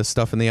did a lot of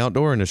stuff in the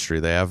outdoor industry.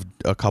 They have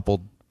a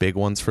couple big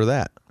ones for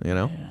that. You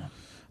know,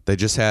 They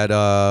just had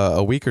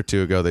a week or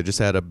two ago. They just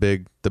had the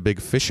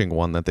big fishing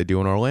one that they do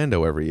in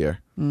Orlando every year.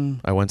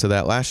 I went to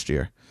that last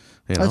year.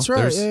 You know, that's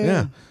right.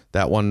 Yeah.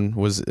 That one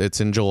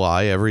it's in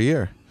July every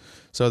year.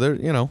 So there,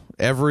 you know,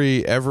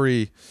 every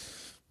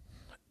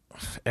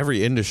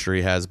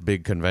industry has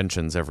big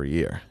conventions every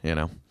year. You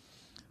know,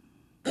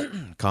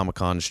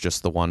 Comic-Con's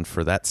just the one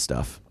for that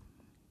stuff.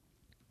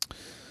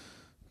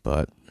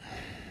 But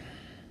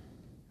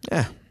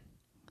yeah.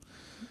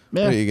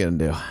 What are you gonna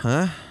do,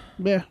 huh?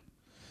 Yeah.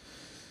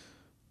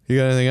 You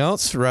got anything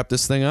else to wrap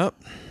this thing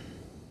up?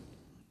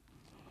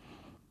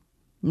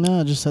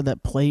 No, I just had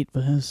that plate,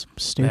 but it's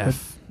stupid.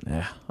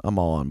 Yeah, I'm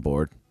all on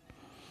board.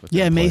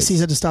 Yeah, Macy's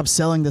had to stop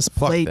selling this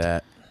plate. Fuck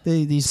that.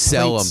 These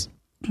Sell plates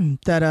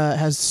that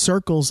has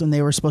circles, and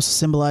they were supposed to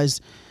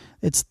symbolize.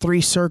 It's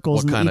 3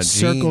 circles. What and kind of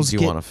jeans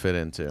you want to fit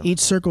into?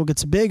 Each circle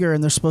gets bigger,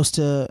 and they're supposed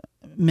to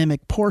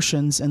mimic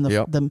portions. And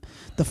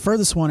the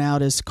furthest one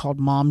out is called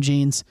mom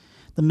jeans.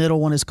 The middle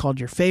one is called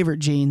your favorite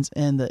jeans,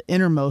 and the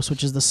innermost,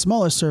 which is the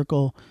smallest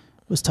circle,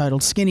 was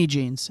titled skinny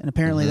jeans. And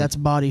apparently that's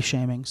body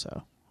shaming,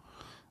 so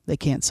they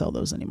can't sell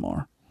those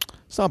anymore.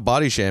 It's not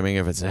body shaming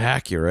if it's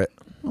accurate.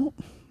 Oh,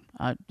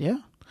 yeah.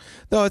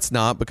 No, it's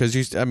not, because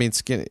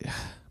skinny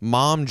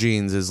mom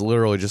jeans is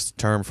literally just a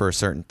term for a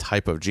certain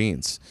type of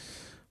jeans.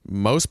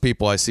 Most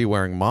people I see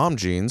wearing mom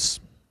jeans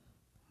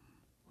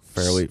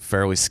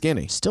fairly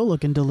skinny. Still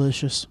looking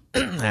delicious.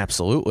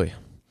 Absolutely.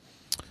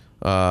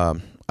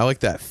 I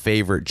like that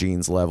favorite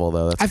jeans level,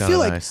 though. That's kind of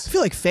nice. I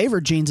feel like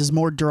favorite jeans is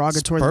more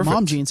derogatory than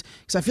mom jeans,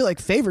 because I feel like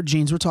favorite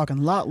jeans, we're talking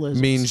lot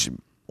lizards.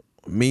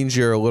 Means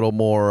you're a little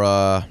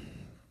more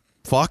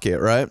fuck it,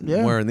 right?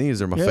 Yeah. Wearing these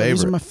are my favorite.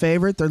 These are my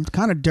favorite. They're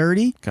kind of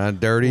dirty. A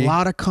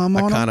lot of cum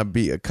on them.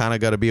 I kind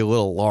of got to be a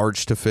little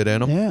large to fit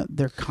in them. Yeah,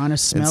 they're kind of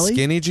smelly. And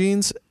skinny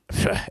jeans,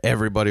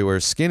 everybody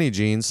wears skinny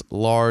jeans,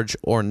 large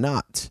or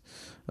not.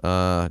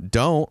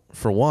 Don't,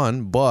 for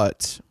one,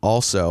 but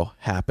also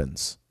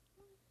happens.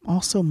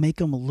 Also make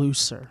them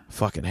looser.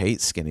 Fucking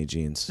hate skinny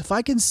jeans. If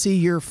I can see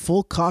your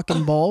full cock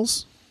and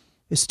balls,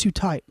 it's too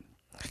tight.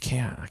 I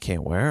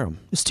can't wear them.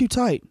 It's too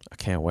tight. I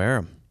can't wear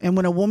them. And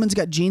when a woman's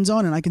got jeans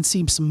on and I can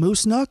see some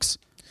moose knucks,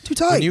 too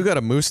tight. When you got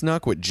a moose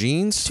knuck with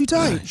jeans, too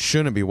tight.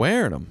 Shouldn't be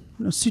wearing them.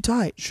 No, it's too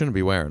tight. Shouldn't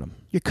be wearing them.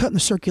 You're cutting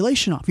the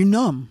circulation off. You're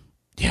numb.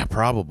 Yeah,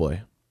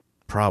 probably.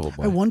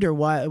 I wonder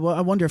why. Well,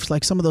 I wonder if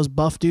like some of those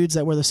buff dudes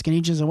that wear the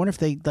skinny jeans, I wonder if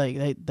they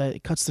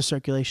it cuts the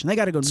circulation. They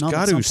got to go numb.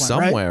 Got to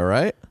somewhere,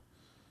 right?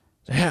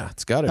 Yeah,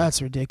 it's got to.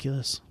 That's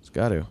ridiculous. It's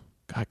got to.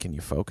 God, can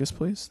you focus,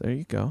 please? There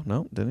you go.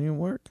 No, didn't even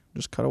work.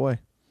 Just cut away.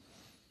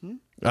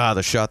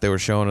 The shot they were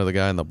showing of the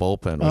guy in the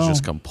bullpen was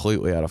just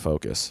completely out of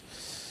focus.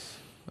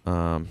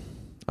 Oh,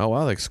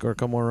 wow, they scored a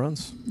couple more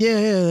runs.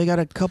 Yeah, they got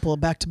a couple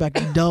of back-to-back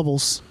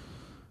doubles.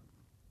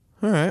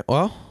 All right,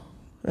 well,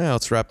 yeah,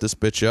 let's wrap this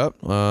bitch up.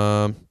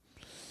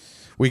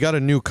 We got a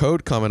new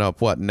code coming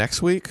up,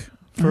 next week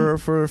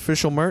for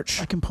official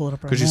merch? I can pull it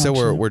up right now. Because you said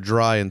we're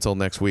dry until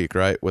next week,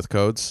 right, with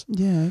codes?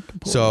 Yeah, I can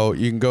pull so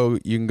you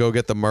can go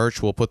get the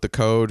merch. We'll put the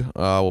code.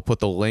 We'll put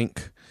the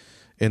link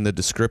in the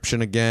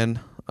description again.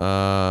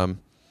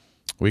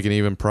 We can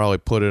even probably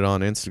put it on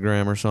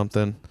Instagram or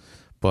something.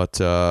 But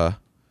I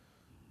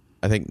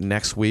think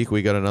next week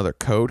we got another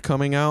code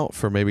coming out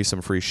for maybe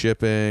some free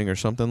shipping or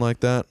something like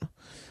that.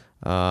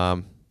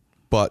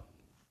 But,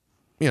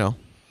 you know,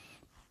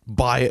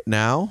 buy it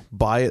now,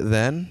 buy it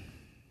then,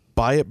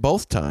 buy it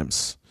both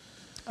times.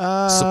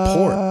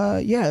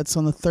 Support. Yeah, it's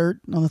on the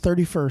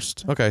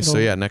 31st. Okay, so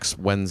yeah, next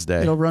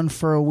Wednesday. It'll run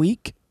for a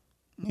week.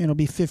 It'll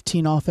be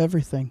 15 off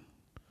everything.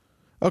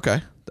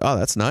 Okay. Oh,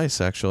 that's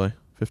nice, actually.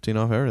 15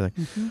 off everything.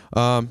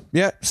 Mm-hmm.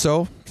 Yeah,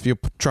 so if you're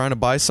trying to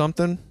buy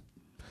something,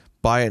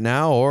 buy it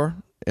now or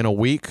in a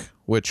week,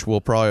 which we'll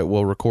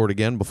record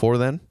again before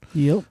then.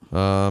 Yep.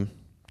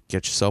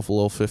 Get yourself a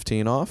little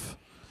 15 off.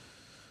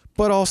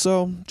 But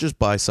also, just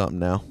buy something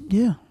now.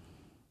 Yeah.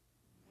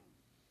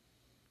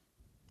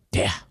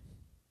 Yeah.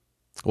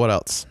 What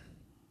else?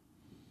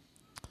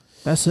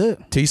 That's it.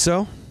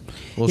 Tiso?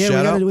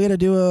 Yeah, we had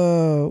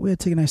to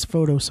take a nice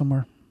photo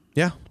somewhere.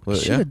 Yeah. We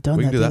should have done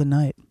that the other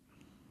night.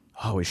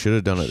 Oh, we should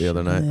have done it the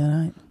other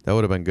night. That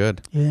would have been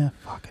good. Yeah,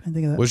 fuck, I didn't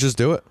think of that. Let's just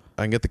do it.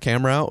 I can get the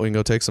camera out. We can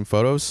go take some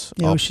photos.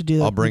 Yeah, we should do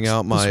that. I'll bring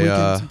out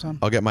my.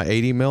 I'll get my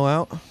 80 mil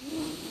out,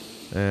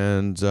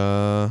 and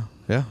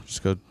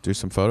just go do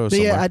some photos.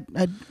 But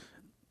somewhere.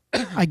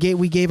 yeah,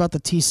 we gave out the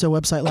TSO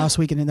website last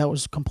week, and that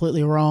was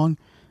completely wrong.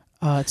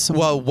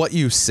 What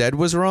you said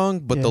was wrong,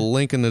 but the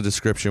link in the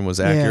description was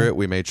accurate. Yeah.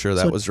 We made sure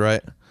that was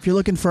right. If you're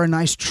looking for a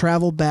nice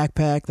travel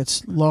backpack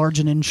that's large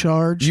and in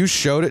charge. You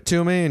showed it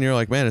to me, and you're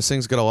like, man, this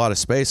thing's got a lot of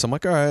space. I'm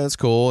like, all right, that's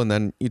cool. And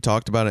then you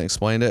talked about it and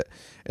explained it.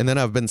 And then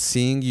I've been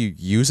seeing you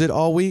use it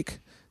all week.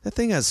 That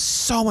thing has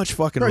so much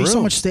fucking room.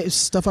 So much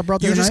stuff I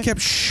brought there. You just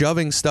kept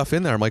shoving stuff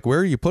in there. I'm like, where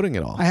are you putting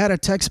it all? I had a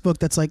textbook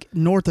that's like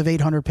north of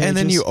 800 pages. And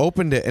then you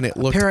opened it, and it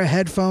looked... a pair of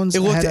headphones. It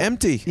looked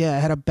empty. Yeah, I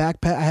had a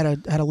backpack. I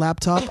had a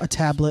laptop, a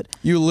tablet.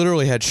 You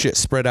literally had shit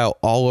spread out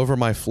all over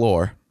my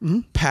floor,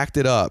 packed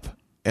it up,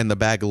 and the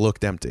bag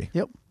looked empty.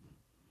 Yep.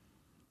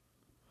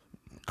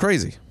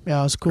 crazy.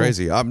 Yeah, it was cool.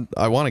 Crazy.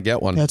 I want to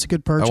get one. Yeah, it's a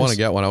good purchase. I want to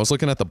get one. I was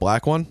looking at the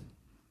black one.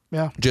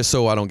 Yeah. Just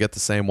so I don't get the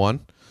same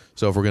one.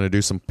 So if we're going to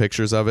do some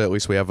pictures of it, at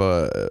least we have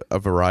a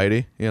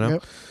variety, you know?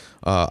 Yep.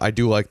 I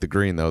do like the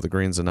green, though. The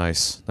green's a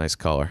nice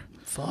color.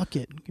 Fuck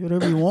it. Get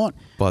whatever you want.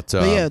 But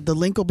yeah, the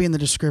link will be in the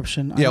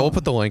description. Yeah, we'll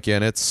put the link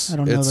in. I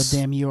don't know the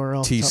damn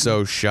URL.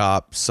 TSO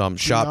shop,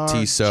 shop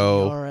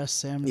TSO.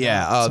 GRSM.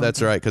 Yeah, oh,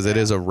 that's right, because it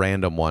is a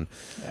random one.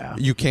 Yeah.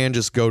 You can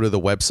just go to the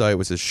website,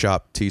 which is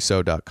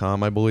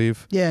shoptso.com, I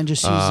believe. Yeah, and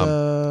just use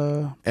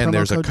and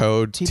there's a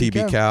code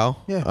TBKow. TBKow.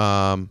 Yeah.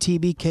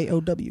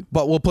 TBKow.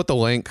 But we'll put the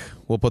link.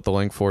 We'll put the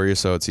link for you,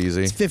 so it's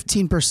easy. It's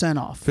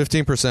 15% off.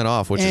 15%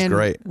 off, which is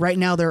great. Right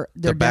now they're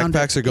the down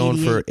backpacks to are going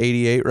 88. for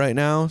 88 right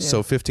now,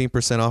 so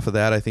 15% off of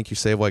that. I think you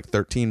save like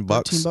 $13.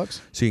 $13.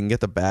 So you can get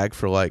the bag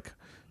for like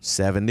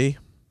 70,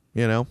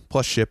 you know,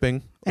 plus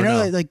shipping. I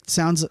know that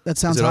sounds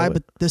high,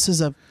 but this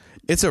is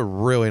it's a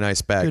really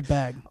nice bag. Good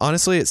bag.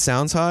 Honestly, it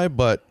sounds high,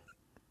 but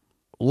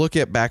look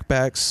at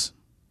backpacks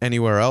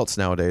anywhere else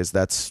nowadays.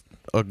 That's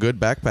a good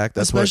backpack.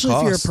 That's especially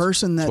what it if costs. you're a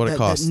person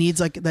that needs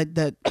like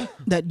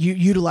that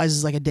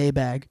utilizes like a day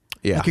bag.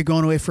 Yeah. Like you're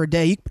going away for a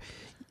day.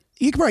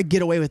 You could probably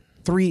get away with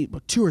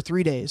 2 or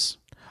 3 days.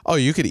 Oh,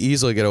 you could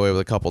easily get away with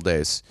a couple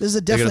days. This is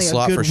You get definitely a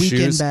slot good for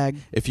weekend shoes. bag.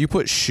 If you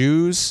put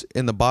shoes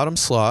in the bottom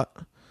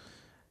slot,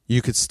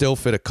 you could still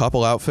fit a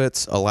couple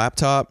outfits, a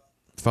laptop,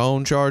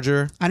 phone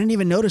charger. I didn't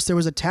even notice there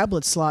was a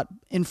tablet slot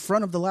in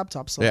front of the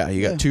laptop slot. Yeah,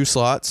 you got 2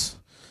 slots.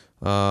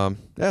 Yeah,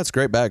 it's a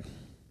great bag.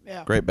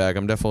 Yeah. Great bag.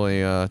 I'm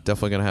definitely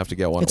gonna have to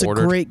get one It's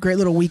ordered. a great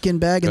little weekend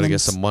bag. Gotta and get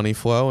some money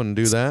flow and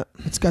do that.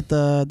 It's got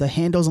the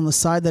handles on the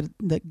side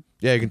that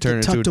Yeah, you can turn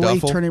it into a tucked away,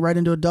 duffel. turn it right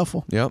into a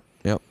duffel. Yep.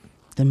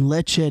 Them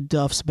leche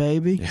duffs,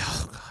 baby. Yeah,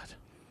 oh God.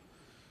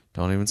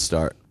 Don't even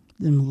start.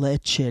 Them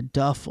leche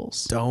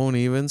duffels. Don't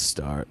even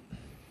start.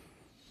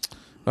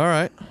 All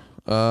right.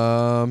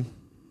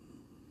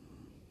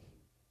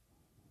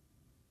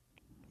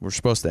 We're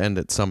supposed to end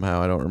it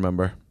somehow. I don't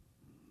remember.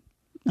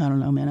 I don't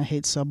know, man. I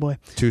hate Subway.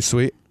 Too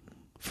sweet?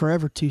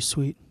 Forever too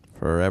sweet.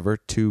 Forever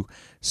too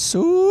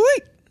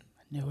sweet.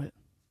 I knew it.